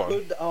you Go on.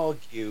 could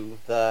argue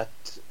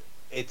that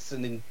it's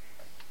an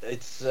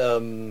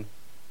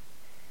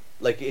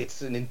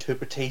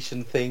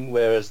interpretation thing,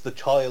 whereas the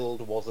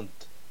child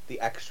wasn't the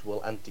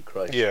actual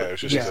Antichrist. Yeah, but it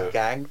was just this a-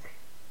 gang,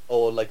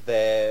 or like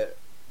their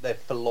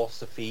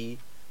philosophy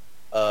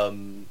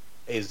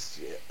is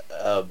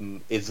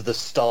the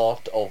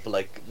start of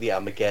like the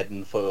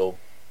Armageddon for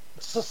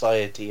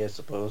society, I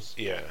suppose,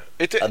 yeah.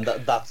 and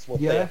that's what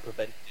Yeah. they're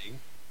preventing.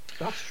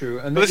 That's true,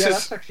 and But this is-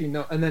 that's actually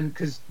not. And then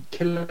because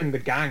killing the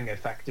gang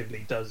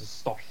effectively does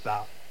stop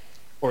that,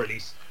 or at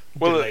least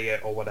Well, delay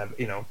it or whatever,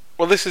 you know.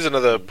 Well, this is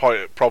another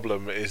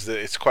problem, is that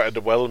it's quite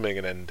underwhelming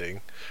an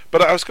ending.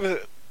 But I was going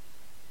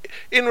to,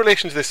 in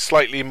relation to this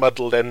slightly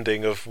muddled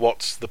ending of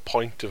what's the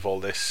point of all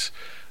this,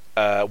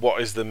 what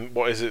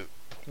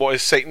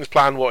is Satan's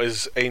plan, what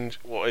is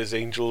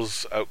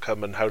Angel's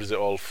outcome, and how does it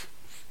all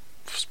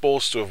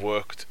supposed to have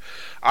worked?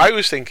 I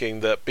was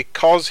thinking that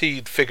because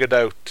he'd figured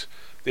out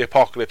the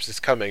apocalypse is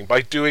coming, by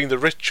doing the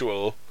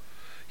ritual,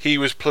 he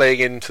was playing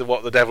into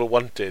what the devil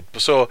wanted.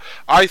 So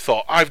I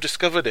thought, I've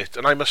discovered it,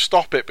 and I must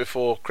stop it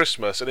before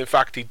Christmas. And in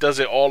fact, he does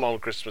it all on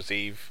Christmas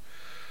Eve,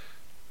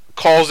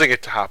 causing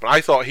it to happen. I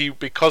thought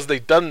because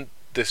they'd done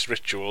this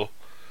ritual,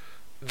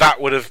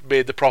 that would have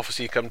made the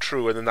prophecy come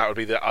true, and then that would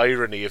be the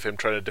irony of him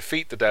trying to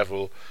defeat the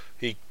devil.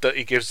 He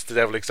gives the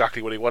devil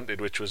exactly what he wanted,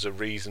 which was a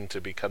reason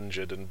to be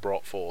conjured and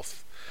brought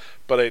forth.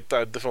 But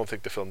I don't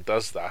think the film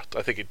does that.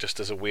 I think it just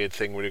does a weird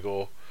thing where you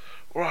go,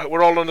 right,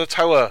 we're all on a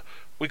tower,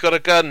 we got a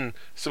gun,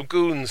 some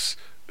goons,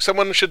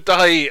 someone should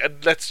die,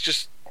 and let's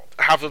just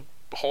have a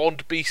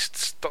horned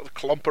beast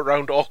clump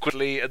around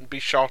awkwardly and be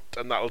shot,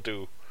 and that'll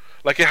do.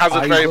 Like, it has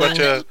I very will- much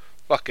a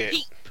Fuck it.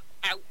 peep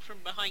out from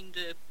behind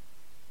a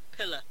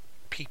pillar.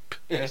 Peep.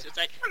 Yeah. So it's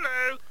like,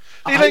 hello.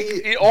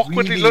 He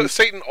awkwardly really- looks.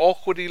 Satan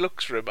awkwardly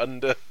looks for him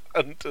under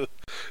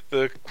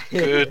the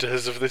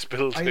girders of this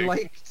building.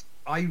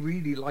 I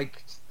really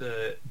liked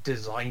the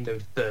design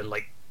of the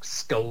like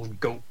skull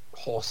goat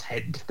horse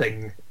head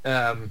thing.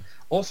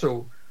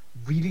 Also,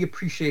 really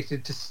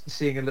appreciated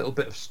seeing a little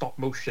bit of stop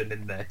motion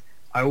in there.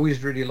 I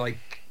always really like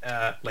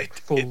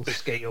full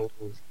scale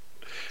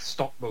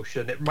stop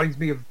motion. It reminds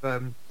me of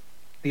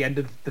the end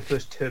of the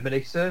first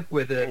Terminator,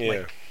 where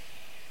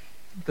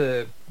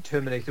the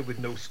Terminator with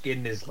no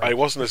skin is like. I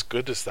wasn't as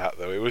good as that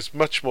though. It was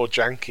much more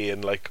janky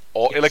and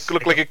it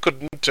looked like it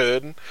couldn't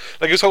turn.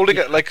 Like it was holding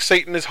it, like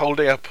Satan is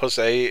holding up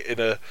Jose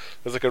there's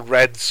like a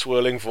red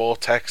swirling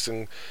vortex,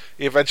 and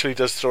he eventually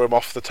does throw him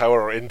off the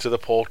tower or into the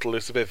portal.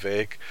 It's a bit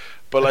vague,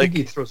 but I think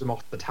he throws him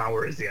off the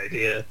tower is the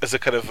idea. as a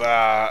kind of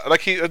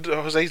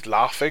Jose's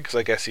laughing because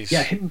I guess he's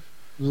Him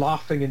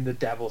laughing in the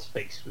devil's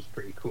face was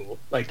pretty cool.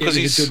 Like it 'Cause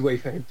was a good way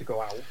for him to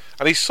go out.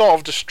 and he's sort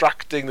of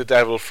distracting the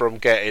devil from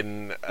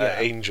getting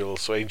Angel,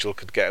 so Angel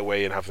could get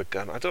away and have the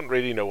gun. I don't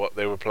really know what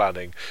they were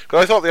planning,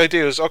 because I thought the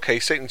idea was,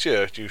 okay, Satan's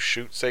here, do you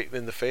shoot Satan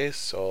in the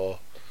face, or...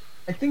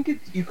 I think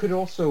you could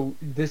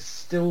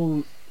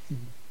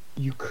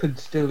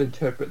still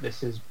interpret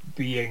this as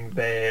being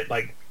their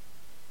like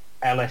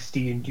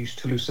LSD induced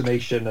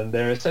hallucination, and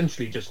they're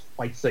essentially just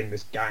fighting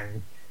this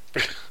gang.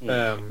 Maybe.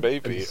 And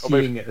Or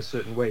seeing maybe it a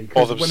certain way. Or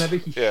Because the-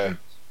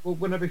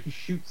 whenever he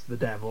shoots the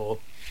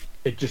devil,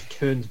 it just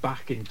turns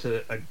back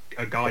into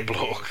a guy being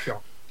bloke.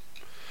 shot.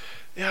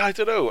 yeah, I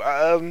don't know.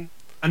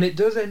 And it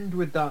does end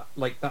with that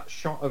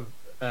shot of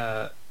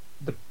the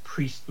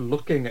priest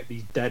looking at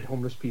these dead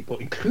homeless people,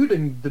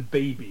 including the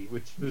baby,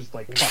 which was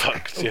like,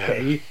 fuck, Fucked,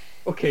 yeah.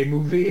 okay,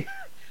 movie.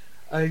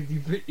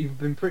 You've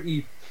been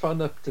pretty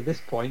fun up to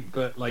this point,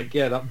 but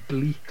that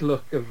bleak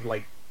look of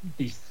like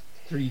these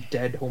 3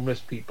 dead homeless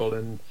people,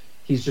 and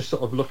he's just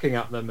sort of looking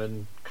at them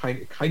and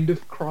kind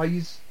of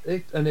cries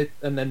and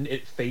then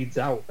it fades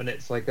out, and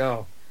it's like,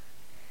 oh,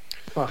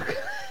 fuck,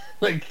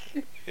 like.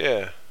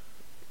 Yeah.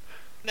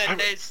 Then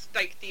there's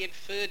like the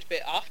inferred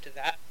bit after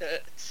that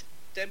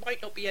there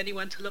might not be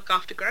anyone to look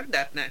after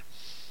Grandad now,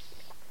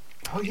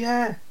 Oh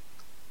yeah.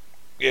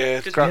 Yeah,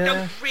 because Gra- we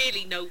don't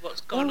really know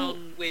what's gone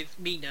on with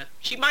Mina.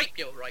 She might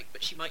be alright,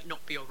 but she might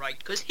not be alright,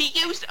 because he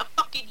used a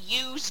fucking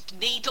used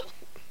needle.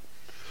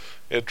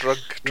 Yeah, drug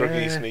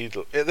Yeah. East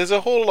Needle. There's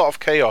a whole lot of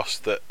chaos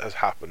that has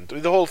happened. I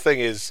mean, the whole thing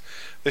is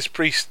this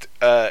priest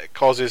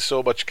causes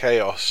so much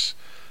chaos,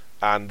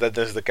 and then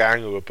there's the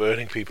gang who are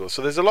burning people.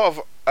 So there's a lot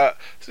of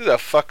this is a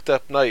fucked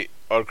up night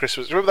on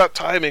Christmas. Remember that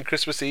time in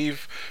Christmas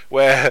Eve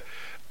where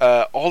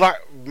all that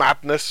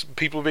madness,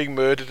 people being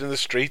murdered in the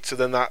streets, and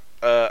then that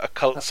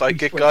occult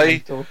psychic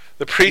guy,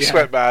 the priest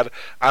went mad,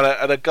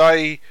 and a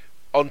guy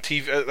on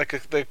TV,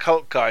 the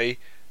occult guy,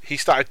 he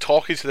started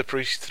talking to the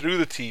priest through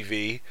the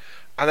TV.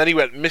 And then he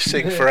went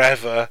missing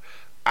forever,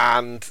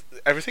 and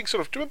everything sort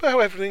of... Do you remember how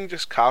everything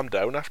just calmed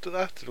down after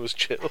that? It was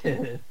chill.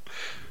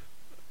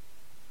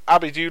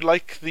 Abby, do you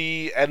like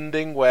the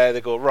ending where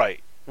they go, right,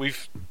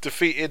 we've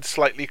defeated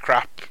slightly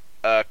crap,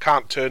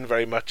 can't turn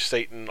very much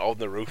Satan on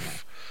the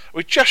roof.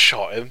 We just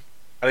shot him,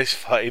 and he's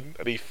fine,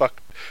 and he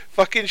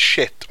fucking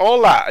shit.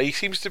 All that, and he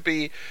seems to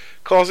be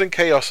causing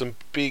chaos and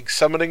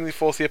summoning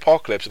the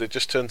apocalypse, and it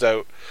just turns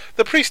out...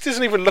 The priest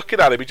isn't even looking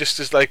at him, he just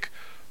is like,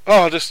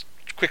 oh, I'll just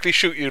quickly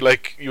shoot you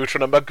like you were trying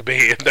to mug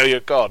me, and now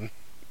you're gone.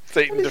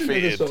 Satan There's another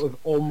defeated. sort of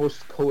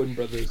almost Coen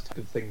Brothers type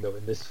of thing though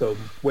in this film,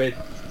 where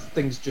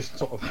things just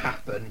sort of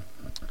happen.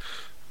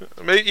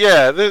 I mean,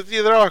 yeah,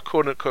 there are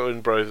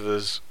Coen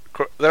Brothers.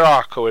 There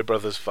are Coen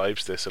Brothers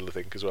vibes to this, I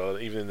think, as well,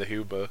 even in the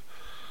humour.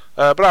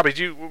 But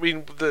Abby,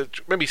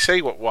 maybe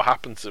say what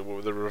happens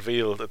with the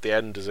reveal at the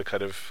end as a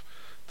kind of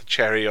the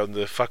cherry on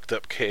the fucked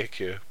up cake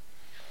here.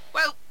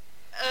 Well,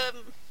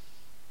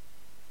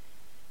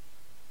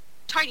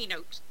 tiny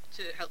note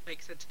to help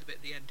make sense of the bit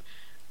at the end.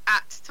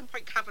 At some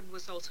point, Cavan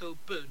was also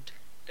burned.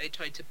 They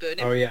tried to burn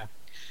him, Oh yeah.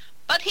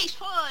 but he's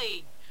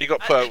fine. He got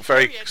put out At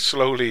very the end-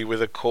 slowly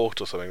with a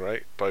coat or something,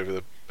 right? By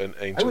an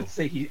angel.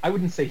 I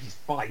wouldn't say he's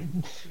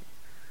fine.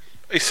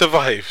 He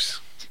survives.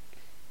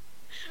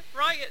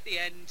 Right at the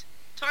end,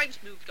 time's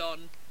moved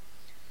on.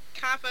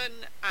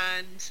 Cavan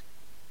and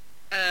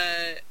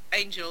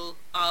Angel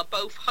are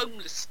both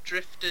homeless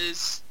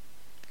drifters.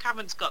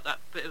 Cavan's got that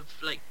bit of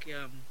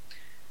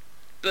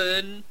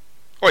burn.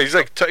 Well, he's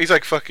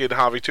like fucking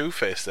Harvey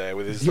Two-Face there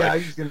with his I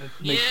like was gonna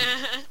make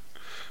Yeah,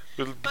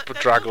 with but they're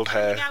bedraggled all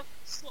coming hair. out,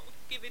 sort of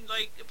giving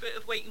like a bit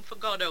of waiting for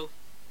Godot,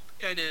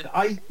 kind of.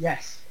 I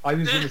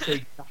was gonna say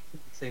exactly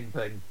the same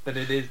thing.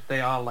 That they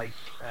are like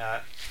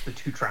the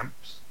two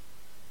tramps.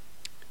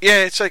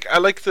 Yeah, it's like I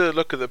like the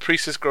look of the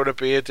priest has grown a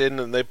beard in,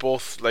 and they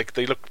both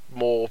they look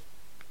more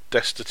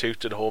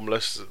destitute and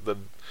homeless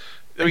than.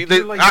 I mean,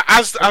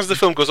 as the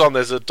film goes on,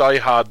 there's a Die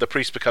Hard. The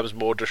priest becomes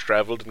more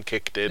dishevelled and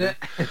kicked in,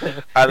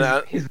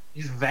 and his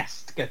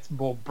vest gets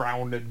more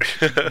brown and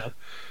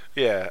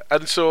yeah,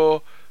 and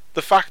so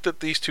the fact that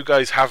these two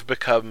guys have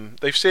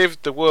they've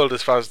saved the world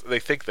as far as they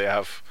think they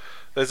have,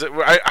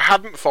 I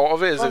hadn't thought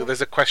of it as Well-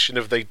 there's a question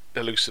of they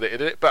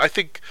hallucinated it, but I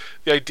think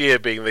the idea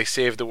being they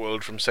saved the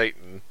world from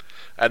Satan,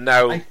 and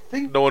now I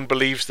think no one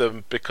believes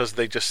them because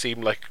they just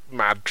seem like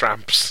mad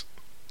tramps.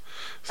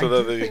 So I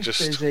that do they think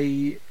just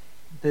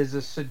there's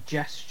a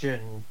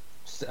suggestion,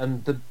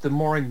 and the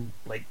more I'm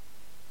like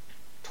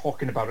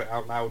talking about it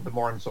out loud, the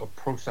more I'm sort of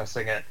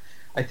processing it.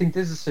 I think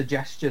there's a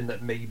suggestion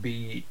that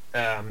maybe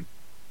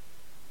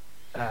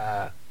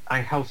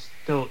Angel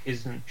still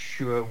isn't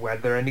sure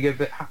whether any of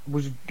it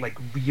was like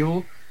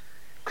real,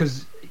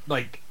 because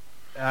like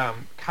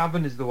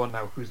Cavan is the one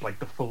now who's like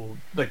the full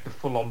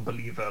on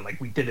believer. Like,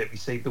 we did it, we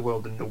saved the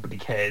world, and nobody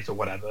cares or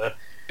whatever.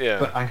 yeah.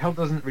 But Angel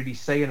doesn't really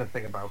say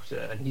anything about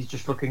it, and he's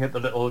just looking at the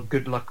little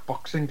good luck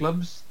boxing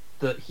gloves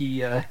that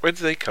he Where did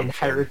they come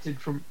inherited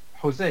from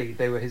Jose.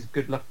 They were his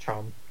good luck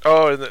charm. from?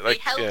 Oh, and They like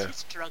held yeah,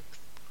 his drugs.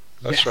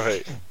 that's Yes.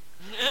 right.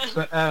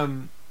 But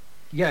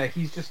yeah,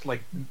 he's just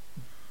like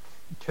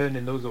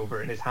turning those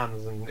over in his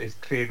hands and is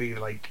clearly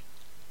like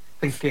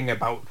thinking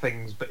about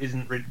things, but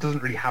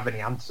doesn't really have any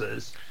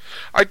answers.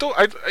 I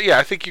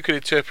think you can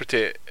interpret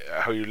it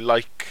how you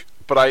like,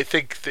 but I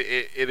think that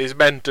it is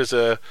meant as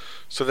a.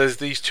 So there's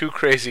these two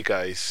crazy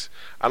guys,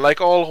 and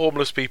like all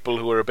homeless people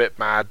who are a bit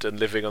mad and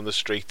living on the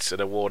streets and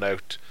are worn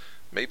out,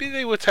 maybe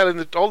they were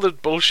telling all the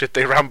bullshit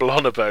they ramble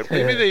on about.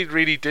 Maybe they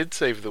really did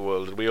save the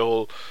world, and we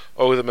all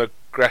owe them a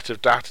debt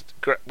of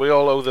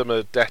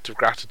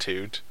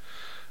gratitude.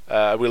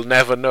 We'll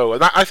never know,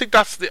 and I think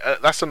that's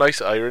a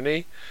nice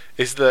irony.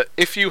 Is that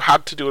if you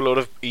had to do a lot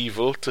of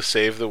evil to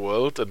save the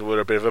world and were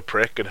a bit of a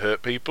prick and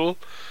hurt people,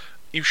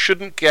 you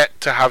shouldn't get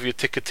to have your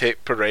ticker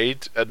tape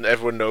parade and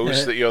everyone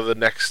knows that you're the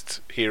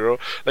next hero.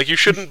 Like, you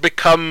shouldn't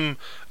become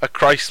a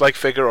Christ-like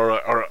figure,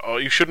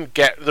 or you shouldn't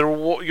get the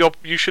reward.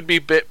 You should be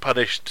a bit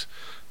punished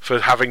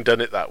for having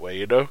done it that way.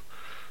 You know.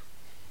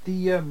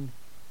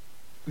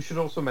 We should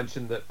also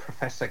mention that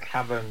Professor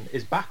Cavan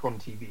is back on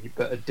TV,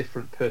 but a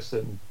different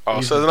person. Oh,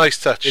 is so the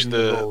nice touch, in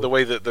the role. the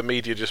way that the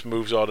media just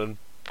moves on and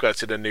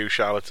gets in a new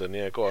charlatan.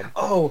 Yeah, go on.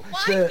 Oh,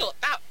 Well, I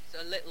thought that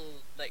was a little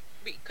like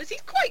me, because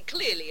he's quite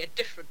clearly a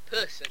different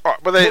person. Oh,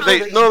 but they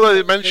they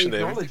mention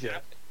him. acknowledge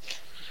it.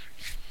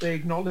 They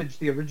acknowledge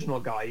the original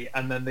guy,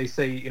 and then they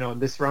say, you know,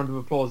 this round of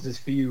applause is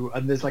for you,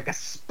 and there's like a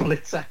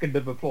split second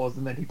of applause,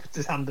 and then he puts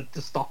his hand up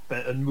to stop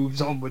it and moves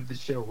on with the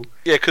show.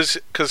 Yeah,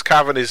 because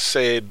Cavan is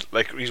saying,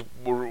 like, he's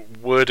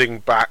wording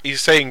back,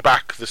 he's saying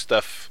back the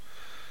stuff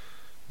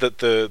that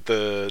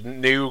the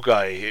new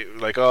guy,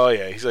 like, oh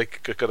yeah, he's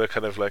like gonna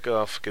kind of like,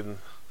 oh fucking,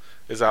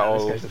 is that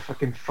all? This guy's a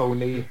fucking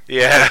phony.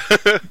 Yeah,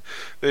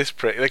 this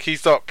prick, like,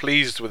 he's not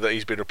pleased with that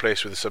he's been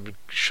replaced with some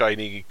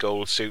shiny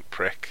gold suit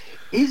prick.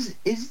 Is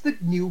the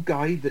new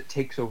guy that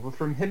takes over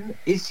from him?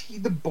 Is he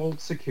the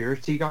bald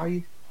security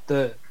guy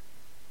that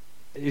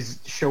is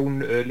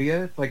shown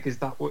earlier? Like, is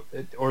that what,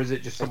 or is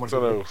it just someone? I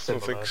don't who know. looks I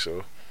don't similar? think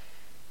so.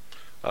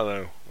 I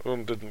don't know. I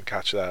didn't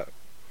catch that.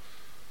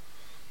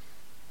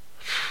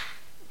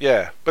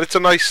 Yeah, but it's a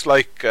nice,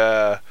 like,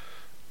 the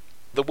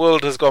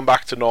world has gone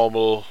back to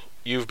normal.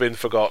 You've been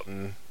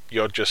forgotten.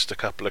 You're just a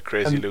couple of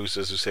crazy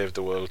losers who saved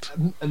the world.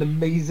 An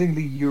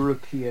amazingly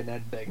European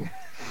ending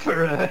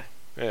for a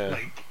Yeah.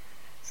 like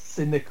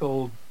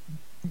cynical,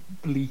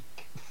 bleak,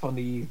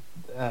 funny,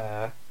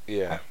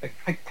 Yeah. a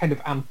kind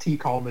of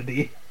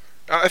anti-comedy.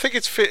 I think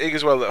it's fitting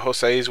as well that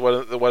Jose is one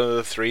of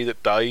the three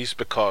that dies,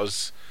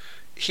 because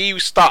he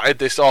started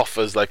this off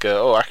as like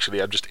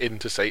actually I'm just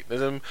into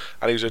Satanism,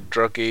 and he was a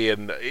druggie,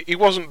 and he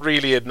wasn't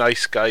really a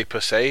nice guy per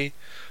se,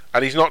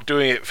 and he's not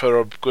doing it for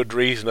a good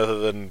reason other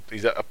than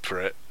he's up for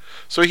it.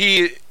 So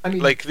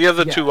like the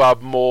other two are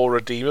more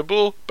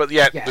redeemable, but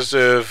yet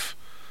deserve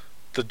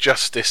the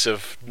justice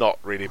of not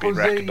really being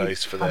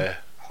recognised for their...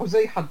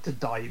 Jose had to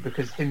die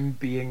because him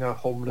being a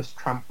homeless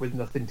tramp with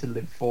nothing to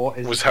live for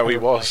was how he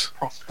was.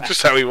 Prospect.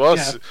 Just how he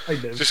was. Yeah, I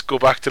know. Just go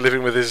back to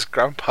living with his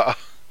grandpa.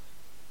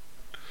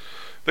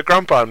 The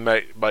grandpa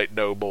might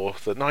know more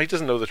than... No, he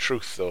doesn't know the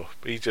truth, though.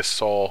 He just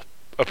saw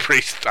a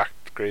priest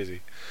act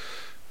crazy.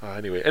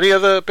 Anyway, any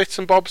other bits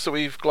and bobs that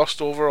we've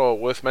glossed over or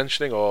worth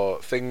mentioning,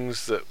 or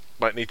things that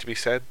might need to be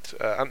said?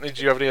 Anthony,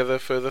 do you have any other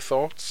further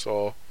thoughts,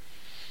 or...?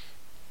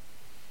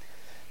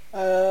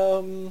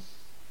 I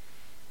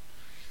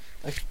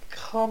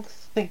can't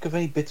think of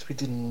any bits we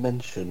didn't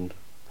mention,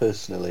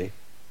 personally.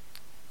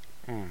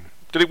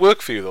 Did it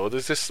work for you, though?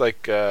 Does this,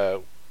 like,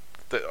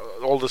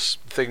 all the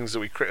things that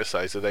we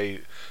criticise, are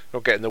they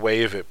not get in the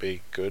way of it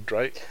being good,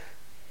 right?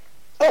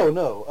 Oh,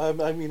 no.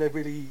 I mean, I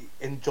really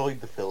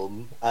enjoyed the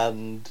film,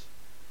 and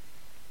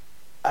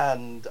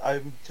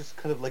I'm just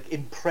kind of, like,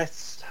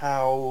 impressed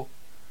how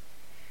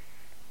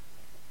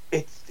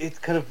it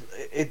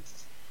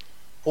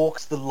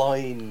walks the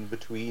line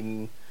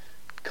between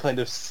kind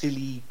of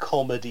silly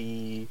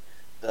comedy,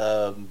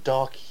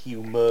 dark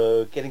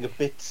humour, getting a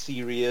bit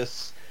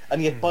serious,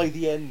 and yet by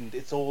the end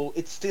it's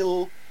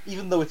still,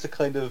 even though it's a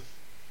kind of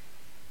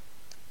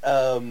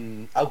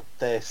out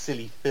there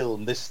silly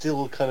film, there's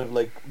still kind of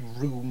like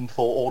room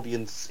for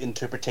audience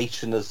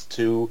interpretation as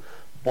to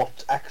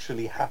what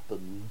actually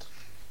happened,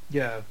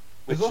 Yeah.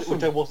 which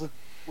I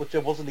which I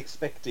wasn't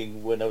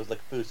expecting when I was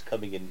like first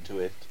coming into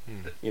it.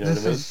 You know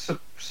There's what I mean?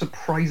 a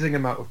surprising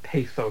amount of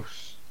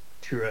pathos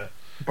to it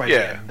by Yeah.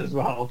 the end as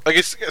well. Like,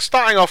 it's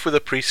starting off with a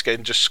priest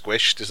getting just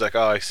squished is like,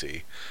 oh, I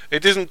see.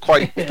 It isn't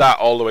quite that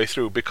all the way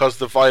through, because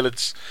the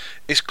violence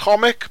is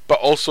comic but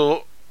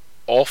also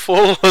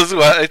awful as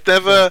well.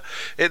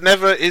 It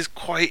never is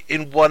quite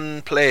in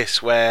one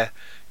place where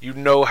you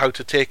know how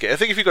to take it. I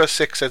think if you've got a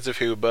sick sense of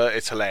humour,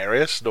 it's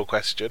hilarious, no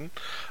question.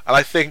 And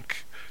I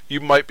think you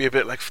might be a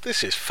bit like,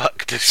 this is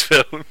fucked, this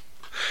film.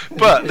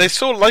 But they're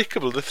so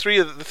likeable. The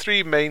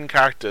three main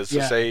characters,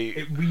 to say,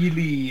 it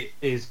really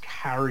is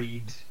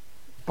carried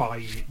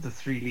by the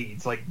three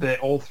leads. Like,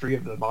 all three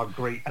of them are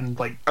great, and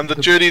like, and the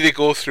journey they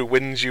go through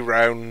wins you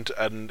round.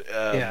 And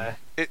Yeah.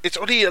 it's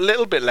only a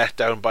little bit let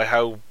down by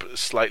how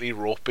slightly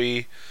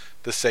ropey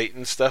the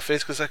Satan stuff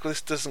is, because like,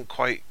 this doesn't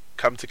quite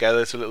come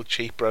together. It's a little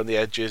cheap around the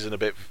edges and a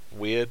bit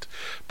weird.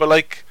 But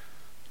like,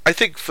 I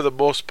think for the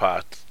most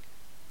part,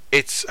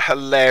 it's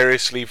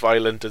hilariously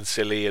violent and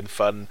silly and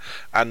fun,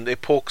 and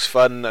it pokes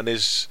fun and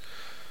it's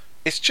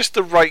just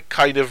the right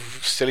kind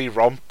of silly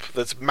romp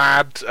that's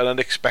mad and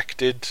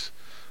unexpected.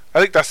 I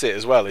think that's it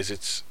as well. Is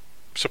it's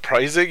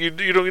surprising.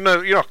 You're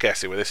not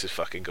guessing where this is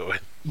fucking going.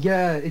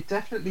 Yeah, it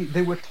definitely.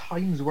 There were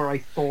times where I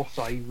thought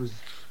I was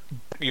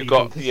You able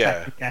got to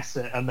yeah. second guess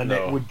it, and then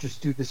No. it would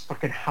just do this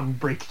fucking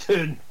handbrake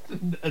turn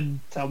and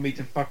tell me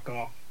to fuck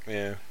off.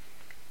 Yeah.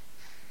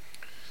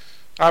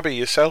 Abby,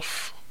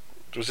 yourself,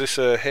 was this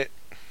a hit?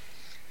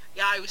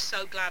 Yeah, I was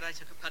so glad I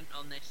took a punt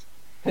on this.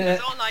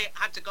 Because all I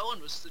had to go on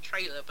was the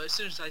trailer, but as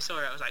soon as I saw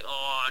it, I was like,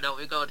 oh, no,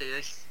 we've got to do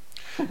this.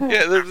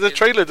 Yeah, the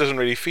trailer doesn't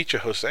really feature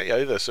Jose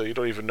either, so you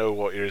don't even know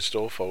what you're in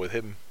store for with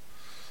him.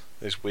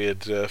 This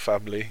weird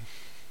family.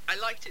 I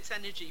liked its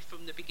energy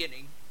from the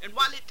beginning, and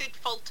while it did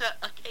falter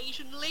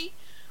occasionally,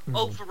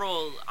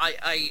 overall, I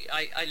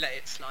let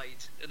it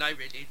slide, and I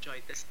really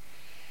enjoyed this.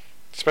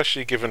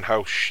 Especially given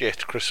how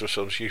shit Christmas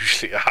films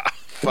usually are.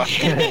 Fuck.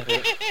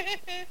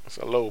 It's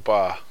a low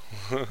bar.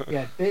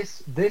 Yeah,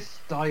 this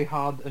Die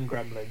Hard and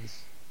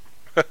Gremlins.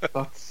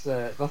 That's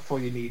all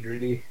you need,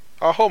 really.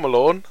 Home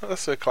Alone,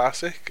 that's a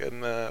classic,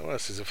 and what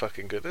else is a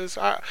fucking good?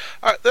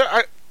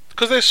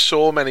 Because there's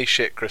so many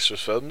shit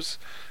Christmas films,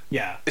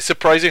 Yeah. it's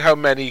surprising how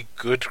many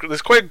good.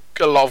 There's quite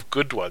a lot of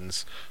good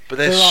ones, but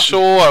they're There are-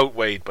 so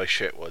outweighed by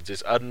shit ones.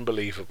 It's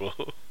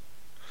unbelievable.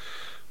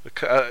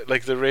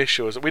 Like the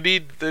ratios, they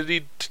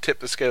need to tip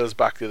the scales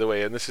back the other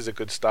way, and this is a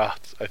good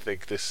start. I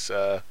think this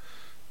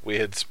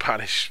weird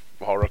Spanish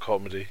horror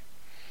comedy.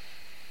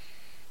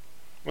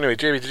 Anyway,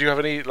 Jamie, did you have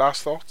any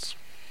last thoughts?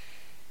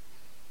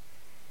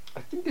 I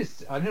think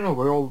it's. I don't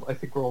know. I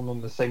think we're all on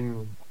the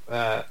same.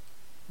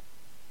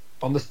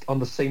 On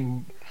the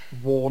same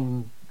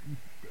worn,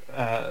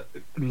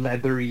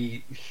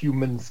 leathery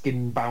human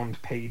skin bound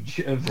page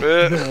of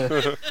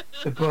the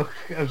book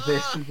of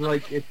this.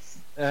 Like it's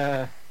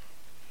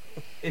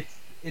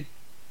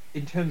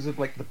in terms of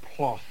like the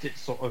plot, it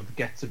sort of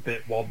gets a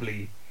bit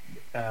wobbly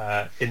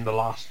in the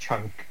last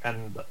chunk,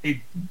 and it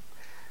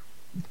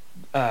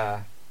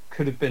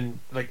could have been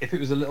like, if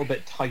it was a little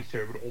bit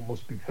tighter, it would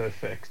almost be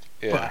perfect.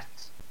 Yeah. But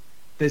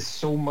there's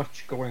so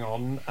much going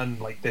on, and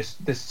like there's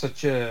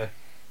such a,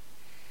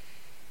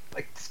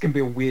 like, this can be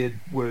a weird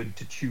word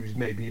to choose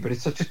maybe, but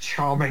it's such a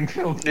charming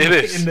film. It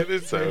is. in It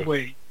is a so.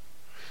 way.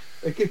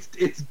 Like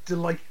it's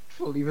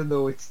delightful, even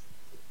though it's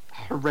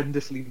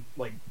horrendously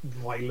like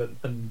violent,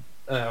 and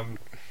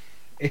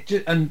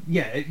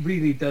it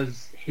really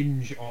does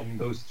hinge on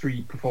those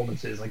three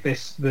performances. Like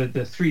this,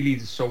 the three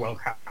leads are so well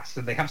cast,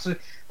 and they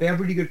have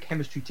really good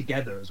chemistry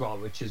together as well,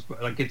 which is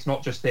like, it's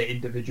not just their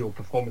individual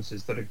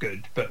performances that are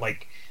good, but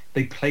like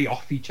they play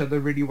off each other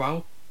really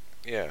well.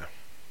 Yeah.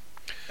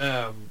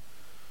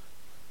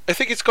 I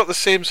think it's got the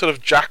same sort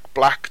of Jack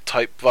Black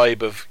type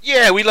vibe of,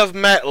 yeah, we love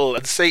metal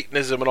and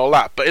Satanism and all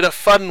that, but in a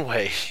fun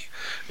way.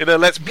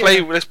 Let's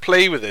play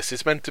with this.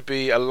 It's meant to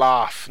be a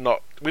laugh,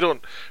 not we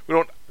don't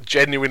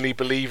genuinely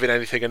believe in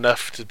anything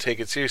enough to take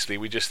it seriously.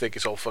 We just think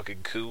it's all fucking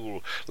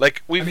cool.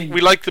 Like we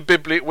like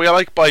we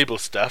like Bible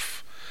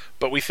stuff,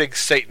 but we think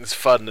Satan's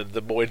fun and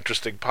the more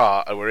interesting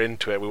part, and we're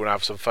into it. We want to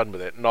have some fun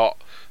with it, not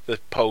the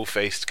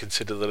po-faced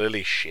consider the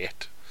lily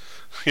shit.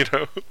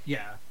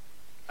 Yeah,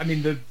 I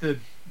mean the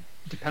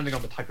depending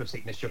on the type of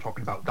Satanist you're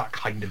talking about, that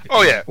kind of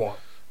yeah. What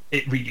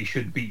it really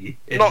should be.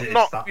 Not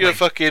that, your like,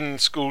 fucking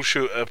school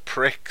shooter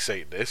prick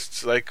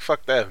Satanists. Like,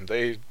 fuck them.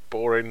 They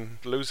boring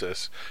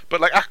losers.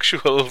 But like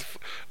actual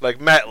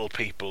like metal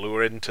people who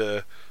are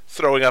into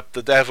throwing up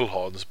the devil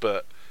horns,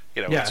 but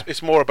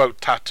it's more about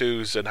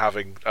tattoos and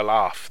having a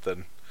laugh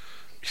than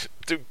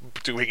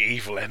doing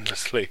evil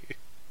endlessly.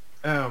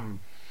 No,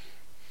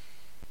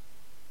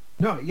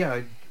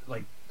 yeah,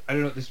 like I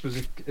don't know. This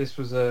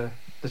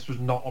was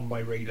not on my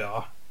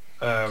radar.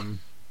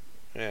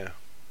 Yeah.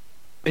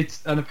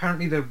 And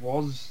apparently there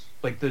was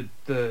like the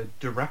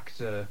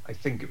director. I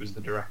think it was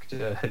the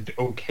director had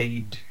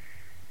okayed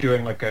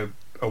doing like a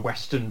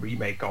Western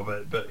remake of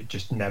it, but it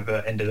just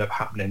never ended up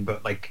happening.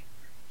 But like,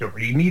 you don't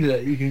really need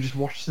it. You can just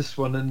watch this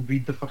one and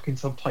read the fucking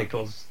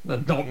subtitles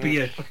and not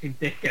be a fucking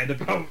dickhead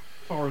about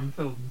foreign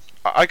films.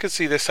 I could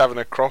see this having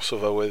a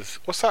crossover with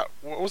what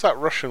was that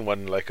Russian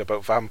one like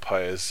about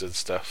vampires and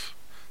stuff?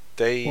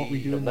 What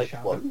we do in the Night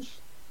shadows. Watch.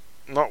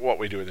 Not What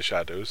We Do in the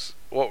Shadows.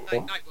 What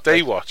Night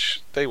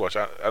Watch. Day Watch,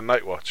 and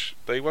Night Watch.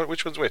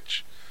 Which one's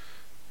which?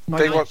 Night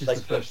They Watch want- is the Night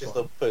Watch first is one.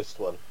 the first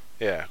one.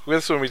 Yeah,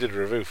 that's the one we did a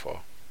review for.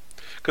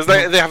 Because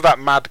they have that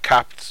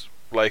mad-capped,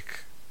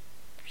 like,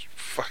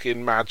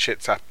 fucking mad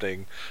shit's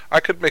happening. I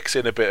could mix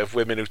in a bit of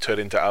women who turn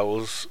into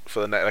owls for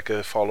the like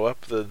a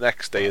follow-up. The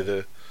next day of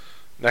the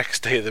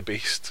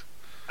beast.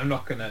 I'm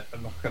not gonna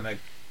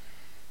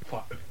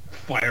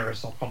fire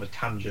us off on a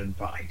tangent,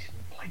 but I didn't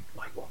like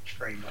Night Watch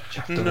very much.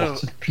 After No.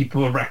 lots of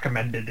people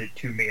recommended it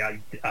to me, I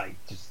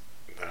just.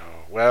 Oh,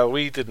 well,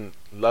 we didn't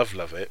love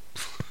it.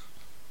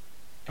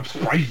 I'm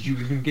surprised you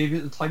even gave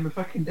it the time of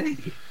fucking day.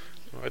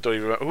 I don't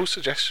even remember. Whose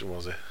suggestion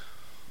was it?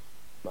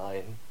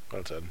 Mine.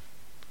 Well done.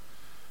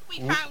 We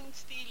found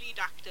the lead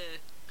actor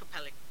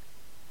compelling.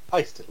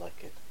 I still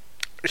like it.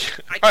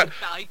 I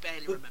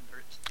barely remember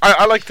it.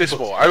 I like this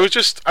more. I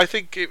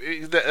think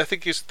I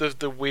think it's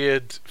the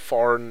weird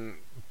foreign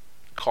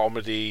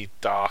comedy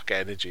dark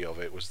energy of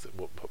it was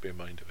what put me in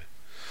mind of it.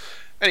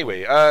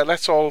 Anyway,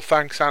 let's all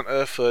thank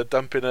Santa for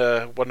dumping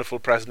a wonderful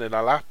present in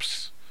our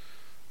laps.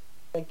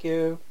 Thank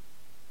you.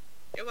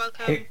 You're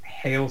welcome.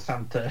 Hail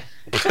Santa.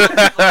 Ho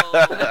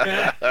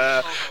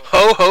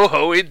ho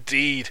ho!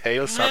 Indeed,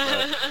 hail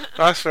Santa.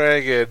 That's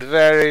very good,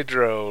 very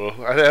droll.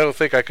 I don't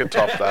think I can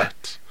top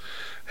that.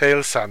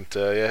 Hail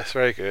Santa, yes,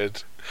 very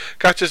good.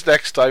 Catch us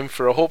next time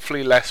for a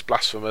hopefully less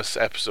blasphemous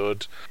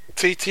episode.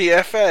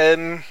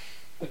 TTFN.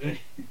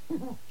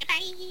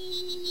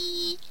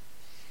 Bye.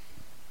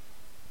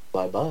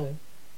 Bye bye.